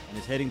Oilers and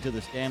is heading to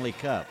the Stanley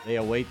Cup. They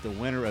await the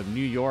winner of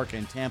New York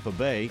and Tampa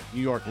Bay.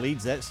 New York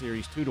leads that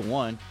series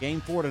 2-1. Game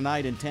 4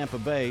 tonight in Tampa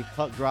Bay.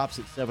 Puck drops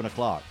at 7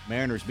 o'clock.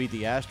 Mariners beat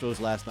the Astros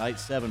last night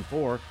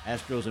 7-4.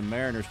 Astros and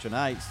Mariners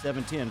tonight,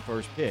 7:10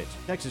 first pitch.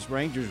 Texas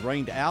Rangers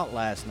rained out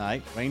last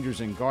night.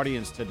 Rangers and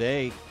Guardians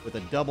today with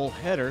a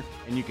doubleheader,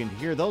 and you can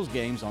hear those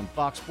games on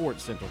Fox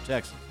Sports Central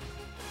Texas.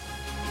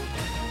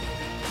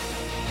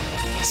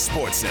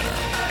 Sports Center,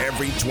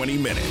 every 20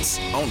 minutes,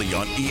 only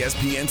on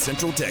ESPN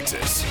Central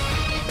Texas.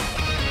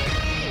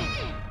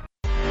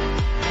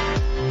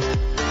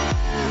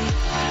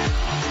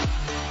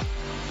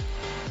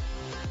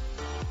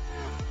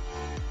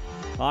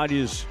 It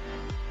is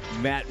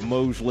Matt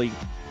Mosley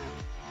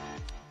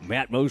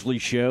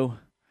Show.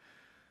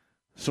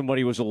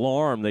 Somebody was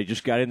alarmed. They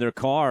just got in their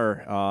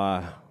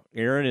car,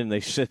 Aaron, and they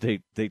said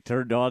they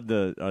turned on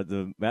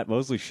the Matt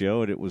Mosley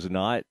Show, and it was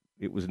not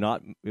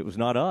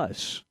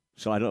us.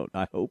 So I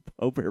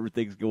hope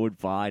everything's going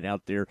fine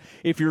out there.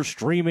 If you're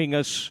streaming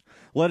us,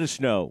 let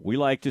us know. We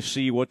like to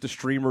see what the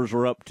streamers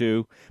are up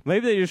to.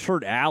 Maybe they just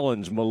heard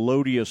Alan's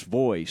melodious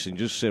voice and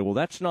just said, well,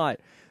 that's not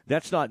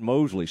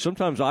Mosley.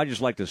 Sometimes I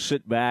just like to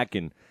sit back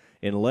and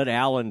let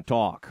Alan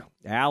talk.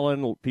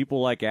 Alan, people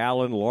like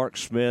Alan, Lark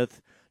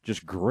Smith,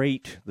 just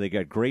great. They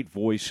got great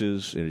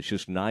voices, and it's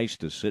just nice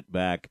to sit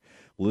back,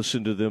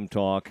 listen to them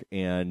talk.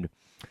 And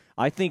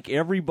I think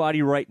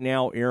everybody right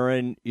now,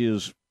 Aaron,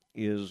 is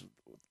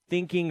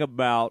thinking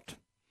about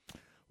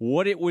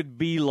what it would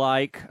be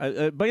like,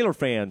 Baylor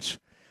fans,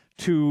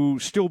 to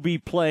still be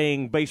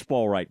playing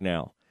baseball right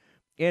now.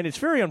 And it's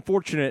very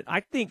unfortunate.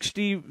 I think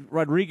Steve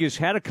Rodriguez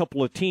had a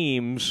couple of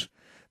teams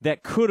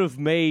that could have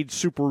made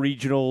super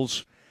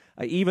regionals.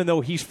 Even though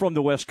he's from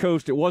the West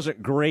Coast, it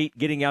wasn't great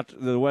getting out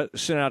to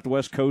sent out the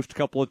West Coast a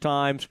couple of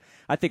times.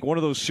 I think one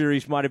of those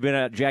series might have been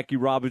at Jackie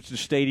Robinson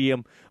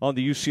Stadium on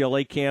the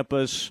UCLA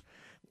campus.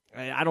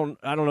 I don't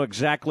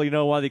exactly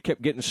know why they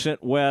kept getting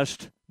sent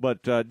west,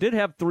 but did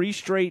have 3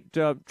 straight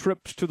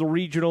trips to the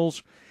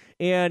regionals,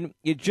 and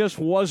it just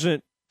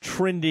wasn't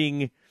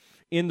trending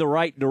in the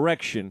right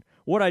direction.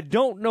 What I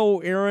don't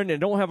know, Aaron,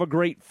 and don't have a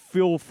great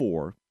feel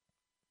for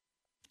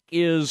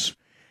is,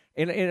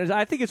 and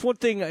I think it's one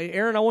thing,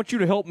 Aaron, I want you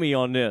to help me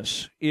on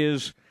this,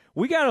 is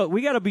we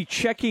gotta be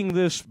checking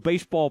this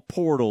baseball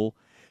portal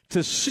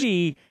to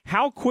see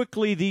how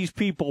quickly these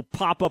people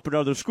pop up at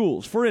other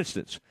schools. For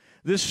instance,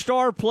 this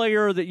star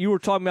player that you were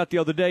talking about the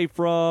other day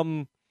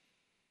from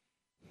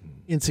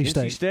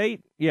NC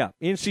State. Yeah,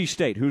 NC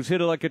State, who's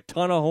hit like a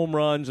ton of home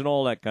runs and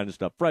all that kind of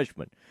stuff.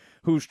 Freshman,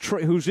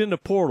 who's in the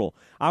portal.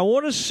 I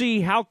want to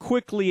see how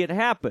quickly it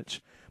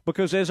happens,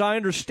 because as I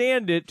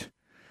understand it,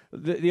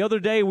 the other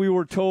day we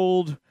were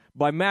told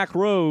by Mac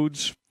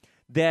Rhodes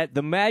that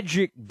the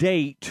magic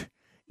date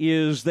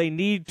is they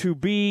need to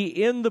be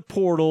in the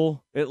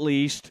portal at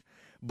least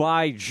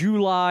by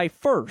July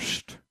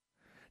 1st.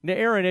 Now,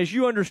 Aaron, as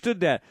you understood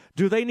that,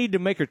 do they need to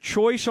make a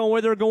choice on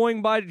whether they're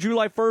going by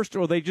July 1st,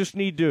 or they just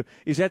need to,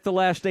 is that the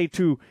last day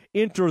to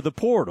enter the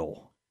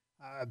portal?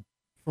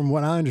 From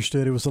what I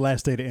understood, it was the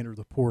last day to enter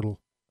the portal.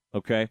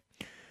 Okay,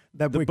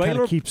 that way kind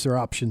of keeps their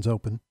options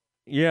open.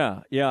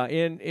 Yeah,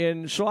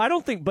 and so I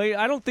don't think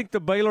the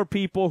Baylor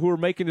people who are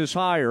making this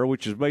hire,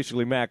 which is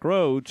basically Mack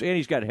Rhoades, and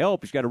he's got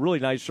help. He's got a really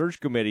nice search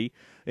committee,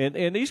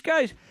 and these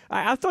guys.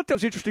 I thought that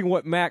was interesting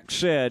what Mack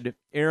said,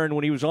 Aaron,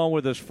 when he was on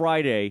with us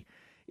Friday,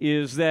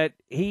 is that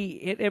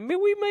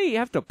we may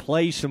have to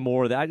play some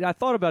more of that. I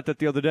thought about that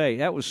the other day.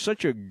 That was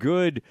such a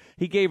good.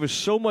 He gave us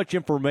so much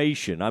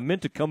information. I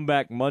meant to come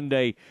back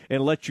Monday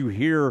and let you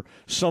hear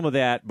some of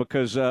that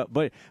because,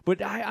 but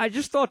I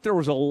just thought there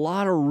was a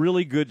lot of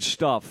really good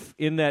stuff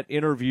in that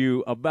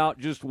interview about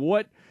just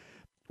what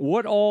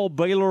all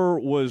Baylor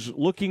was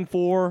looking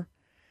for.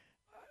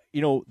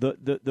 You know,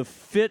 the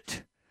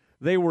fit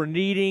they were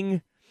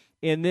needing,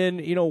 and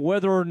then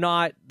whether or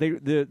not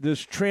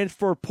this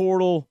transfer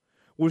portal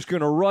was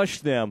going to rush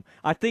them.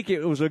 I think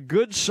it was a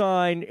good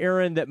sign,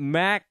 Aaron, that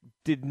Mack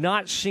did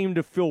not seem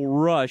to feel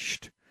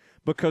rushed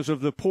because of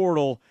the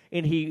portal,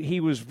 and he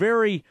was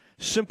very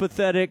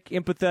sympathetic,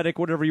 empathetic,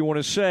 whatever you want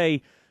to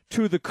say,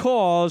 to the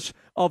cause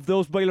of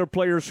those Baylor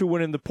players who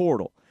went in the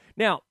portal.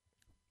 Now,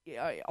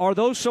 are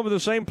those some of the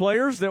same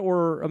players that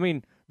were,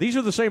 these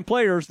are the same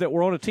players that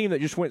were on a team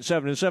that just went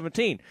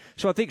 7-17.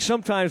 So I think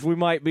sometimes we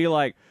might be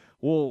like,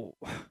 well,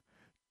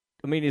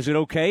 is it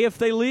okay if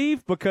they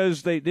leave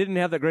because they didn't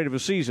have that great of a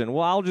season?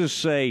 Well, I'll just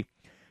say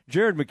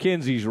Jared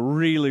McKenzie's a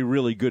really,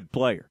 really good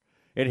player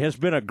and has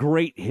been a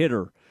great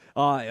hitter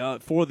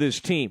for this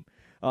team.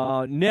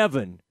 Kyle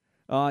Nevin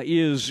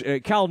is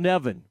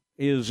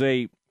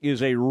a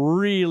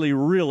really,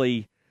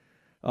 really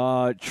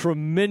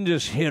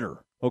tremendous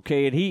hitter.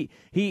 Okay, and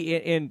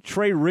he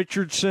Trey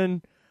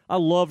Richardson. I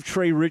love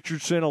Trey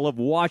Richardson. I love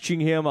watching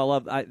him. I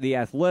love the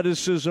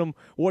athleticism,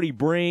 what he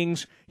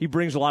brings. He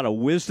brings a lot of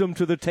wisdom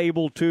to the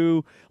table,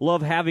 too.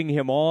 Love having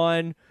him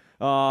on.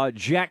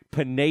 Jack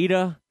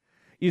Pineda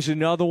is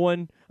another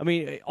one.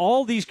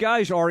 All these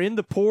guys are in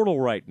the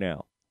portal right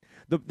now.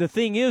 The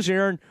thing is,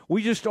 Aaron,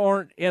 we just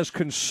aren't as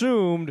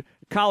consumed,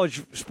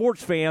 college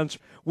sports fans,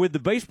 with the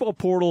baseball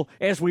portal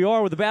as we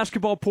are with the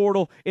basketball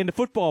portal and the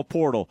football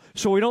portal.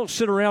 So we don't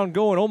sit around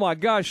going, oh, my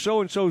gosh,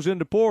 so-and-so's in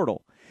the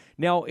portal.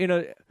 Now,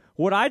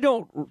 what I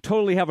don't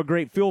totally have a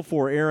great feel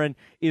for, Aaron,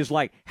 is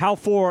like how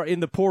far in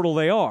the portal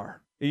they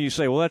are. And you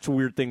say, well, that's a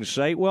weird thing to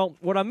say. Well,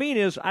 what I mean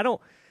is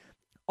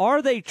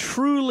are they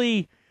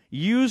truly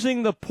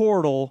using the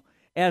portal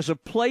as a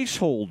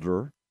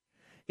placeholder?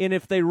 And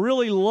if they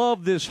really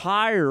love this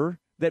hire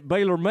that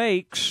Baylor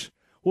makes,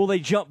 will they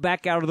jump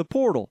back out of the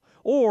portal?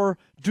 Or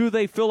do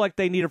they feel like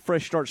they need a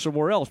fresh start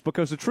somewhere else?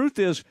 Because the truth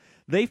is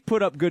they've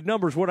put up good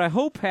numbers. What I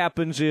hope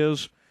happens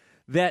is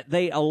that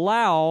they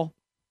allow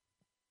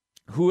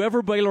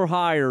whoever Baylor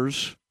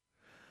hires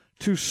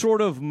to sort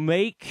of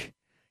make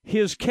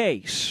his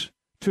case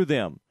to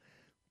them.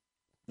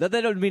 That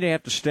doesn't mean they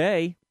have to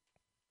stay.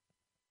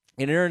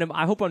 And Aaron,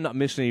 I hope I'm not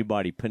missing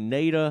anybody.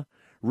 Pineda,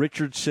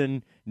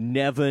 Richardson,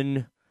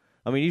 Nevin.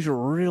 These are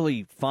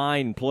really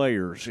fine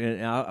players,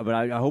 but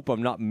I hope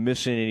I'm not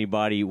missing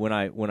anybody when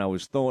I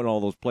was throwing all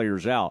those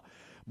players out.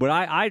 But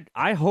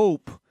I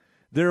hope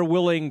they're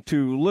willing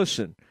to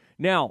listen.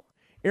 Now,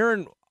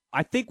 Aaron,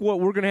 I think what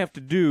we're going to have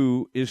to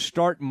do is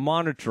start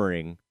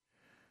monitoring.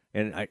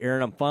 And,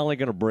 Aaron, I'm finally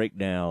going to break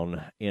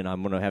down, and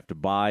I'm going to have to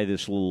buy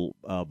this little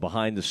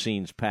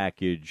behind-the-scenes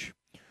package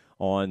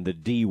on the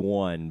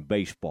D1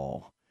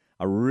 baseball.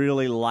 I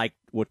really like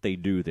what they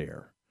do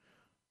there.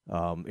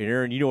 And,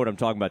 Aaron, you know what I'm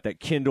talking about, that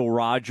Kendall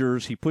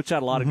Rogers. He puts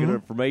out a lot of good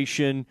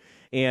information,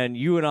 and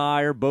you and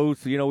I are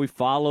both, we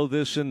follow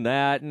this and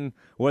that, and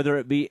whether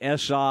it be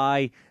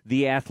SI,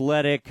 The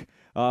Athletic.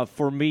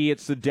 For me,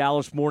 it's the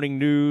Dallas Morning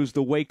News,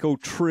 the Waco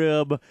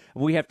Trib.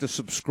 We have to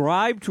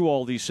subscribe to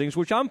all these things,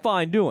 which I'm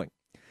fine doing.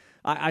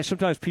 I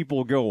sometimes people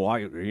will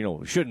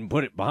go, shouldn't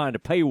put it behind a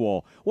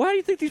paywall. Well, how do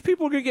you think these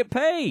people are going to get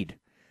paid?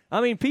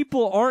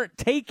 People aren't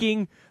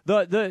taking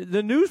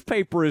the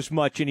newspaper as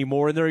much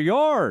anymore in their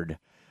yard.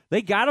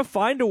 They got to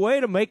find a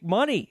way to make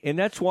money, and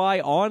that's why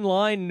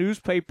online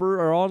newspaper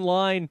or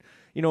online,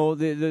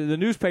 the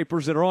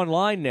newspapers that are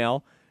online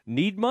now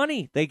need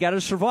money. They got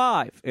to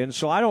survive. And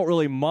so I don't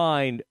really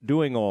mind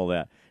doing all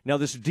that. Now,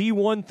 this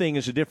D1 thing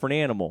is a different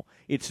animal.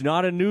 It's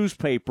not a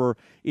newspaper.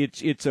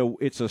 It's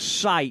a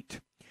site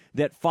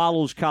that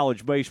follows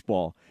college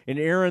baseball. And,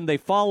 Aaron, they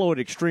follow it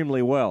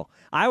extremely well.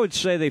 I would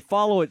say they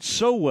follow it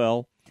so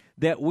well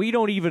that we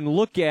don't even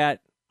look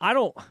at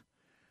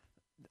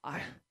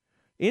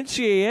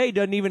NCAA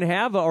doesn't even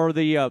have, or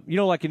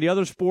like in the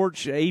other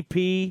sports, AP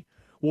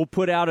will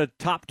put out a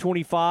top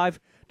 25.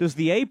 Does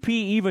the AP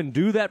even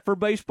do that for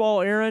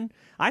baseball, Aaron?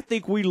 I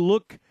think we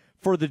look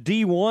for the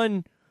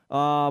D1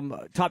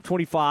 top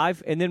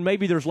 25, and then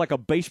maybe there's like a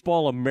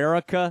Baseball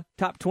America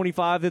top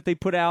 25 that they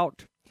put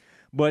out.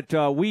 But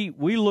we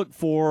look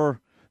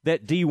for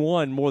that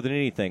D1 more than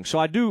anything. So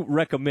I do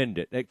recommend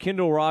it. At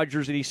Kendall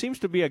Rogers, and he seems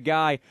to be a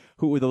guy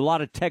who with a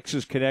lot of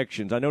Texas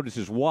connections. I noticed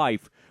his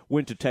wife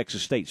went to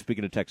Texas State,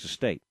 speaking of Texas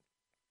State.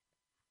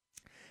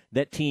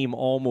 That team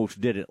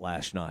almost did it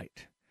last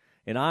night.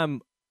 And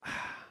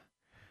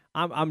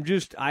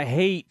I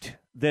hate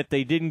that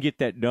they didn't get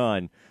that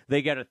done.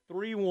 They got a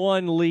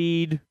 3-1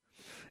 lead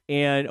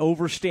and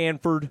over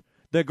Stanford.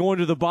 They're going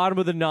to the bottom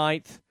of the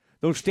ninth.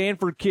 Those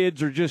Stanford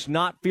kids are just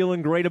not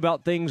feeling great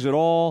about things at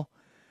all.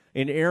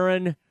 And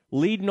Aaron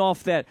leading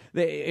off that.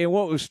 And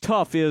what was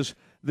tough is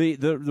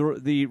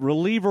the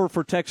reliever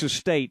for Texas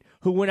State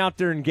who went out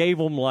there and gave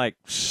them like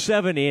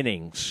 7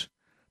 innings.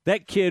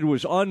 That kid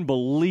was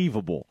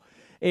unbelievable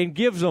and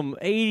gives them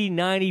 80,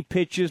 90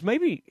 pitches.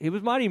 Maybe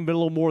it might even been a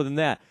little more than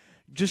that.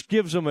 Just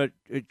gives them a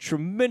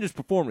tremendous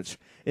performance.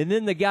 And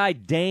then the guy,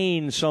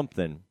 Dane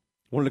something,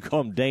 I wanted to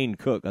call him Dane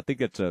Cook. I think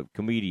that's a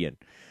comedian.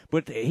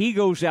 But he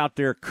goes out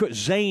there,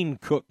 Zane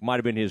Cook might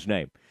have been his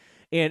name.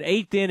 And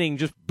 8th inning,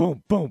 just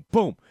boom, boom,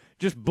 boom,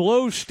 just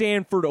blows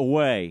Stanford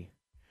away.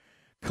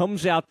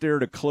 Comes out there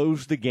to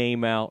close the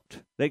game out.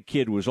 That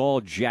kid was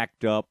all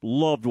jacked up,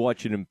 loved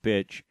watching him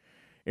pitch.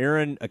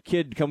 Aaron, a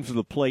kid comes to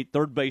the plate,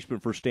 third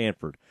baseman for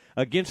Stanford.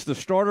 Against the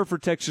starter for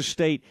Texas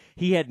State,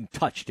 he hadn't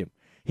touched him.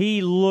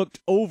 He looked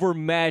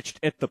overmatched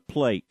at the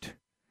plate.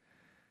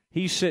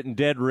 He's sitting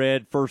dead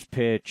red, first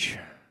pitch,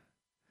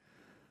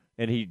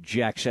 and he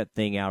jacks that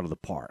thing out of the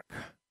park.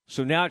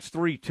 So now it's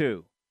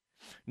 3-2.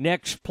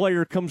 Next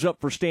player comes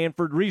up for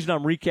Stanford. Reason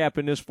I'm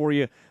recapping this for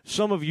you,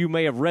 some of you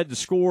may have read the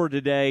score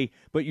today,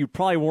 but you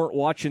probably weren't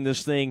watching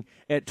this thing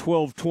at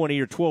 12:20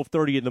 or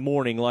 12:30 in the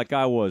morning like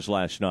I was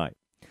last night.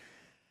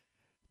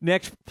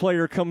 Next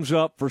player comes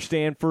up for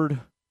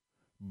Stanford.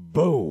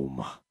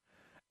 Boom.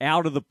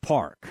 Out of the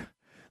park.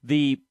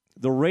 The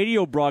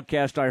radio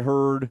broadcast I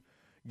heard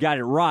got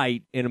it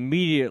right and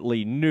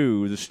immediately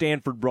knew, the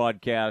Stanford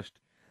broadcast,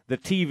 the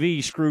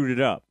TV screwed it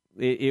up.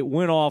 It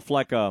went off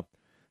like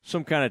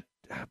some kind of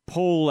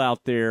pole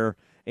out there,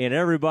 and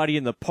everybody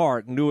in the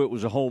park knew it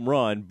was a home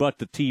run, but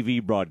the TV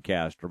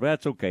broadcaster. But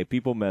that's okay.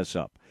 People mess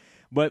up.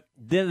 But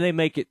then they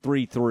make it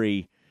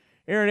 3-3.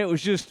 Aaron, it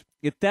was just,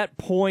 at that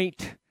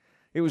point,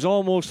 it was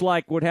almost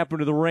like what happened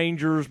to the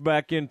Rangers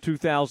back in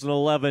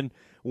 2011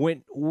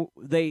 when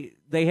they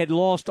had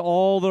lost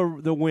all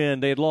the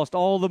wind. They had lost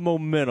all the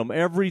momentum.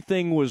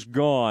 Everything was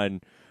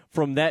gone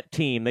from that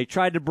team. They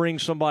tried to bring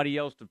somebody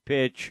else to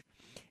pitch.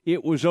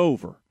 It was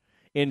over.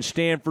 And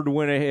Stanford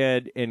went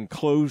ahead and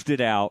closed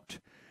it out.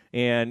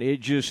 And it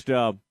just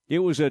it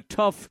was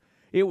tough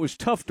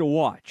to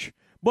watch.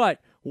 But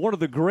one of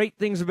the great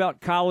things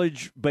about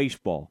college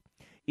baseball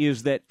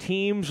is that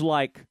teams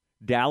like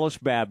Dallas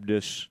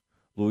Baptist,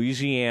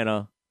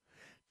 Louisiana,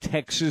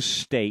 Texas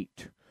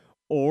State,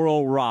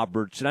 Oral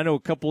Roberts, and I know a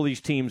couple of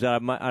these teams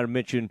that I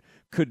mentioned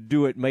could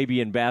do it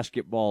maybe in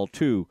basketball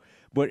too.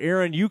 But,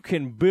 Aaron, you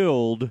can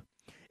build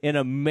an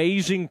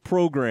amazing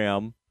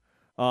program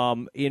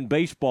in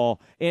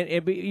baseball,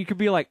 and you could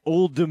be like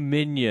Old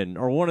Dominion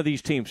or one of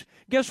these teams.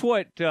 Guess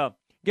what?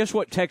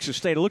 Texas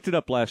State, I looked it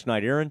up last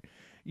night, Aaron.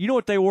 You know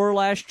what they were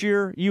last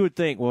year? You would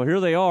think, well, here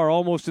they are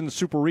almost in the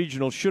Super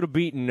Regional, should have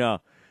beaten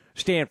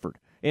Stanford.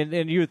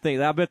 And you would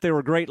think, I bet they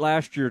were great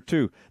last year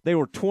too. They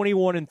were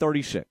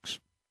 21-36.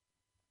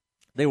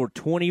 They were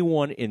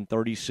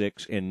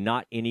 21-36 and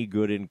not any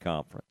good in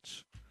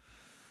conference.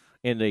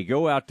 And they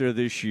go out there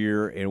this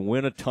year and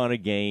win a ton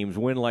of games,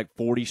 win like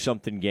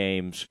 40-something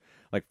games,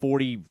 like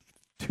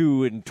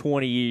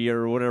 42-20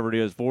 or whatever it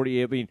is,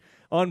 40. I mean,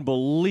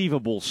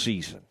 unbelievable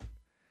season.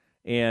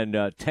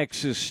 And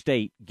Texas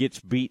State gets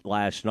beat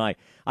last night.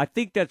 I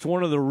think that's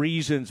one of the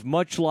reasons,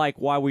 much like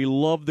why we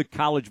love the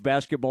college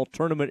basketball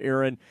tournament,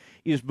 Aaron,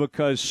 is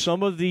because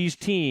some of these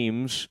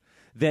teams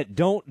that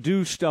don't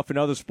do stuff in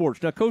other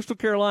sports. Now, Coastal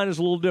Carolina is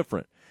a little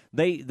different.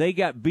 They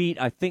got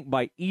beat, I think,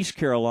 by East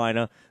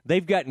Carolina.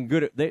 They've gotten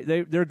good at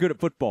they're good at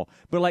football.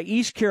 But like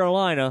East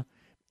Carolina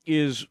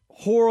is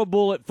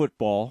horrible at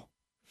football,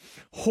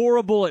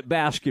 horrible at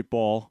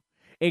basketball,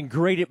 and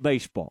great at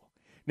baseball.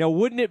 Now,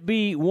 wouldn't it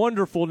be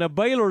wonderful? Now,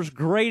 Baylor's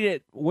great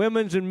at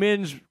women's and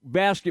men's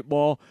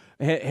basketball,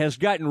 has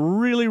gotten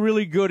really,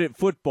 really good at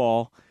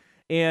football,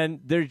 and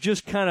they're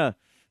just kind of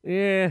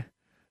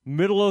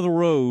middle of the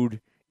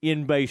road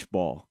in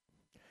baseball.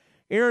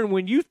 Aaron,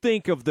 when you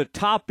think of the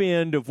top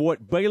end of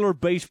what Baylor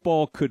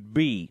baseball could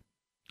be,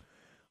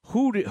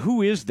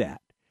 who is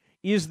that?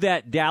 Is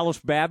that Dallas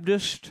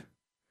Baptist?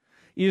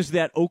 Is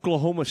that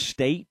Oklahoma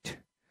State?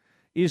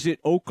 Is it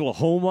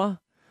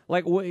Oklahoma?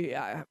 Like,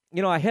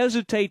 I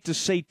hesitate to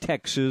say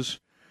Texas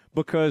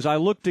because I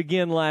looked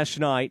again last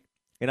night,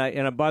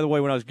 and by the way,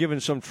 when I was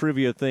giving some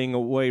trivia thing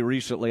away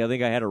recently, I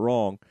think I had it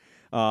wrong.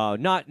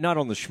 Not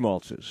on the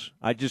schmaltzes.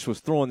 I just was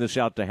throwing this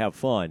out to have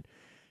fun.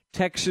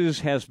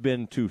 Texas has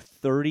been to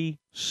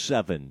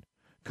 37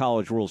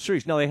 College World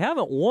Series. Now, they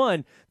haven't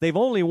won. They've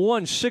only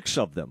won 6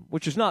 of them,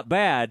 which is not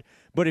bad.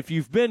 But if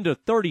you've been to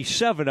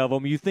 37 of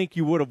them, you think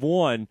you would have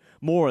won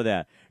more of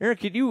that. Aaron,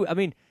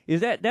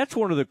 that's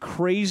one of the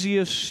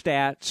craziest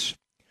stats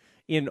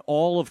in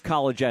all of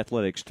college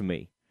athletics to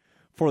me,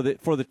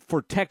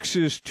 for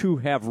Texas to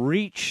have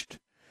reached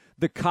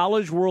the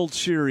College World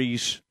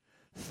Series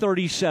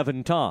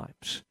 37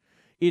 times.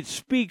 It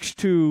speaks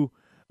to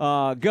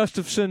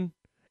Gustafson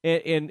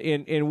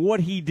and what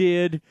he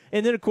did.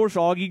 And then, of course,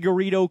 Augie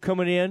Garrido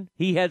coming in.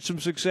 He had some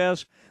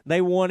success. They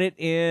won it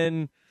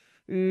in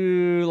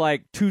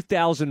like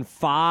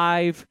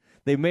 2005.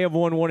 They may have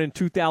won one in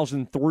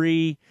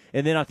 2003,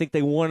 and then I think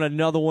they won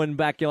another one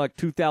back in like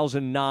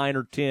 2009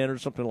 or 10 or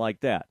something like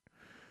that.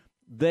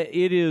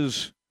 It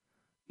is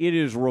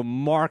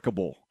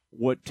remarkable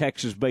what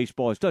Texas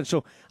baseball has done.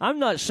 So I'm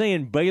not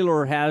saying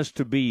Baylor has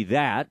to be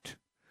that,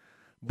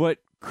 but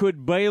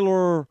could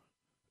Baylor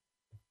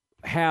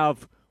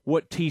have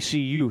what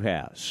TCU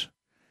has?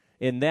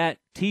 And that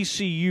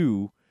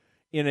TCU,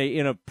 in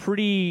a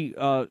pretty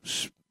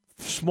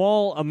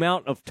small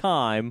amount of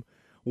time,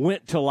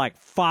 went to like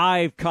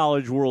 5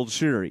 College World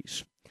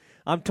Series.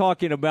 I'm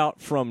talking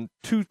about from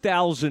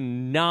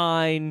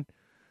 2009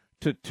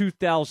 to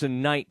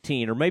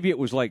 2019, or maybe it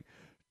was like,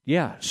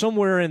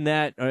 somewhere in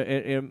that,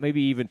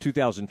 maybe even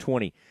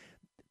 2020.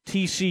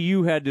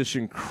 TCU had this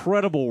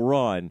incredible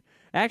run.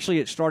 Actually,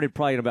 it started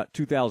probably in about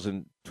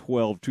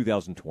 2012,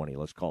 2020,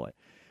 let's call it,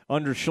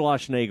 under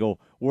Schlossnagle,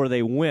 where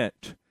they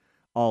went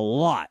a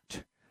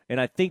lot. And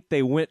I think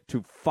they went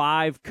to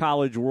 5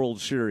 College World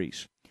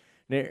Series.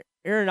 Now,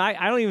 Aaron,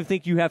 I don't even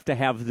think you have to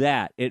have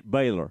that at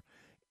Baylor.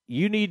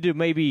 You need to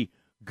maybe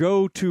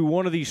go to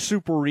one of these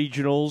super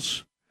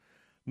regionals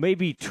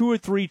maybe 2 or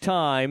 3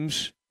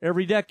 times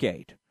every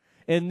decade.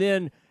 And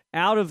then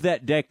out of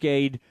that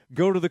decade,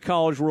 go to the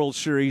College World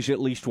Series at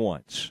least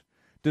once.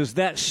 Does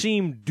that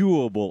seem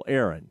doable,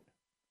 Aaron?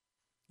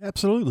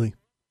 Absolutely.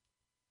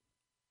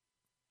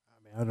 I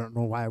mean, I don't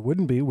know why it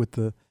wouldn't be with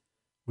the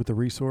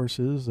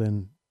resources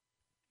and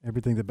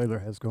everything that Baylor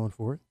has going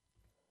for it.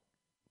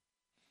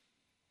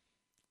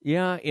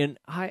 Yeah, and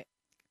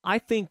I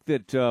think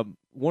that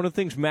one of the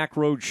things Mack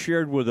Rhodes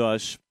shared with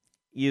us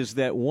is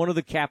that one of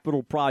the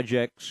capital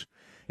projects,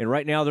 and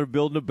right now they're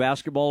building a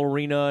basketball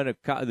arena and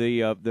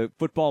the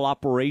football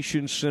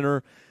operations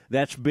center.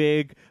 That's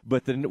big,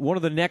 but one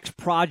of the next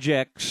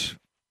projects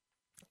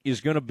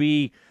is going to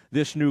be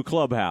this new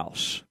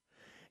clubhouse.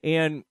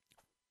 And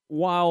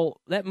while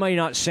that may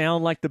not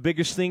sound like the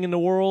biggest thing in the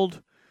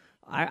world,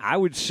 I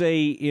would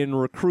say in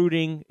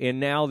recruiting, and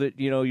now that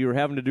you're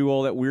having to do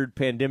all that weird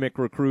pandemic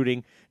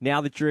recruiting,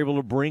 now that you're able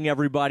to bring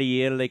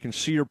everybody in and they can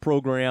see your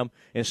program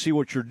and see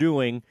what you're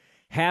doing,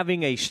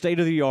 having a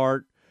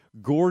state-of-the-art,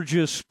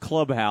 gorgeous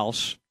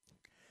clubhouse,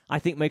 I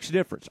think makes a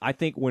difference. I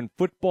think when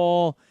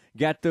football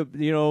got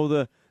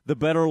the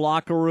better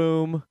locker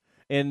room,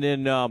 and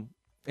then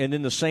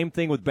the same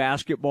thing with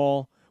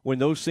basketball, when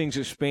those things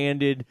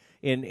expanded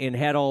and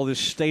had all this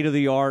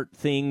state-of-the-art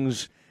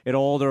things at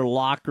all their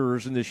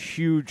lockers in this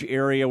huge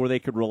area where they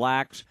could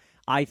relax,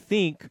 I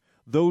think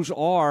those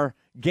are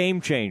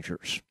game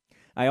changers.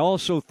 I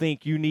also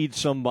think you need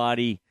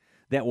somebody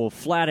that will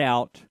flat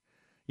out,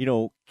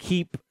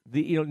 keep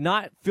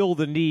not feel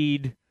the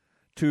need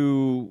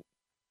to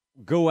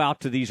go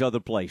out to these other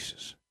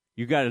places.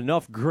 You got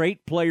enough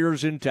great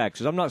players in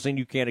Texas. I'm not saying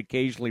you can't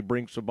occasionally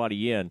bring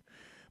somebody in,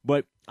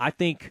 but I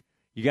think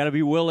you got to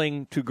be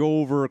willing to go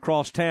over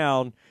across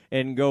town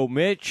and go,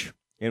 Mitch.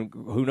 And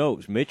who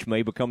knows, Mitch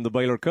may become the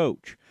Baylor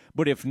coach.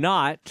 But if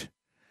not,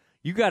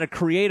 you got to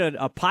create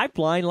a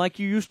pipeline like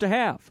you used to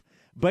have.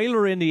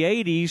 Baylor in the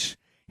 80s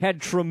had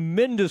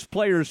tremendous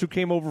players who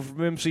came over from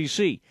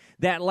MCC.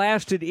 That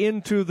lasted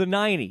into the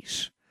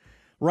 90s.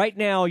 Right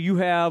now you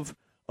have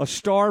a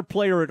star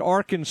player at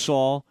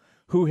Arkansas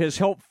who has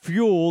helped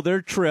fuel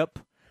their trip.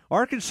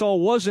 Arkansas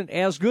wasn't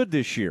as good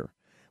this year,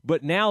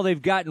 but now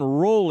they've gotten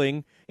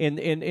rolling, and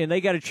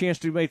they got a chance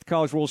to make the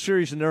College World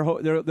Series, and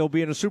they'll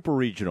be in a super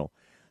regional.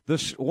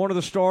 One of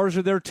the stars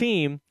of their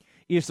team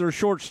is their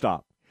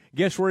shortstop.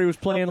 Guess where he was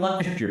playing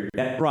last year?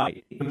 That's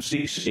right,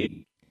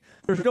 MCC.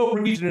 There's no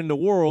reason in the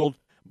world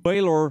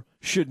Baylor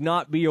should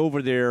not be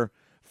over there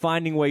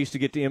finding ways to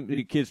get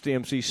kids to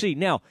MCC.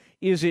 Now,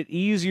 is it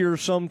easier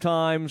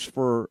sometimes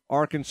for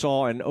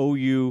Arkansas and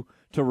OU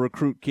to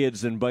recruit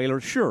kids than Baylor?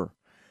 Sure.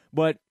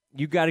 But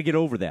you got to get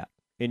over that,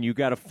 and you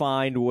got to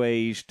find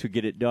ways to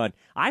get it done.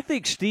 I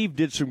think Steve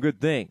did some good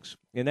things,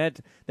 and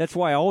that's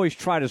why I always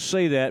try to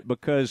say that,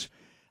 because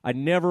I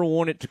never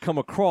want it to come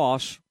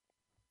across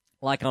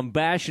like I'm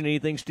bashing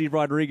anything Steve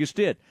Rodriguez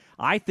did.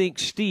 I think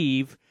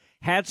Steve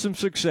had some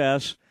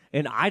success,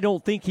 and I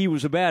don't think he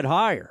was a bad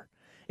hire.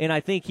 And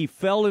I think he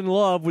fell in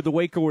love with the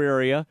Waco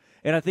area,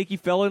 and I think he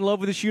fell in love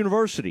with this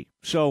university.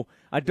 So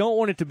I don't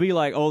want it to be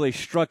like, they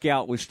struck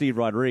out with Steve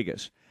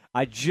Rodriguez.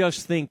 I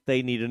just think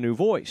they need a new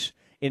voice.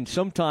 And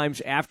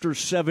sometimes after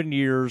 7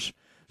 years,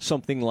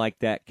 something like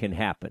that can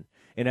happen.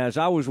 And as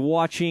I was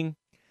watching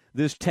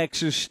this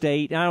Texas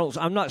State,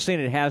 I'm not saying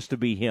it has to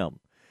be him.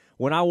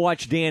 When I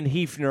watch Dan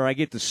Hefner, I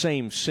get the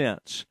same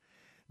sense.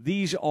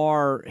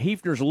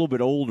 Hefner's a little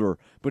bit older,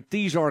 but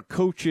these are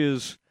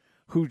coaches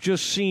who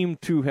just seem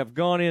to have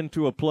gone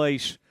into a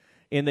place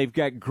and they've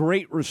got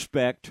great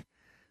respect.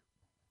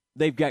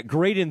 They've got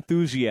great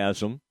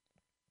enthusiasm.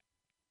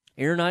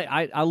 Aaron,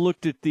 I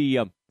looked at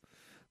the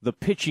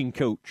pitching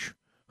coach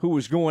who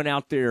was going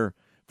out there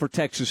for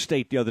Texas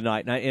State the other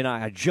night, and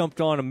I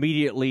jumped on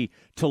immediately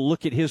to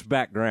look at his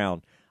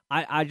background.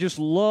 I just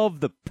love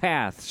the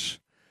paths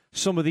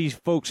some of these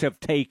folks have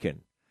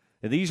taken.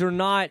 And these are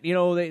not,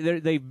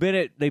 they've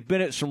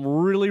been at some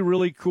really,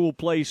 really cool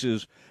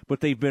places, but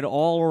they've been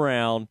all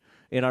around.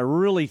 And I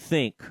really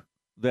think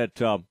that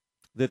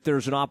that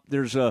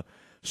there's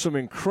some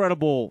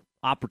incredible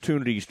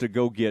opportunities to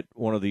go get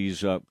one of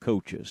these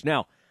coaches.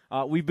 Now,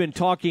 we've been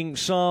talking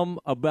some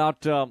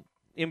about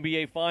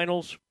NBA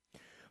Finals.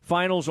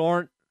 Finals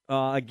aren't,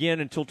 again,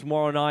 until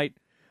tomorrow night.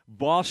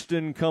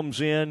 Boston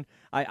comes in.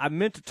 I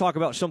meant to talk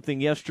about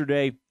something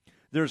yesterday.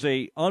 There's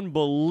a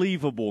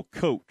unbelievable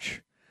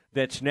coach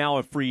that's now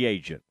a free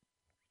agent.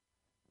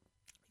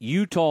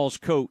 Utah's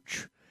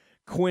coach,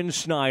 Quinn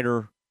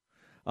Snyder,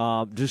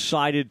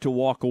 decided to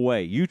walk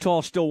away.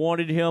 Utah still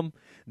wanted him.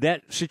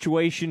 That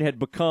situation had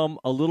become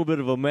a little bit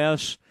of a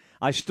mess.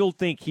 I still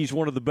think he's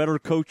one of the better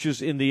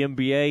coaches in the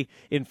NBA.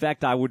 In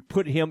fact, I would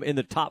put him in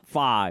the top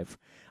 5.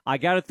 I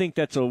got to think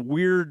that's a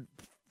weird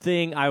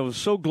thing. I was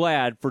so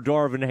glad for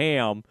Darvin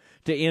Ham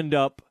to end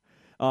up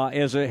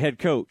as a head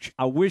coach.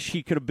 I wish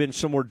he could have been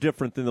somewhere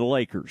different than the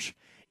Lakers.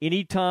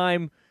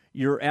 Anytime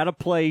you're at a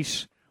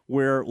place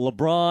where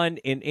LeBron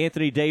and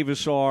Anthony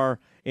Davis are,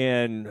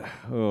 and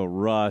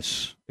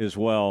Russ as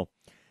well,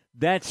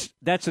 that's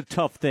a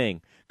tough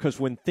thing, because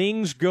when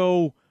things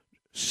go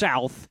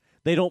south,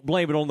 they don't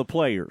blame it on the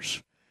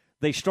players.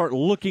 They start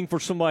looking for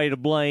somebody to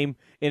blame,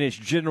 and it's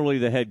generally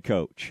the head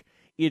coach.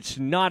 It's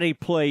not a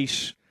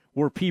place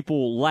where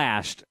people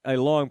last a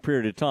long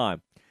period of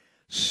time.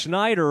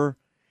 Snyder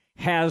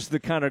has the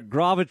kind of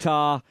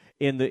gravitas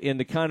in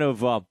the kind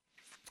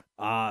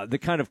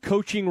of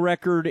coaching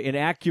record and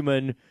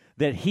acumen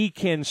that he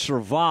can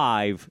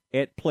survive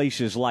at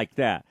places like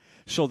that.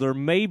 So there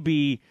may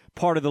be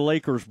part of the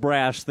Lakers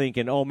brass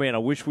thinking, oh, man, I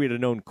wish we'd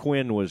have known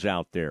Quinn was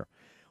out there.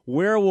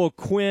 Where will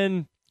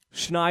Quinn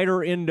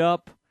Snyder end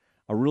up?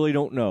 I really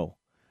don't know.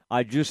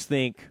 I just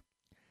think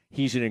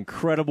he's an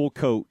incredible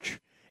coach,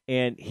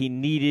 and he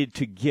needed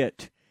to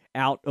get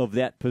out of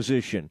that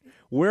position.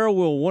 Where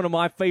will one of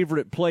my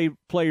favorite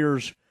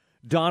players,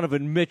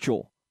 Donovan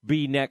Mitchell,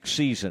 be next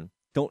season?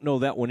 Don't know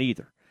that one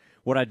either.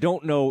 What I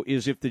don't know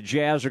is if the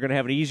Jazz are going to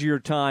have an easier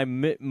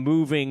time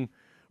moving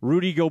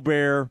Rudy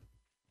Gobert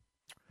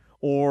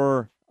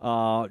or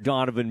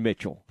Donovan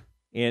Mitchell.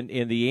 And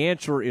the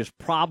answer is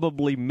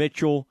probably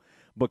Mitchell,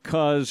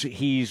 because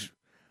he's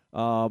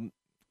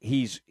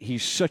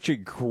such a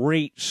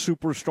great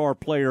superstar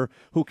player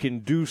who can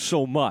do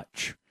so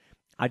much.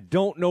 I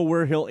don't know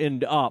where he'll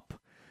end up.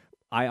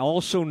 I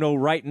also know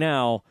right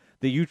now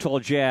the Utah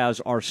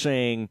Jazz are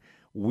saying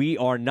we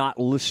are not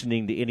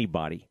listening to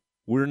anybody.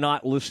 We're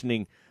not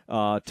listening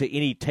to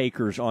any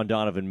takers on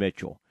Donovan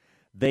Mitchell.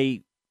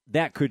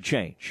 That could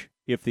change.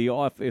 If the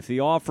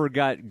offer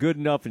got good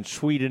enough and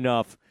sweet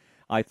enough,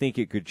 I think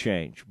it could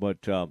change.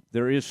 But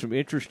there is some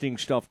interesting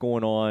stuff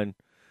going on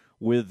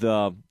with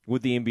the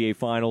NBA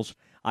Finals.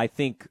 I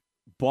think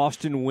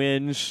Boston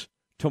wins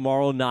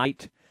tomorrow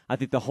night. I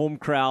think the home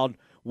crowd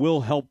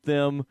will help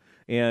them,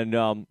 and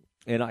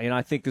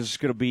I think this is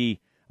going to be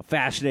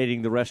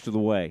fascinating the rest of the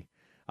way.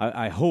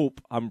 I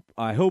hope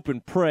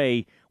and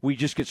pray we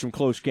just get some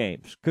close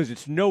games, because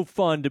it's no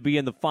fun to be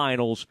in the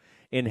finals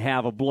and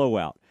have a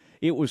blowout.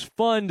 It was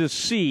fun to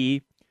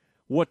see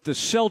what the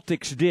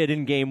Celtics did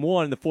in Game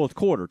 1 in the fourth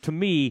quarter. To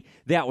me,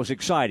 that was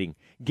exciting.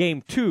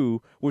 Game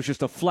 2 was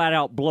just a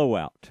flat-out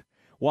blowout.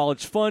 While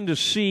it's fun to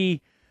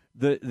see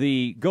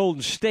the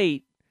Golden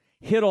State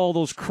hit all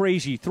those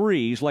crazy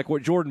threes, like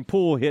what Jordan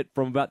Poole hit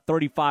from about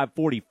 35,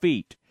 40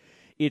 feet,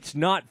 it's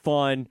not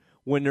fun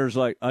when there's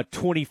like a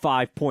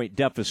 25-point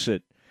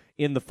deficit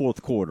in the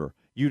fourth quarter.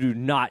 You do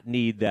not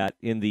need that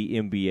in the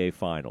NBA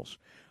Finals.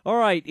 All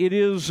right, it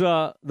is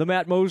the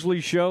Matt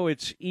Mosley Show.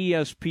 It's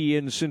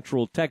ESPN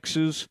Central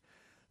Texas.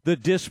 The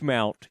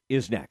Dismount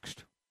is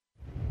next.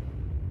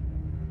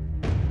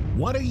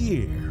 What a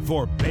year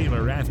for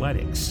Baylor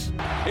Athletics.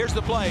 Here's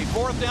the play.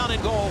 4th down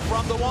and goal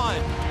from the 1.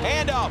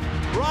 Hand up.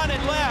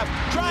 Running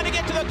left. Trying to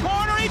get to the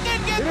corner. He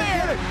didn't get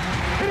there.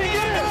 He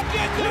did not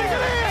get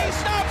there. He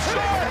stopped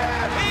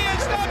short. He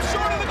is stopped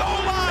short of the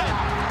goal line.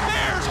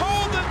 Bears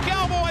hold the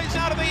Cowboys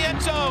out of the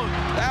end zone.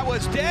 That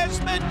was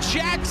Desmond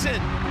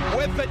Jackson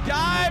with the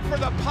dive for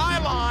the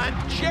pylon.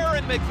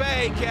 Jaron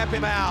McVay kept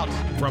him out.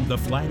 From the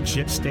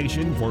flagship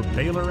station for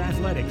Baylor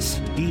Athletics,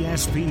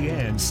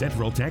 ESPN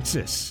Central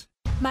Texas.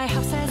 My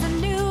house has a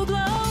new glow.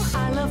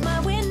 I love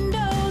my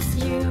windows.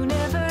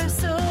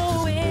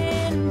 Universal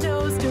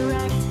Windows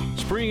Direct.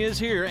 Spring is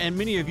here, and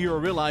many of you are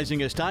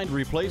realizing it's time to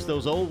replace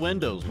those old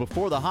windows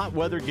before the hot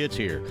weather gets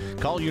here.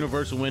 Call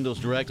Universal Windows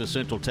Direct of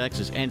Central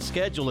Texas and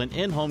schedule an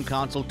in-home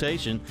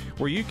consultation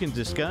where you can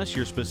discuss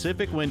your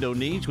specific window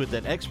needs with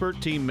an expert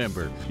team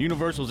member.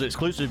 Universal's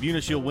exclusive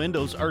Unishield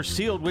windows are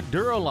sealed with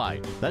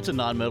Duralite. That's a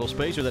non-metal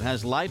spacer that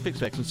has life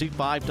expectancy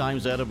 5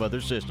 times that of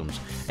other systems.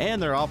 And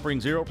they're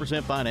offering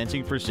 0%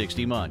 financing for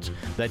 60 months.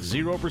 That's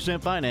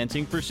 0%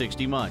 financing for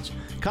 60 months.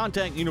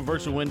 Contact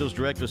Universal Windows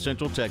Direct of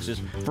Central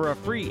Texas for a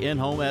free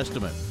in-home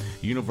estimate.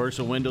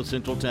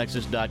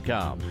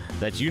 UniversalWindowsCentralTexas.com.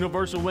 That's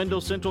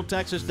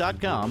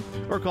UniversalWindowsCentralTexas.com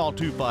or call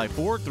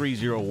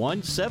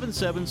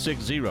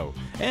 254-301-7760.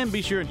 And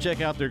be sure and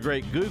check out their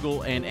great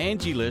Google and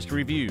Angie List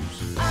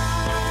reviews.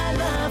 I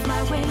love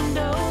my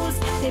windows.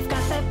 They've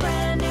got that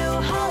brand new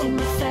home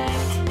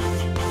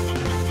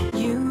effect.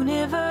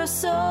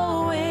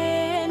 Universal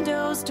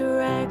Windows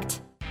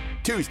Direct.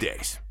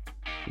 Tuesdays.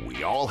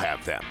 We all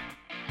have them.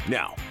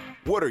 Now,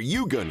 what are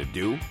you going to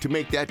do to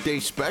make that day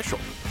special?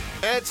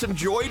 Add some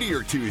joy to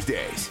your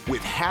Tuesdays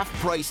with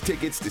half-price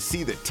tickets to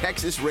see the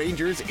Texas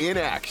Rangers in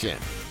action.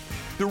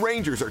 The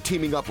Rangers are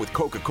teaming up with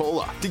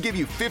Coca-Cola to give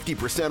you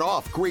 50%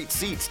 off great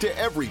seats to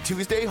every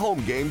Tuesday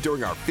home game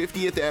during our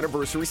 50th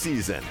anniversary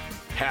season.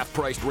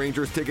 Half-priced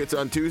Rangers tickets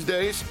on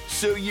Tuesdays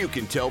so you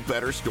can tell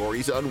better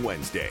stories on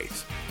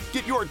Wednesdays.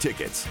 Get your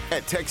tickets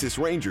at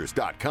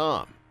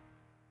TexasRangers.com.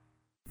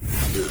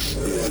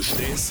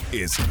 This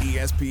is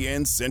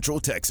ESPN Central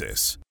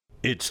Texas.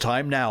 It's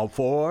time now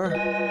for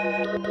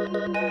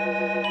The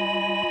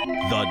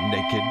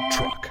Naked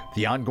Truck,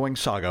 the ongoing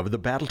saga of the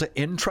battle to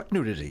end truck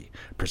nudity,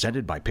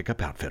 presented by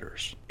Pickup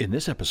Outfitters. In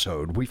this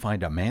episode, we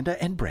find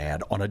Amanda and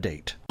Brad on a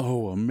date.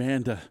 Oh,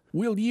 Amanda,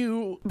 will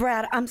you?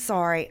 Brad, I'm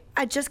sorry.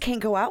 I just can't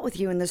go out with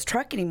you in this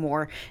truck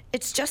anymore.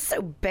 It's just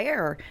so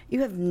bare.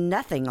 You have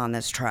nothing on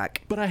this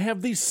truck. But I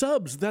have these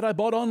subs that I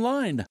bought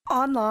online.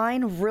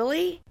 Online?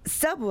 Really?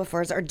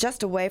 Subwoofers are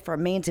just a way for a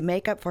man to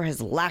make up for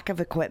his lack of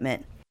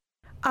equipment.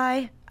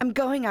 I'm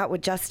going out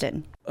with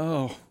Justin.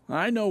 Oh,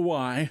 I know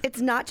why.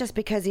 It's not just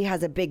because he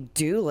has a big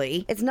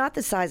dually. It's not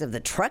the size of the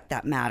truck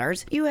that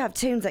matters. You have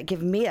tunes that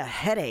give me a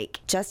headache.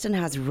 Justin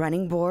has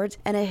running boards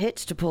and a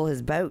hitch to pull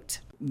his boat.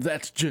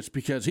 That's just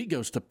because he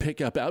goes to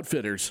Pickup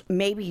Outfitters.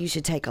 Maybe you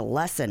should take a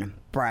lesson,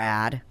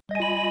 Brad.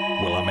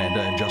 Will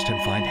Amanda and Justin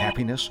find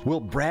happiness? Will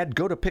Brad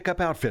go to Pickup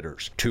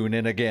Outfitters? Tune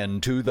in again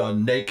to The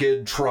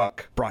Naked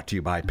Truck, brought to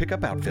you by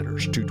Pickup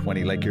Outfitters,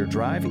 220 Lakeyear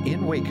Drive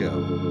in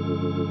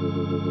Waco.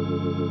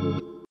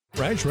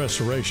 Ranch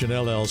Restoration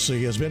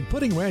LLC has been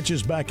putting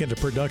ranches back into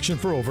production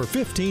for over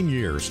 15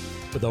 years.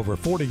 With over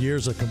 40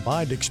 years of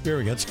combined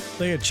experience,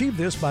 they achieve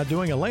this by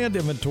doing a land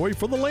inventory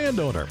for the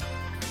landowner.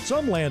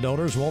 Some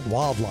landowners want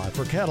wildlife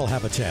or cattle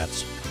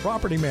habitats,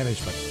 property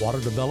management,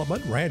 water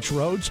development, ranch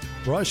roads,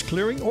 brush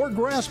clearing, or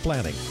grass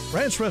planting.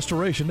 Ranch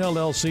Restoration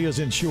LLC is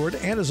insured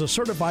and is a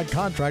certified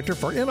contractor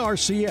for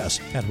NRCS,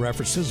 and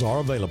references are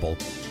available.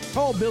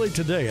 Call Billy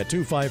today at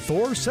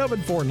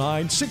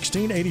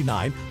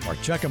 254-749-1689 or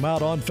check him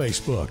out on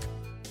Facebook.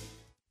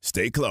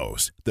 Stay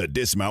close. The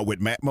Dismount with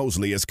Matt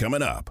Mosley is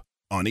coming up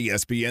on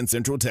ESPN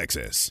Central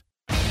Texas.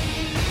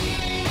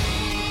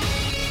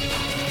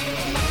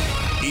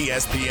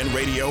 ESPN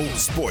Radio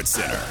Sports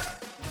Center.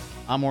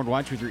 I'm Warren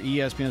Weitz with your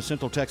ESPN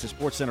Central Texas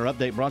Sports Center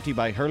update brought to you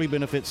by Hurley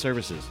Benefit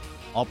Services.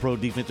 All-Pro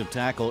defensive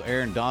tackle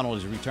Aaron Donald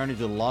is returning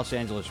to the Los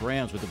Angeles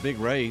Rams with a big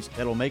raise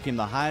that will make him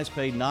the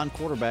highest-paid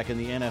non-quarterback in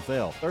the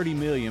NFL, $30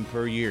 million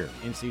per year.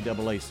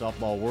 NCAA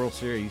Softball World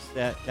Series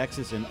at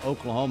Texas and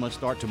Oklahoma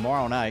start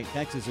tomorrow night.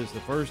 Texas is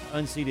the first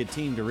unseeded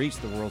team to reach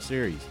the World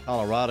Series.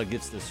 Colorado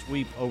gets the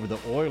sweep over the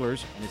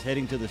Oilers and is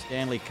heading to the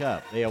Stanley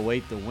Cup. They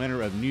await the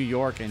winner of New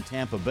York and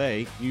Tampa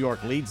Bay. New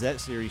York leads that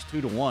series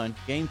 2-1.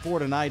 Game 4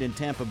 tonight in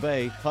Tampa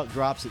Bay. Puck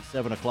drops at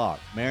 7 o'clock.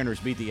 Mariners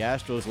beat the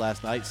Astros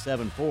last night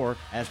 7-4.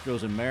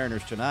 Astros and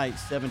Mariners tonight,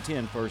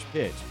 7:10 first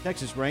pitch.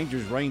 Texas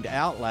Rangers rained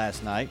out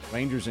last night.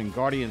 Rangers and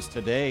Guardians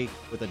today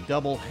with a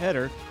double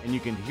header, and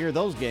you can hear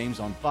those games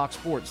on Fox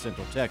Sports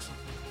Central Texas.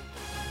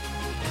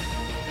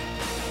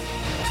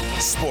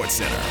 Sports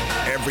Center,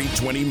 every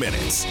 20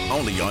 minutes,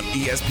 only on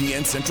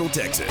ESPN Central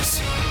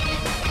Texas.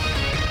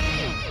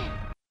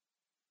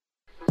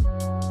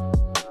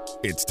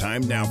 It's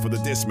time now for the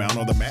Dismount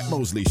on the Matt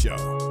Mosley Show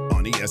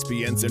on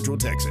ESPN Central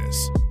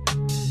Texas.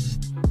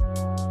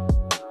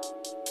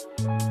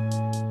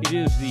 It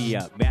is the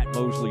Matt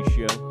Mosley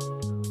Show,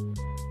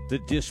 the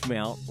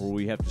Dismount, where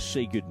we have to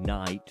say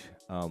goodnight.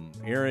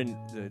 Aaron,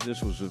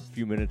 this was a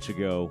few minutes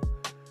ago.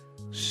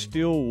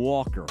 Still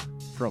Walker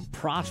from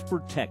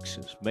Prosper,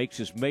 Texas, makes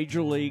his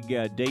major league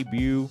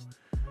debut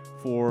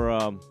for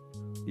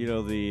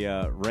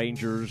the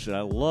Rangers. And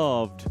I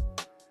loved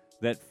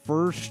that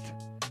first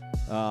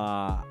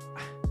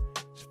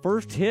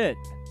hit,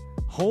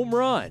 home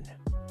run.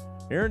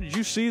 Aaron, did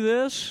you see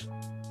this?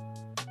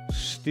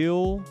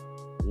 Still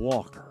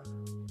Walker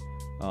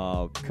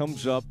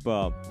comes up,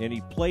 and he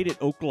played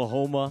at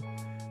Oklahoma,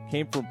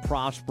 came from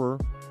Prosper,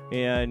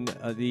 and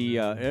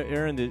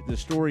Aaron, the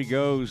story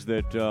goes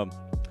that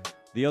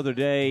the other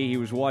day he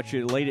was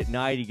watching late at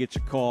night. He gets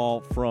a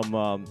call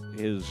from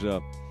his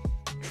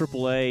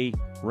AAA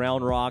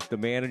Round Rock, the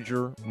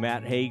manager,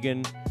 Matt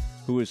Hagan,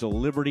 who is a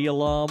Liberty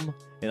alum,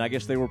 and I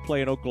guess they were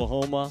playing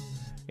Oklahoma,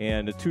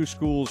 and the two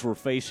schools were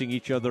facing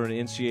each other in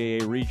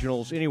NCAA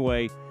regionals.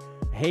 Anyway,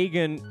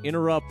 Hagan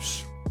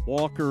interrupts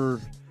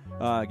Walker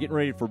getting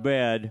ready for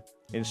bed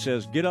and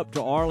says, get up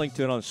to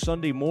Arlington on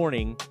Sunday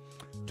morning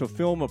to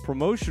film a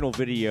promotional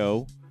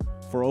video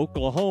for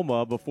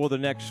Oklahoma before the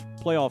next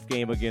playoff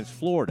game against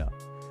Florida.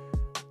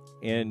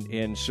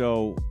 And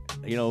so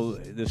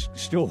this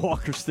Still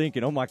Walker's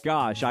thinking, oh my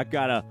gosh, I've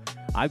got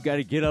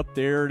to get up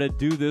there to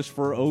do this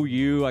for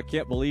OU. I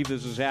can't believe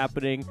this is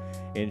happening.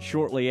 And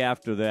shortly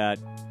after that,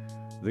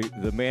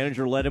 the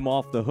manager let him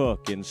off the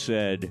hook and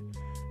said,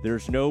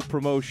 there's no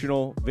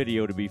promotional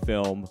video to be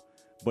filmed,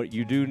 but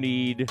you do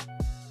need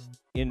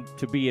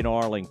to be in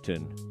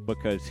Arlington,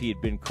 because he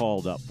had been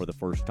called up for the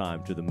first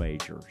time to the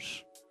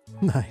majors.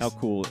 Nice. How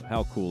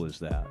cool is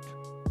that?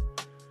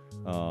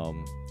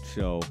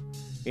 So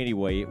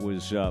anyway, it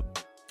was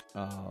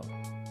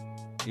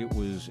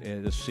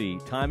let's see,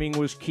 timing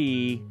was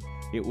key.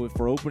 It was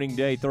for opening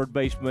day, third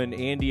baseman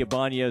Andy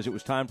Ibanez. It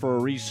was time for a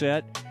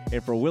reset.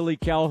 And for Willie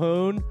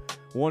Calhoun,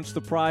 once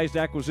the prized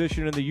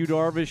acquisition in the Yu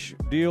Darvish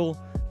deal,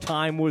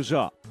 time was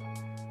up.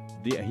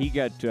 He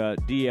got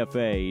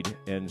DFA'd,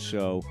 and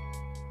so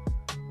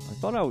I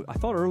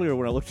thought earlier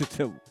when I looked at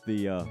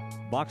the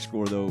box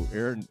score, though,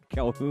 Aaron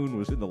Calhoun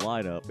was in the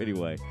lineup.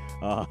 Anyway,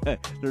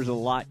 there's a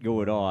lot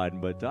going on,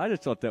 but I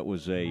just thought that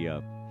was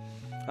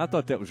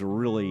a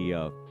really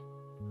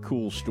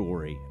cool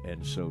story.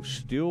 And so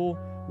Still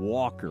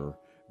Walker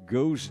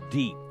goes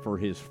deep for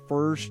his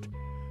first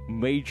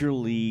major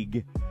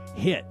league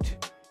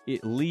hit.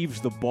 It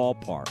leaves the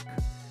ballpark.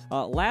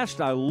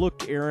 Last I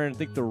looked, Aaron, I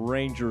think the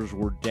Rangers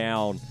were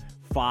down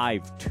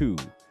 5-2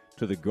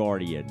 to the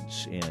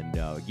Guardians. And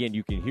again,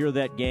 you can hear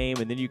that game,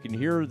 and then you can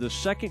hear the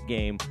second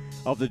game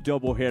of the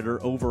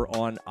doubleheader over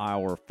on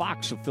our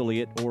Fox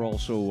affiliate, or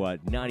also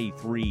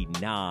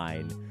 93.9,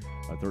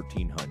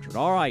 1300.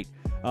 All right.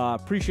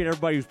 Appreciate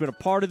everybody who's been a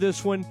part of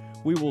this one.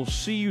 We will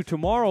see you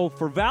tomorrow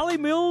for Valley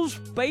Mills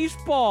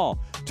Baseball.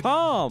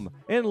 Tom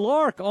and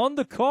Lark on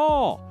the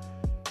call.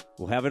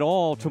 We'll have it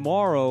all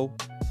tomorrow.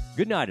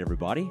 Good night,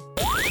 everybody.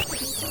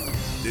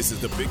 This is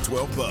the Big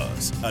 12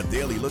 Buzz, a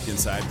daily look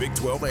inside Big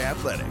 12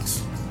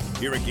 athletics.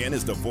 Here again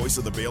is the voice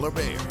of the Baylor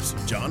Bears,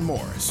 John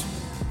Morris.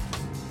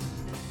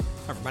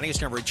 Everybody, it's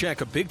time for a check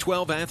of Big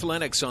 12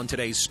 athletics on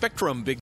today's Spectrum Big